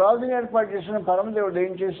రాజుని ఏర్పాటు చేసిన పరమదేవుడు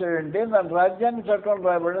ఏం చేశాడంటే దాని రాజ్యాన్ని చట్టం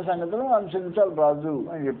రాయబడిన సంగతులను అనుసరించాలి రాజు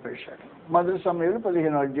అని చెప్పేశాడు. మొదటి సమయంలో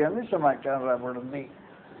 15వ అధ్యాయంలో సమాచారం రాయబడింది.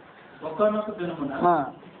 ఒకానొక దినమున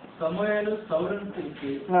సమూయేలు సౌలును పిలిచి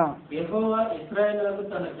యెహోవా ఇశ్రాయేలులకు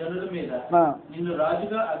తన జనుల మీద నిన్ను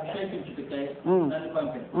రాజుగా అభిషేకించుటకై నన్ను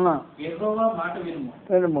పంపాడు. యెహోవా మాట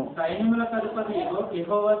వినుము. సైన్యములకు అధిపతి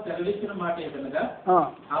యెహోవా సెలవిచ్చిన మాట ఏదనగా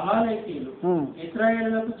అమాలేకీయులు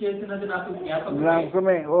ఇశ్రాయేలులకు చేసినది నాకు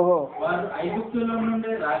జ్ఞాపకమే. వారు ఐగుప్తులో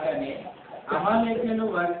నుండి రాగానే అమాలేకీయులు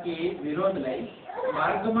వారికి విరోధులై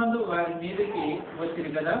మార్గమందు వారి మీదకి వచ్చింది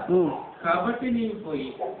కదా. కాబట్టి నీవు పోయి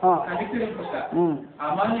కనికరింపక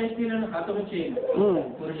అమాలేకీయులను హతము చేయండి.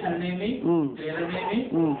 పురుషులనేమి, స్త్రీలనేమి,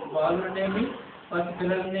 బాలులనేమి,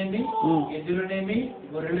 పసిపిల్లలనేమి, ఎద్దులనేమి,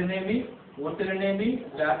 గొర్రెలనేమి, ఒంటెలనేమి,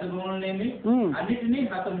 జాతభూములనేమి అన్నిటినీ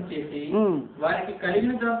హతము చేసి వారికి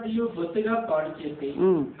కలిగిన దాంట్లో బొత్తిగా పాడు చేసి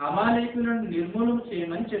అమాలేకీయులను నిర్మూలన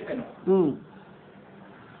చేయమని చెప్పాను.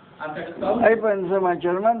 అయిపోయింది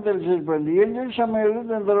సమాచారం అని తెలిసిపోయింది. ఏం చేసి సమయంలో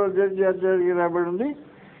దాని తర్వాత జరిగి రాబడింది.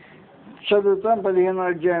 చదువుతాం 15వ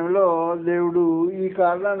అధ్యాయంలో దేవుడు ఈ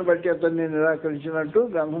కారణాన్ని బట్టి అతన్ని నిరాకరించినట్టు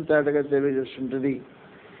గ్రంథం తేటగా తెలియజేస్తుంటుంది.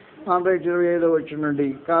 25వ వచనం నుండి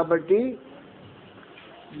కాబట్టి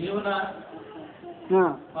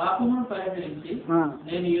పాపమును పరిహరించి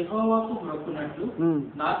నేను యెహోవాకు మొక్కున్నట్లు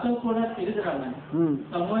నాతో కూడా తిరిగి రమ్మని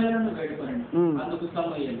సమూయేలును వేడుకొనెను. అందుకు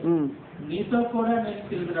సమూయేలు నీతో కూడా నేను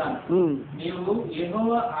తిరిగి రాను. నీవు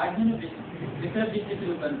యెహోవా ఆజ్ఞను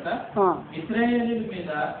విసర్జించితివి కనుక ఇశ్రాయేలీయుల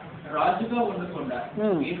మీద రాజుగా ఉండకుండా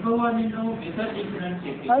యెహోవా నిన్ను విసర్జించినని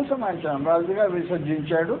చెప్పి సమాచారం రాజుగా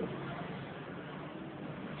విసర్జించాడు.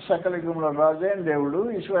 సకల యుగంలో రాజైన దేవుడు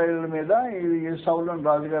ఇశ్రాయేలుల మీద ఈ సౌలును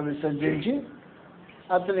రాజుగా విసర్జించి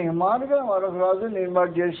అతనికి మారుగా మరొక రాజు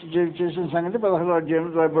నిర్మాణం చేసిన సంగతి 16వ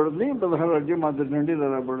అధ్యాయంలో రాయబడింది. 16వ అధ్యాయం మొదటి నుండి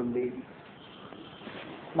రాయబడింది.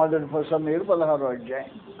 మొదటి సమయంలో 16వ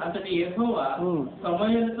అధ్యాయం. అతని యెహోవా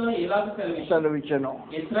సమూయేలుతో ఇలాగ సెలవిచ్చాను,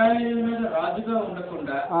 ఇశ్రాయేలు మీద రాజుగా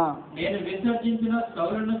ఉండకుండా నేను విసర్జించిన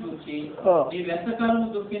సౌలును చూసి నీవెంతకాలం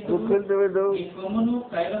దుఃఖింతువు, నీ కొమ్మును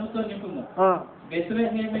తైలముతో నింపుము.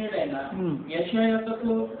 బెత్లెహేమీయుడైన యెషయా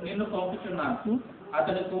యొద్దకు నిన్ను పంపుచున్నాను.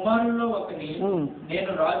 అతని కుమారుల్లో ఒకని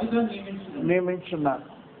నేను రాజుగా నియమించున్నాను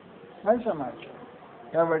అని సమాచారం.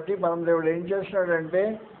 కాబట్టి మనం దేవుడు ఏం చేస్తున్నాడంటే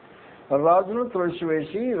రాజును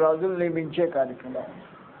త్రోసివేసి రాజును నియమించే కార్యక్రమం.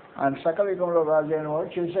 ఆయన సకల యుగంలో రాజు అయిన వాడు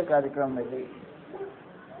చేసే కార్యక్రమం ఇది.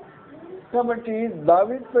 కాబట్టి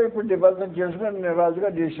దావీదుతో ఇప్పుడు నిబంధన చేసుకుని రాజుగా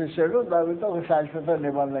చేసేసాడు. దావీదుతో ఒక శాశ్వత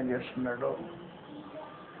నిబంధన చేస్తున్నాడు.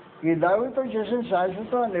 ఈ దావీదుతో చేసిన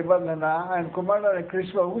శాశ్వత నిబంధన ఆయన కుమారుడు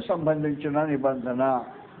క్రీస్తుకు సంబంధించిన నిబంధన.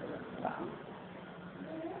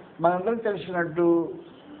 మనందరికీ తెలిసినట్టు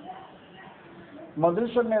మొదటి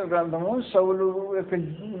సమయాల గ్రంథము సౌలు యొక్క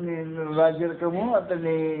రాజ్యకము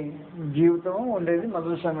అతని జీవితము ఉండేది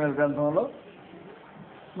మొదటి సమయాల గ్రంథంలో.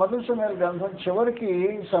 మొదటి సమయాల గ్రంథం చివరికి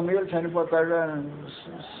సమయాలు చనిపోతాడు,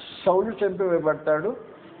 సౌలు చంపివేయబడతాడు.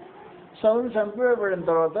 సౌలు చంపివేయబడిన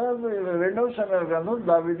తర్వాత రెండవ సమయాల గ్రంథం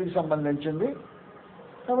దావీదుకి సంబంధించింది.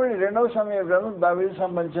 కాబట్టి రెండవ సమయాల గ్రంథం దావీదుకి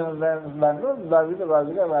సంబంధించిన దాంట్లో దావీదు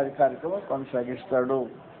రాజుగా వారి కార్యక్రమం కొనసాగిస్తాడు.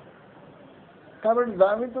 కాబట్టి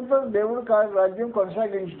దావీదుతో దేవుడు రాజ్యం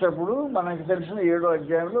కొనసాగించేటప్పుడు మనకు తెలిసిన 7వ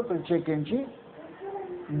అధ్యాయంలో ప్రత్యేకించి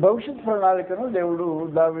భవిష్యత్ ప్రణాళికను దేవుడు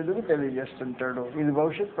దావీదుకు తెలియజేస్తుంటాడు. ఇది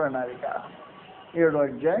భవిష్యత్ ప్రణాళిక. 7వ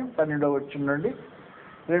అధ్యాయం 12వ వచనం నుండి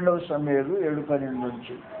 2వ సమూయేలు 7:12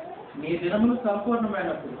 నుంచి. నీ దినములు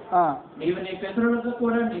సంపూర్ణమైనప్పుడు నీవు నీ పితరులతో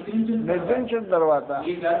కూడా నిద్రించిన తర్వాత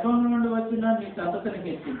ఈ గర్భం నుండి వచ్చిన నీ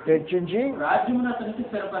సంతతిని హెచ్చించి రాజ్యమును అతనికి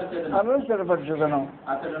స్థిరపరచుదను.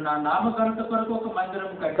 అతడు నా నామఘనత కొరకు ఒక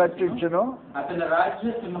మందిరం కట్టించును. అతని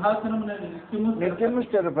రాజ్య సింహాసనము నిత్యము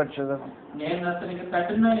స్థిరపరచుదను. నేను అతనికి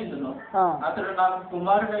కఠినయుడును, అతడు నాకు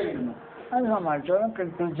కుమారుడయుడును. అది సమాచారం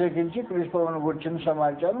ప్రత్యేకించి క్రీస్తువును గుర్చిన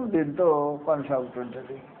సమాచారం దీంతో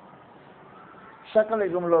కొనసాగుతుంటది. సకల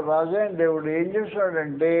యుగంలో రాజైన దేవుడు ఏం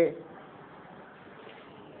చేస్తున్నాడంటే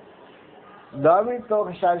దావీదుతో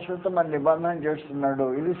ఒక శాశ్వతమైన నిబంధన చేస్తున్నాడు.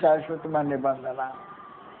 ఇది శాశ్వతమైన నిబంధన.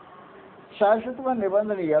 శాశ్వతమైన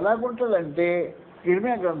నిబంధన ఎలాగుంటుందంటే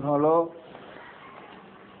ఇర్మియా గ్రంథంలో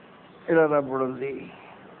ఇలా రాబడింది.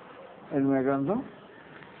 ఇర్మియా గ్రంథం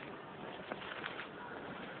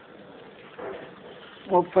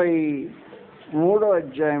 33వ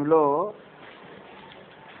అధ్యాయంలో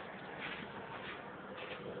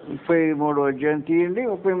 33వ అధ్యాయం తీయండి.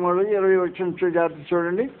 33-20 వచ్చిన జాగ్రత్త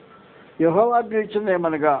చూడండి. యెహోవా ఆజ్ఞ ఇచ్చింది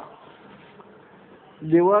ఏమనగా,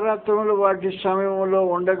 దివారాత్రములు వాటి సమయంలో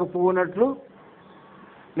ఉండకపోనట్లు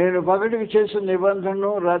నేను పగటికి చేసిన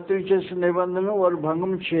నిబంధనను రాత్రికి చేసిన నిబంధనను వారు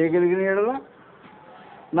భంగం చేయగలిగిన యెడల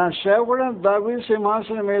నా సేవకుడు దావీదు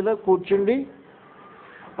సింహాసనం మీద కూర్చుండి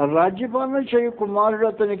రాజ్యపాలన చేయు కుమారుడు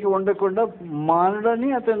అతనికి ఉండకుండా మానడని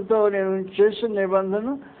అతనితో నేను చేసిన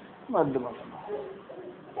నిబంధనను మద్దమను.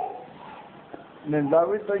 నేను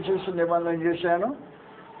దావీదుతో చేసిన నిబంధన చేశాను.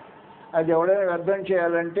 అది ఎవడైనా వ్యర్థం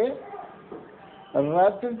చేయాలంటే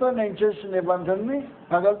రాత్రితో నేను చేసిన నిబంధనని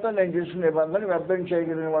పగలతో నేను చేసిన నిబంధనని వ్యర్థం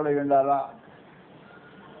చేయగలిగిన వాడు ఉండాలా.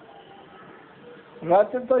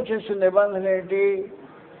 రాత్రితో చేసిన నిబంధన ఏంటి?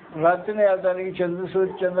 రాత్రిని వెళ్ళడానికి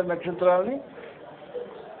చంద్ర నక్షత్రాలని,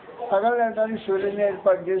 పగలు వెళ్ళడానికి సూర్యుని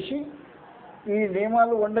ఏర్పాటు చేసి ఈ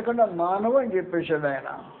నియమాలు ఉండకుండా మానవు అని చెప్పేశాడు ఆయన.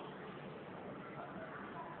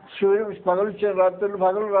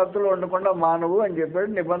 పగలు రాత్రులు ఉండకుండా మానవు అని చెప్పాడు,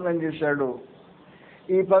 నిబంధన చేశాడు.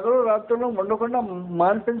 ఈ పగలు రాత్రులు ఉండకుండా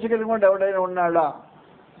మాన్పించగలిగిన ఎవడైనా ఉన్నాడా?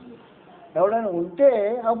 ఎవడైనా ఉంటే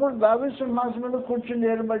అప్పుడు దావీదు సింహాసనం మీద కూర్చుని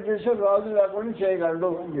ఏర్పాటు చేసి రాజు లేకుండా చేయగలడు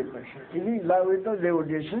అని చెప్పేశాడు. ఇది దావీదుతో దేవుడు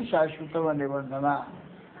చేసిన శాశ్వతమైన నిబంధన.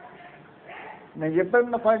 నేను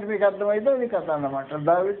చెప్పిన పాయింట్ మీకు అర్థమైతే అది కథ అన్నమాట.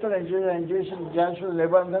 దావీదుతో నేను చేసిన శాశ్వత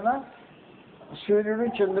నిబంధన సూర్యుడు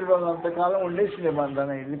చంద్రుడు అంతకాలం ఉండేసి నిబంధన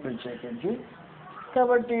ఇది ప్రత్యేకించి.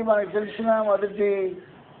 కాబట్టి మనకు తెలిసిన మొదటి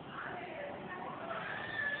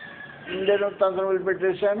నేను తంత్రం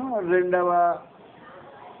వదిలిపెట్టేశాను. 2వ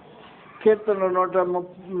కీర్తనలో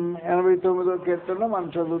 189వ కీర్తనలో మనం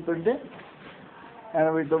చదువుతుంటే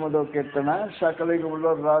 89వ కీర్తన, సకల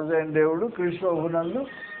యుగంలో రాజు అయిన దేవుడు క్రీస్తునందు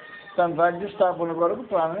తన రాజ్య స్థాపన కొరకు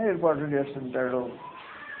ప్రాణం ఏర్పాటు చేస్తుంటాడు.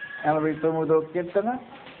 89వ కీర్తన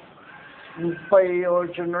 30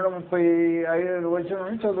 వచనం నుండి 35 వచనం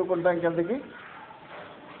నుండి చదువుకుంటాం. కిందకి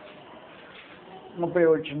 30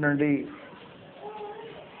 వచనం నుండి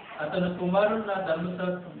అతని కుమారుడు నా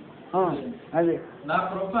ధర్మశాస్త్రం అదే నా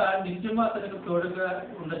కృప నిత్యము అతనికి తోడుగా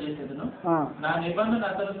ఉండజేసేదను. నా నిబంధన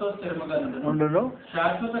అతనితో స్థిరముగా ఉండును.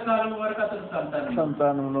 శాశ్వత కాలం వరకు అతని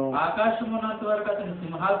సంతానమును ఆకాశమున్నంత వరకు అతని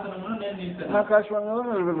సింహాసనమును నేను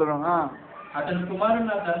నిలుపుతాను. అతని కుమారుడు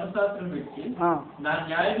నా ధర్మశాస్త్రం పెట్టి నా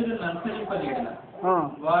న్యాయవిధులను అనుసరింపలేడ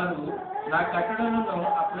వారు నా కట్టడలను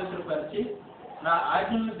అప్రచురపరిచి నా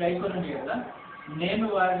ఆజ్ఞలను గైకొనని ఎడల నేను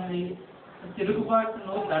వారిని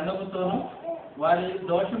తిరుగుబాటును దండముతోను వారి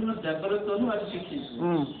దోషమును దెబ్బలతోనూ వారిని శిక్షించు.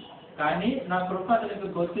 కానీ నా కృప అతనికి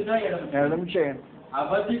గొత్తిగా ఎడమ చేయండి.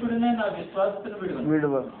 అబద్ధికుడినే నా విశ్వాసతను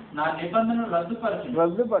విడువను. నా నిబంధనను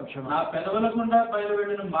రద్దుపరచును. నా పెదవుల గుండా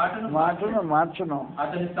బయలువెళ్ళిన మాటను మార్చును.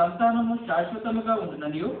 అతని సంతానము శాశ్వతముగా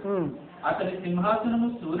ఉండుననియు అతని సింహాసనము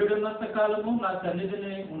సూర్యుడున్నంత కాలము నా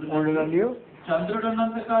సన్నిధిని ఉండుననియు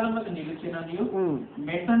చంద్రుడున్నంత కాలం అది నిలిచిననియు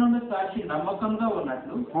మెట్ట నుండి సాక్షి నమ్మకంగా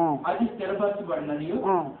ఉన్నట్లు అది స్థిరపరచబడిననియు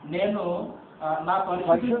నేను నా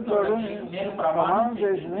పరిశుద్ధుడు నేను ప్రమాణం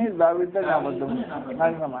చేసి దావీదుతో అబద్ధం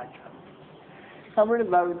మాట. కాబట్టి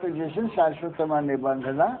దావీదుతో చేసిన శాశ్వతమైన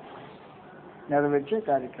నిబంధన నెరవేర్చే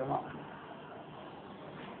కార్యక్రమం.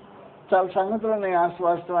 చాలా సంగతులని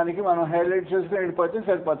వాస్తవానికి మనం హైలైట్ చేసుకుని వెళ్ళిపోతే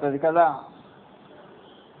సరిపోతుంది కదా.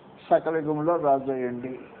 సకల యుగంలో రాజు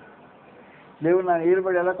అయ్యండి, దేవుడు నా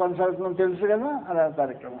ఈరుబడి ఎలా కొనసాగుతుందో తెలుసు కదా, అలా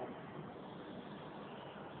కార్యక్రమం.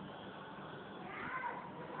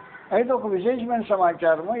 అయితే ఒక విశేషమైన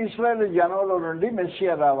సమాచారము, ఇశ్రాయేలు జనంలో నుండి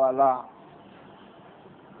మెస్సియా రావాలా,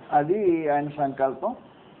 అది ఆయన సంకల్పం.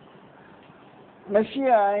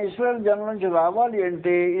 మెస్సియా ఇశ్రాయేలు జనం నుంచి రావాలి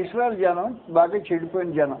అంటే ఇశ్రాయేలు జనం బాగా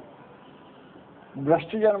చెడిపోయిన జనం,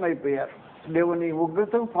 భ్రష్టు జనం అయిపోయారు, దేవుని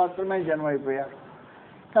ఉగ్రతకు పాత్రమైన జనం అయిపోయారు.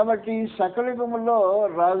 కాబట్టి సకల యుగములో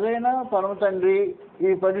రాజైన పరమ తండ్రి ఈ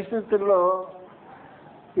పరిస్థితుల్లో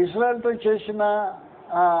ఇశ్రాయేలుతో చేసిన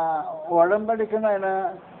ఒడంబడికను ఆయన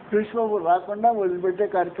క్రీస్తు రాకుండా వదిలిపెట్టే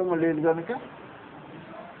కార్యక్రమం లేదు కనుక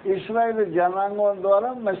ఇశ్రాయేలు జనాంగం ద్వారా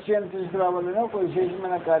మెస్సియాను తీసుకురావాలని ఒక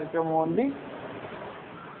విశేషమైన కార్యక్రమం ఉంది.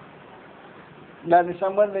 దానికి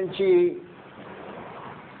సంబంధించి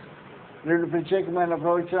 2 ప్రత్యేకమైన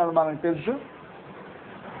ప్రవచనాలు మనకు తెలుసు.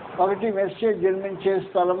 ఒకటి మెస్సియా జన్మించే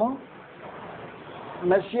స్థలము,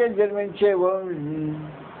 మెస్సియా జన్మించే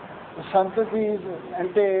సంతతి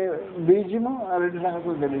అంటే బీజము, ఆ 2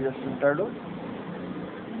 సంగతులు తెలియజేస్తుంటాడు.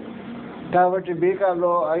 కాబట్టి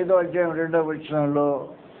బీకాలో 5వ అధ్యాయం 2వ వచనంలో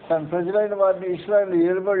తన ప్రజలైన వారిని ఇశ్రాయేలు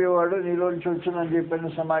ఏలుబడేవాడు నీలో నుంచి వచ్చునని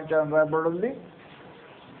చెప్పిన సమాచారం రాబడి ఉంది.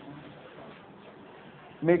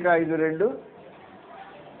 మీకా 5:2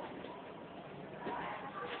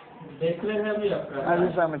 అది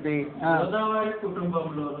సమితి. గోదావరి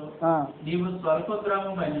కుటుంబంలోను నీవు స్వల్ప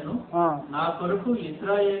గ్రామమైనను నా కొరకు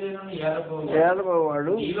ఇశ్రాయేలును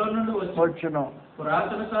ఏలబోవాడు నీలో నుండి వచ్చును.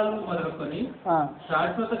 పురాతన కాలం మొదలుకొని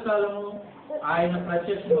శాశ్వత కాలము ఆయన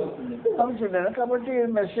ప్రత్యక్షమవుతుంది. కాబట్టి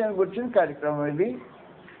మెస్సియాను గురించిన కార్యక్రమం ఇది.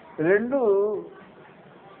 2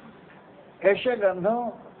 యెషయా గ్రంథం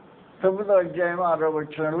 9వ అధ్యాయం 6వ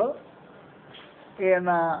వచనంలో ఈయన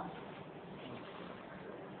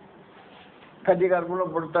కన్య గర్భంలో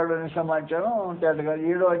పుడతాడు అనే సమాచారం తేటగా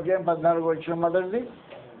 7వ అధ్యాయం 14వ వచనం మొదటిది,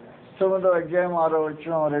 9వ అధ్యాయం 6వ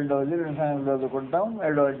వచనం రెండవది, 2 సంగతులు చదువుకుంటాం.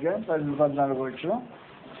 7వ అధ్యాయం 14వ వచనం,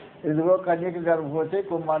 ఇదిగో కన్యక గర్భవతి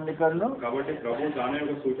కుమారుని కన్ను కాబట్టి ప్రభు దాని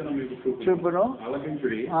యొక్క సూచన మీకు చూపును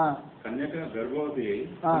ఆలకించుడి. కన్యక గర్భవతి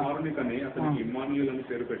కుమారుని కని అతనికి ఇమ్మానుయేలు అని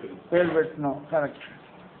పేరు పెట్టును. కరెక్ట్.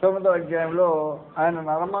 9వ అధ్యాయంలో ఆయన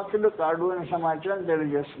నరమాతుడు కాడు అనే సమాచారం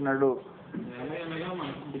తెలియజేస్తున్నాడు.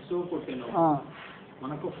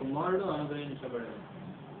 మనకు కుమారుడు అనుగ్రహించబడింది,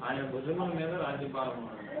 ఆయన భుజముల మీద రాజ్యభారం,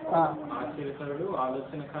 ఆశ్చర్యకరుడు,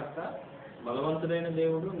 ఆలోచనకర్త, బలవంతుడైన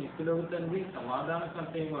దేవుడు, నిత్యుడగు తండ్రి,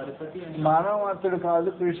 సమాధానకర్త, అధిపతి అని. మానవమాతుడు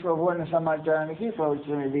కాదు క్రీస్తు ప్రభు అనే సమాచారానికి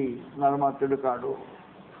ప్రవచనం ఇది. నరమాతుడు కాడు.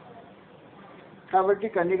 కాబట్టి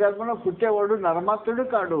కన్యగర్భంలో పుట్టేవాడు నరమాతుడు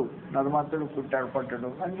కాడు, నరమాతుడు పుట్టాడు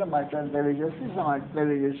పట్టడు అని సమాచారం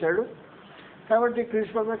తెలియజేశాడు. కాబట్టి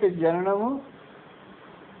క్రీస్తు ప్రభు యొక్క జననము,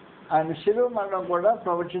 ఆయన శిలువ మరణం కూడా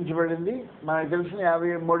ప్రవచించబడింది. మనకు తెలిసిన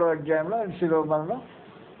 53వ అధ్యాయంలో ఆయన శిలువ మరణం,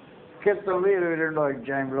 కీర్తనలు 22వ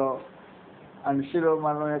అధ్యాయంలో ఆయన శిలువ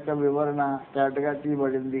మరణం యొక్క వివరణ తేటగా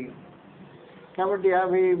తీయబడింది. కాబట్టి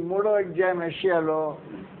 53వ అధ్యాయం యెషయాలో,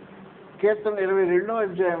 కీర్తన 22వ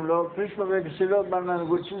అధ్యాయంలో క్రీస్తు ప్రభు యొక్క శిలువ మరణాన్ని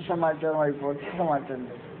గురించిన సమాచారం అయిపోతుంది. సమాచారం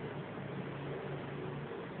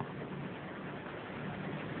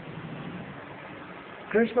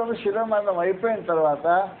క్రీస్తు ప్రభు శిలువ మరణం అయిపోయిన తర్వాత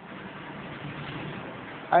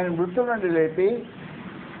ఆయన మృతుల నుండి లేపి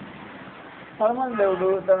పరమాత్మ దేవుడు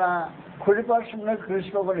తన కుడి పార్శ్వంలో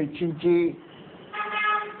క్రీస్తు ప్రభువుని ఇచ్చించి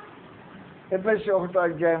ఎఫెసీ 1వ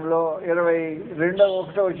అధ్యాయంలో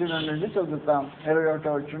 22వ వచనం నుండి చదువుతాం.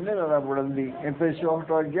 21వ వచనం రాబడింది. ఎఫెసీ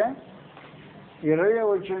 1వ అధ్యాయం 20వ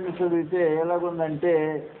వచనం చదివితే ఎలాగుందంటే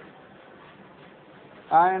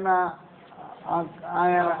ఆయన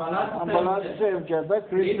బలాత్సవం చేత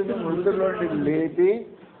క్రీస్తుని మృతుల నుండి లేపి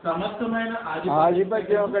సమస్తమైన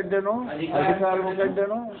ఆధిపత్యం కంటేను, అధికారము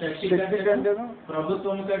కంటేను, శక్తి కంటేను,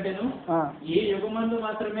 ప్రభుత్వం కంటేను ఈ యుగమందు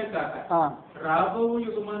మాత్రమే కాక రాబో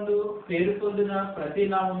యుగమందు పేరు పొందిన ప్రతి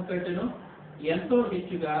నామం కంటేను ఎంతో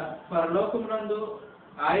హెచ్చుగా పరలోకమునందు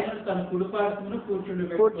ఆయన తన కుడిపార్శ్వమున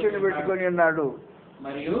కూర్చుని పెట్టుకొని ఉన్నాడు.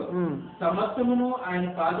 మరియు సమస్తమును ఆయన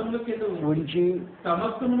పాదముల కింద ఉంచి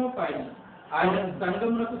సమస్తమును పైన ఆయన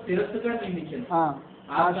సంఘమునకు శిరస్సుగా నియమించింది.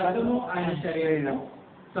 ఆ సంఘము ఆయన శరీరము,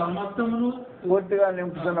 సమస్తమును పూర్తిగా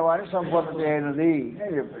నింపుతున్న వాడిని సంపూర్ణత అయినది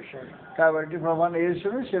అని చెప్పేశాడు. కాబట్టి ప్రభువైన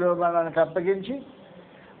యేసును శిలువ మరణానికి అప్పగించి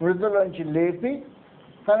మృతుల్లోంచి లేపి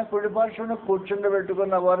తన కుడిపార్శ్వను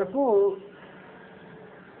కూర్చుండబెట్టుకున్న వరకు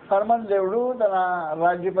పరమ దేవుడు తన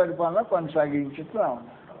రాజ్య పరిపాలన కొనసాగించుతూ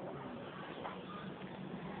ఉన్నాడు.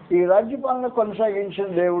 ఈ రాజ్యపాలన కొనసాగించిన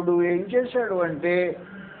దేవుడు ఏం చేశాడు అంటే,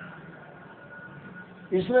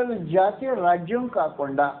 ఇశ్రాయేలు జాతీయ రాజ్యం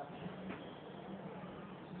కాకుండా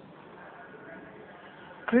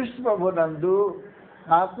క్రీస్తు ప్రభునందు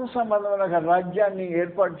ఆత్మ సంబంధమైన రాజ్యాన్ని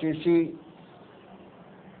ఏర్పాటు చేసి,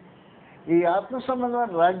 ఈ ఆత్మ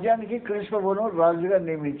సంబంధమైన రాజ్యానికి క్రీస్తు ప్రభువును రాజుగా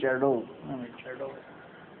నియమించాడు.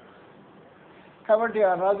 కాబట్టి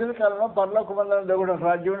ఆ రాజుల కాలంలో పరలోకమందున దేవుడు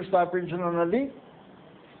రాజ్యం స్థాపించనున్నది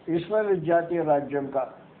ఇశ్రాయేలు జాతీయ రాజ్యం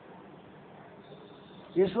కాదు.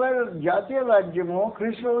 ఇశ్రాయేలు జాతీయ రాజ్యము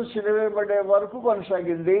క్రీస్తు ప్రభువు సిలువ వేయబడే వరకు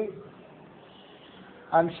కొనసాగింది,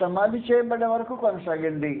 ఆయన సమాధి చేయబడే వరకు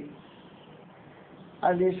కొనసాగింది.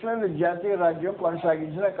 అది ఇశ్రాయేలు జాతీయ రాజ్యం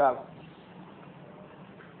కొనసాగించిన కాలం.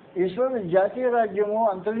 ఇశ్రాయేలు జాతీయ రాజ్యము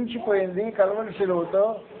అంతరించిపోయింది కల్వరి సిలువతో.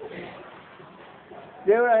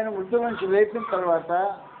 దేవుడు ఆయన మృతుల నుంచి లేపిన తర్వాత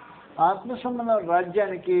ఆత్మ సంబంధ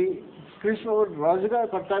రాజ్యానికి క్రీస్తు రాజుగా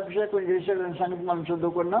పట్టాభిషేకం చేశాడనే సంగతి మనం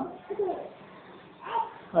చదువుకున్నాం.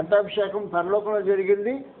 పట్టాభిషేకం పరలోకంలో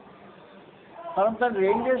జరిగింది. పరమ తండ్రి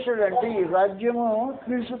ఏం చేశాడంటే ఈ రాజ్యము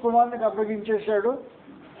క్రీస్తు కుమారునికి అప్పగించేశాడు.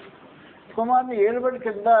 కుమారుని ఏలుబడి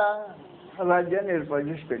కింద రాజ్యాన్ని ఏర్పాటు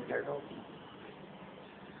చేసి పెట్టాడు.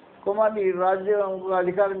 కుమారుని ఈ రాజ్యం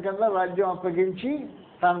అధికారం కింద రాజ్యం అప్పగించి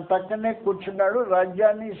తన పక్కనే కూర్చున్నాడు.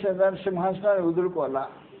 రాజ్యాన్ని దాని సింహాసనాన్ని వదులుకోవాలా.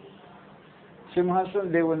 సింహాసనం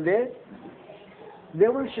దేవుందే.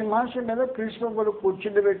 దేవుడు సింహాసనం మీద క్రీస్తు ప్రభువును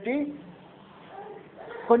కూర్చుండబెట్టి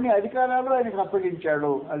కొన్ని అధికారాలు ఆయనకు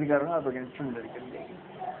అప్పగించాడు. అధికారం అప్పగించడం జరిగింది.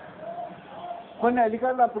 కొన్ని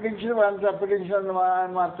అధికారులు అప్పగించిన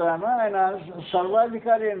మాత్రాన ఆయన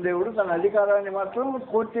సర్వాధికారి అయిన దేవుడు తన అధికారాన్ని మాత్రం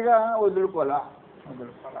పూర్తిగా వదులుకోలా.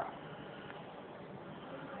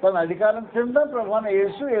 తన అధికారం కింద ప్రభువైన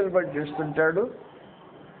యేసు ఏలుబడి చేస్తుంటాడు.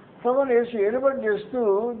 ప్రభువైన యేసు ఏలుబడి చేస్తూ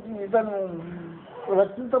తను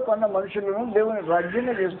రక్తంతో కొన్న మనుషులను దేవుని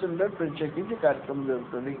రాజ్యంగా చేస్తుంటాడు. ప్రత్యేకించి కార్యక్రమం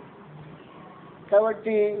జరుగుతుంది.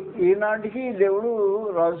 కాబట్టి ఈనాటికి దేవుడు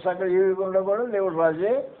రాజు, సకల యుగంలో కూడా దేవుడు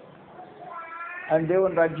రాజే. ఆయన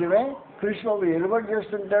దేవుని రాజ్యమే. క్రీస్తు ప్రభువు ఏలుబడి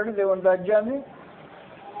చేస్తుంటాడు దేవుని రాజ్యాన్ని.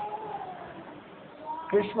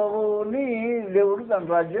 క్రీస్తు ప్రభువుని దేవుడు తన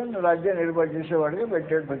రాజ్యాన్ని ఏర్పాటు చేసేవాడిగా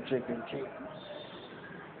పెట్టాడు ప్రత్యేకించి.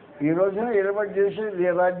 ఈ రోజున ఏర్పాటు చేసే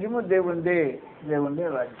రాజ్యము దేవుందే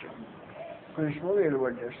రాజ్యం. క్రీస్తు ప్రభువు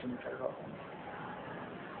ఏర్పాటు చేస్తుంటాడు.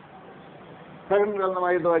 ప్రకటన గ్రంథం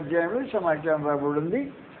 5వ అధ్యాయంలో సమాచారం రాబడింది.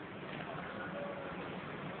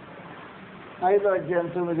 5వ అధ్యాయం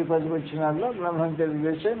 9-10 వచనాల్లో గ్రంథం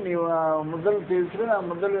తెలియజేసే నీవు ఆ ముద్దలు తీసుకుని ఆ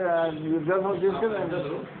ముద్దలు గ్రంథం తీసుకుని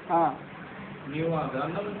నీవు ఆ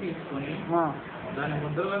గ్రంథము తీసుకొని దాని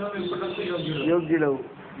ముద్రలను విప్పుటకు యోగ్యుడవు.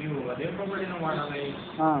 నీవు వధింపబడిన వాడవై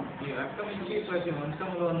నీ రక్తం ఇచ్చి ప్రతి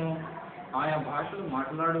వంశంలోనూ ఆయా భాషలు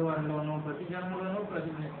మాట్లాడు వారిలోనూ ప్రతి జనములోనూ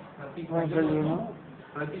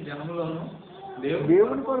ప్రతి జనములోనూ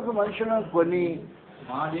దేవుని కొరకు మనుషులను కొని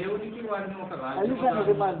మా దేవునికి వారిని ఒక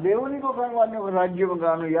రాజ్యం, మా దేవునికి వారిని ఒక రాజ్యం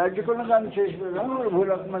గాను యాజకులను గాను చేసిన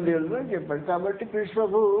భూరత్మ దేవుడు అని చెప్పాడు. కాబట్టి క్రీస్తు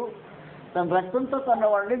ప్రభువు తన రక్తంతో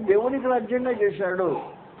కన్నవాడిని దేవునికి రాజ్యంగా చేశాడు.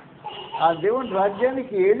 ఆ దేవుని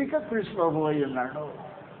రాజ్యానికి ఏలిక క్రీస్తు ప్రభువు అయి ఉన్నాడు.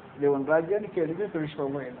 దేవుని రాజ్యానికి ఏలిక క్రీస్తు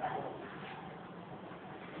ప్రభువు అయినాడు.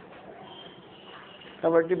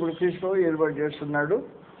 కాబట్టి ఇప్పుడు క్రీస్తు ప్రభువు ఏర్పాటు చేస్తున్నాడు.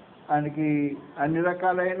 ఆయనకి అన్ని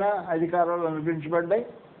రకాలైన అధికారాలు అనుగ్రహించబడ్డాయి.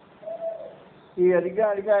 ఈ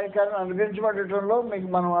అధికారాలు అనుగ్రహించబడటంలో మీకు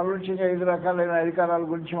మనం ఆలోచించే 5 రకాలైన అధికారాల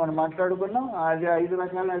గురించి మనం మాట్లాడుకున్నాం. అది 5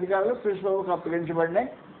 రకాల అధికారాలు క్రీస్తు ప్రభువుకు అప్పగించబడినాయి.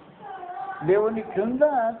 దేవుని క్రింద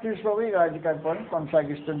క్రీస్తు ప్రభువు ఈ రాజ్యకల్పాన్ని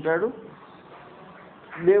కొనసాగిస్తుంటాడు.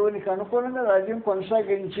 దేవునికి అనుకూలంగా రాజ్యం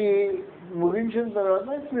కొనసాగించి ముగించిన తర్వాత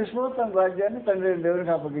క్రీస్తు ప్రభువు తన రాజ్యాన్ని తండ్రి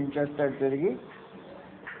దేవునికి అప్పగించేస్తాడు తిరిగి.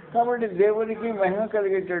 కాబట్టి దేవునికి మహిమ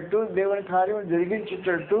కలిగేటట్టు, దేవుని కార్యం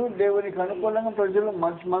జరిగించేటట్టు, దేవునికి అనుకూలంగా ప్రజలు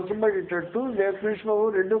మనసుబడేటట్టు క్రీస్తు ప్రభువు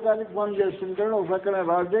 2 కార్యక్రమాలు చేస్తుంటాడు. ఒక పక్కన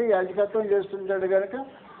రాజే యాజకత్వం చేస్తుంటాడు కనుక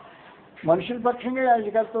మనుషుల పక్షంగా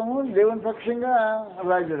యాజకత్వము, దేవుని పక్షంగా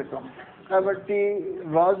రాజరికం. కాబట్టి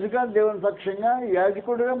రాజుగా దేవుని పక్షంగా,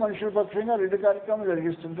 యాజకుడుగా మనుషుల పక్షంగా 2 కార్యక్రమాలు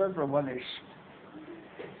జరిగిస్తుంటాడు ప్రభువైన యేసు.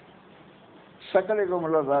 సకల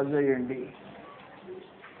యుగంలో రాజు అయ్యండి.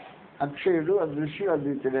 అక్షయుడు, అదృశ్యుడు,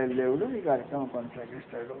 అద్వితీయుడైన దేవుడు ఈ కార్యక్రమం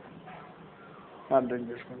కొనసాగిస్తాడు. ప్రార్థన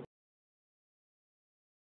చేసుకుంటాం.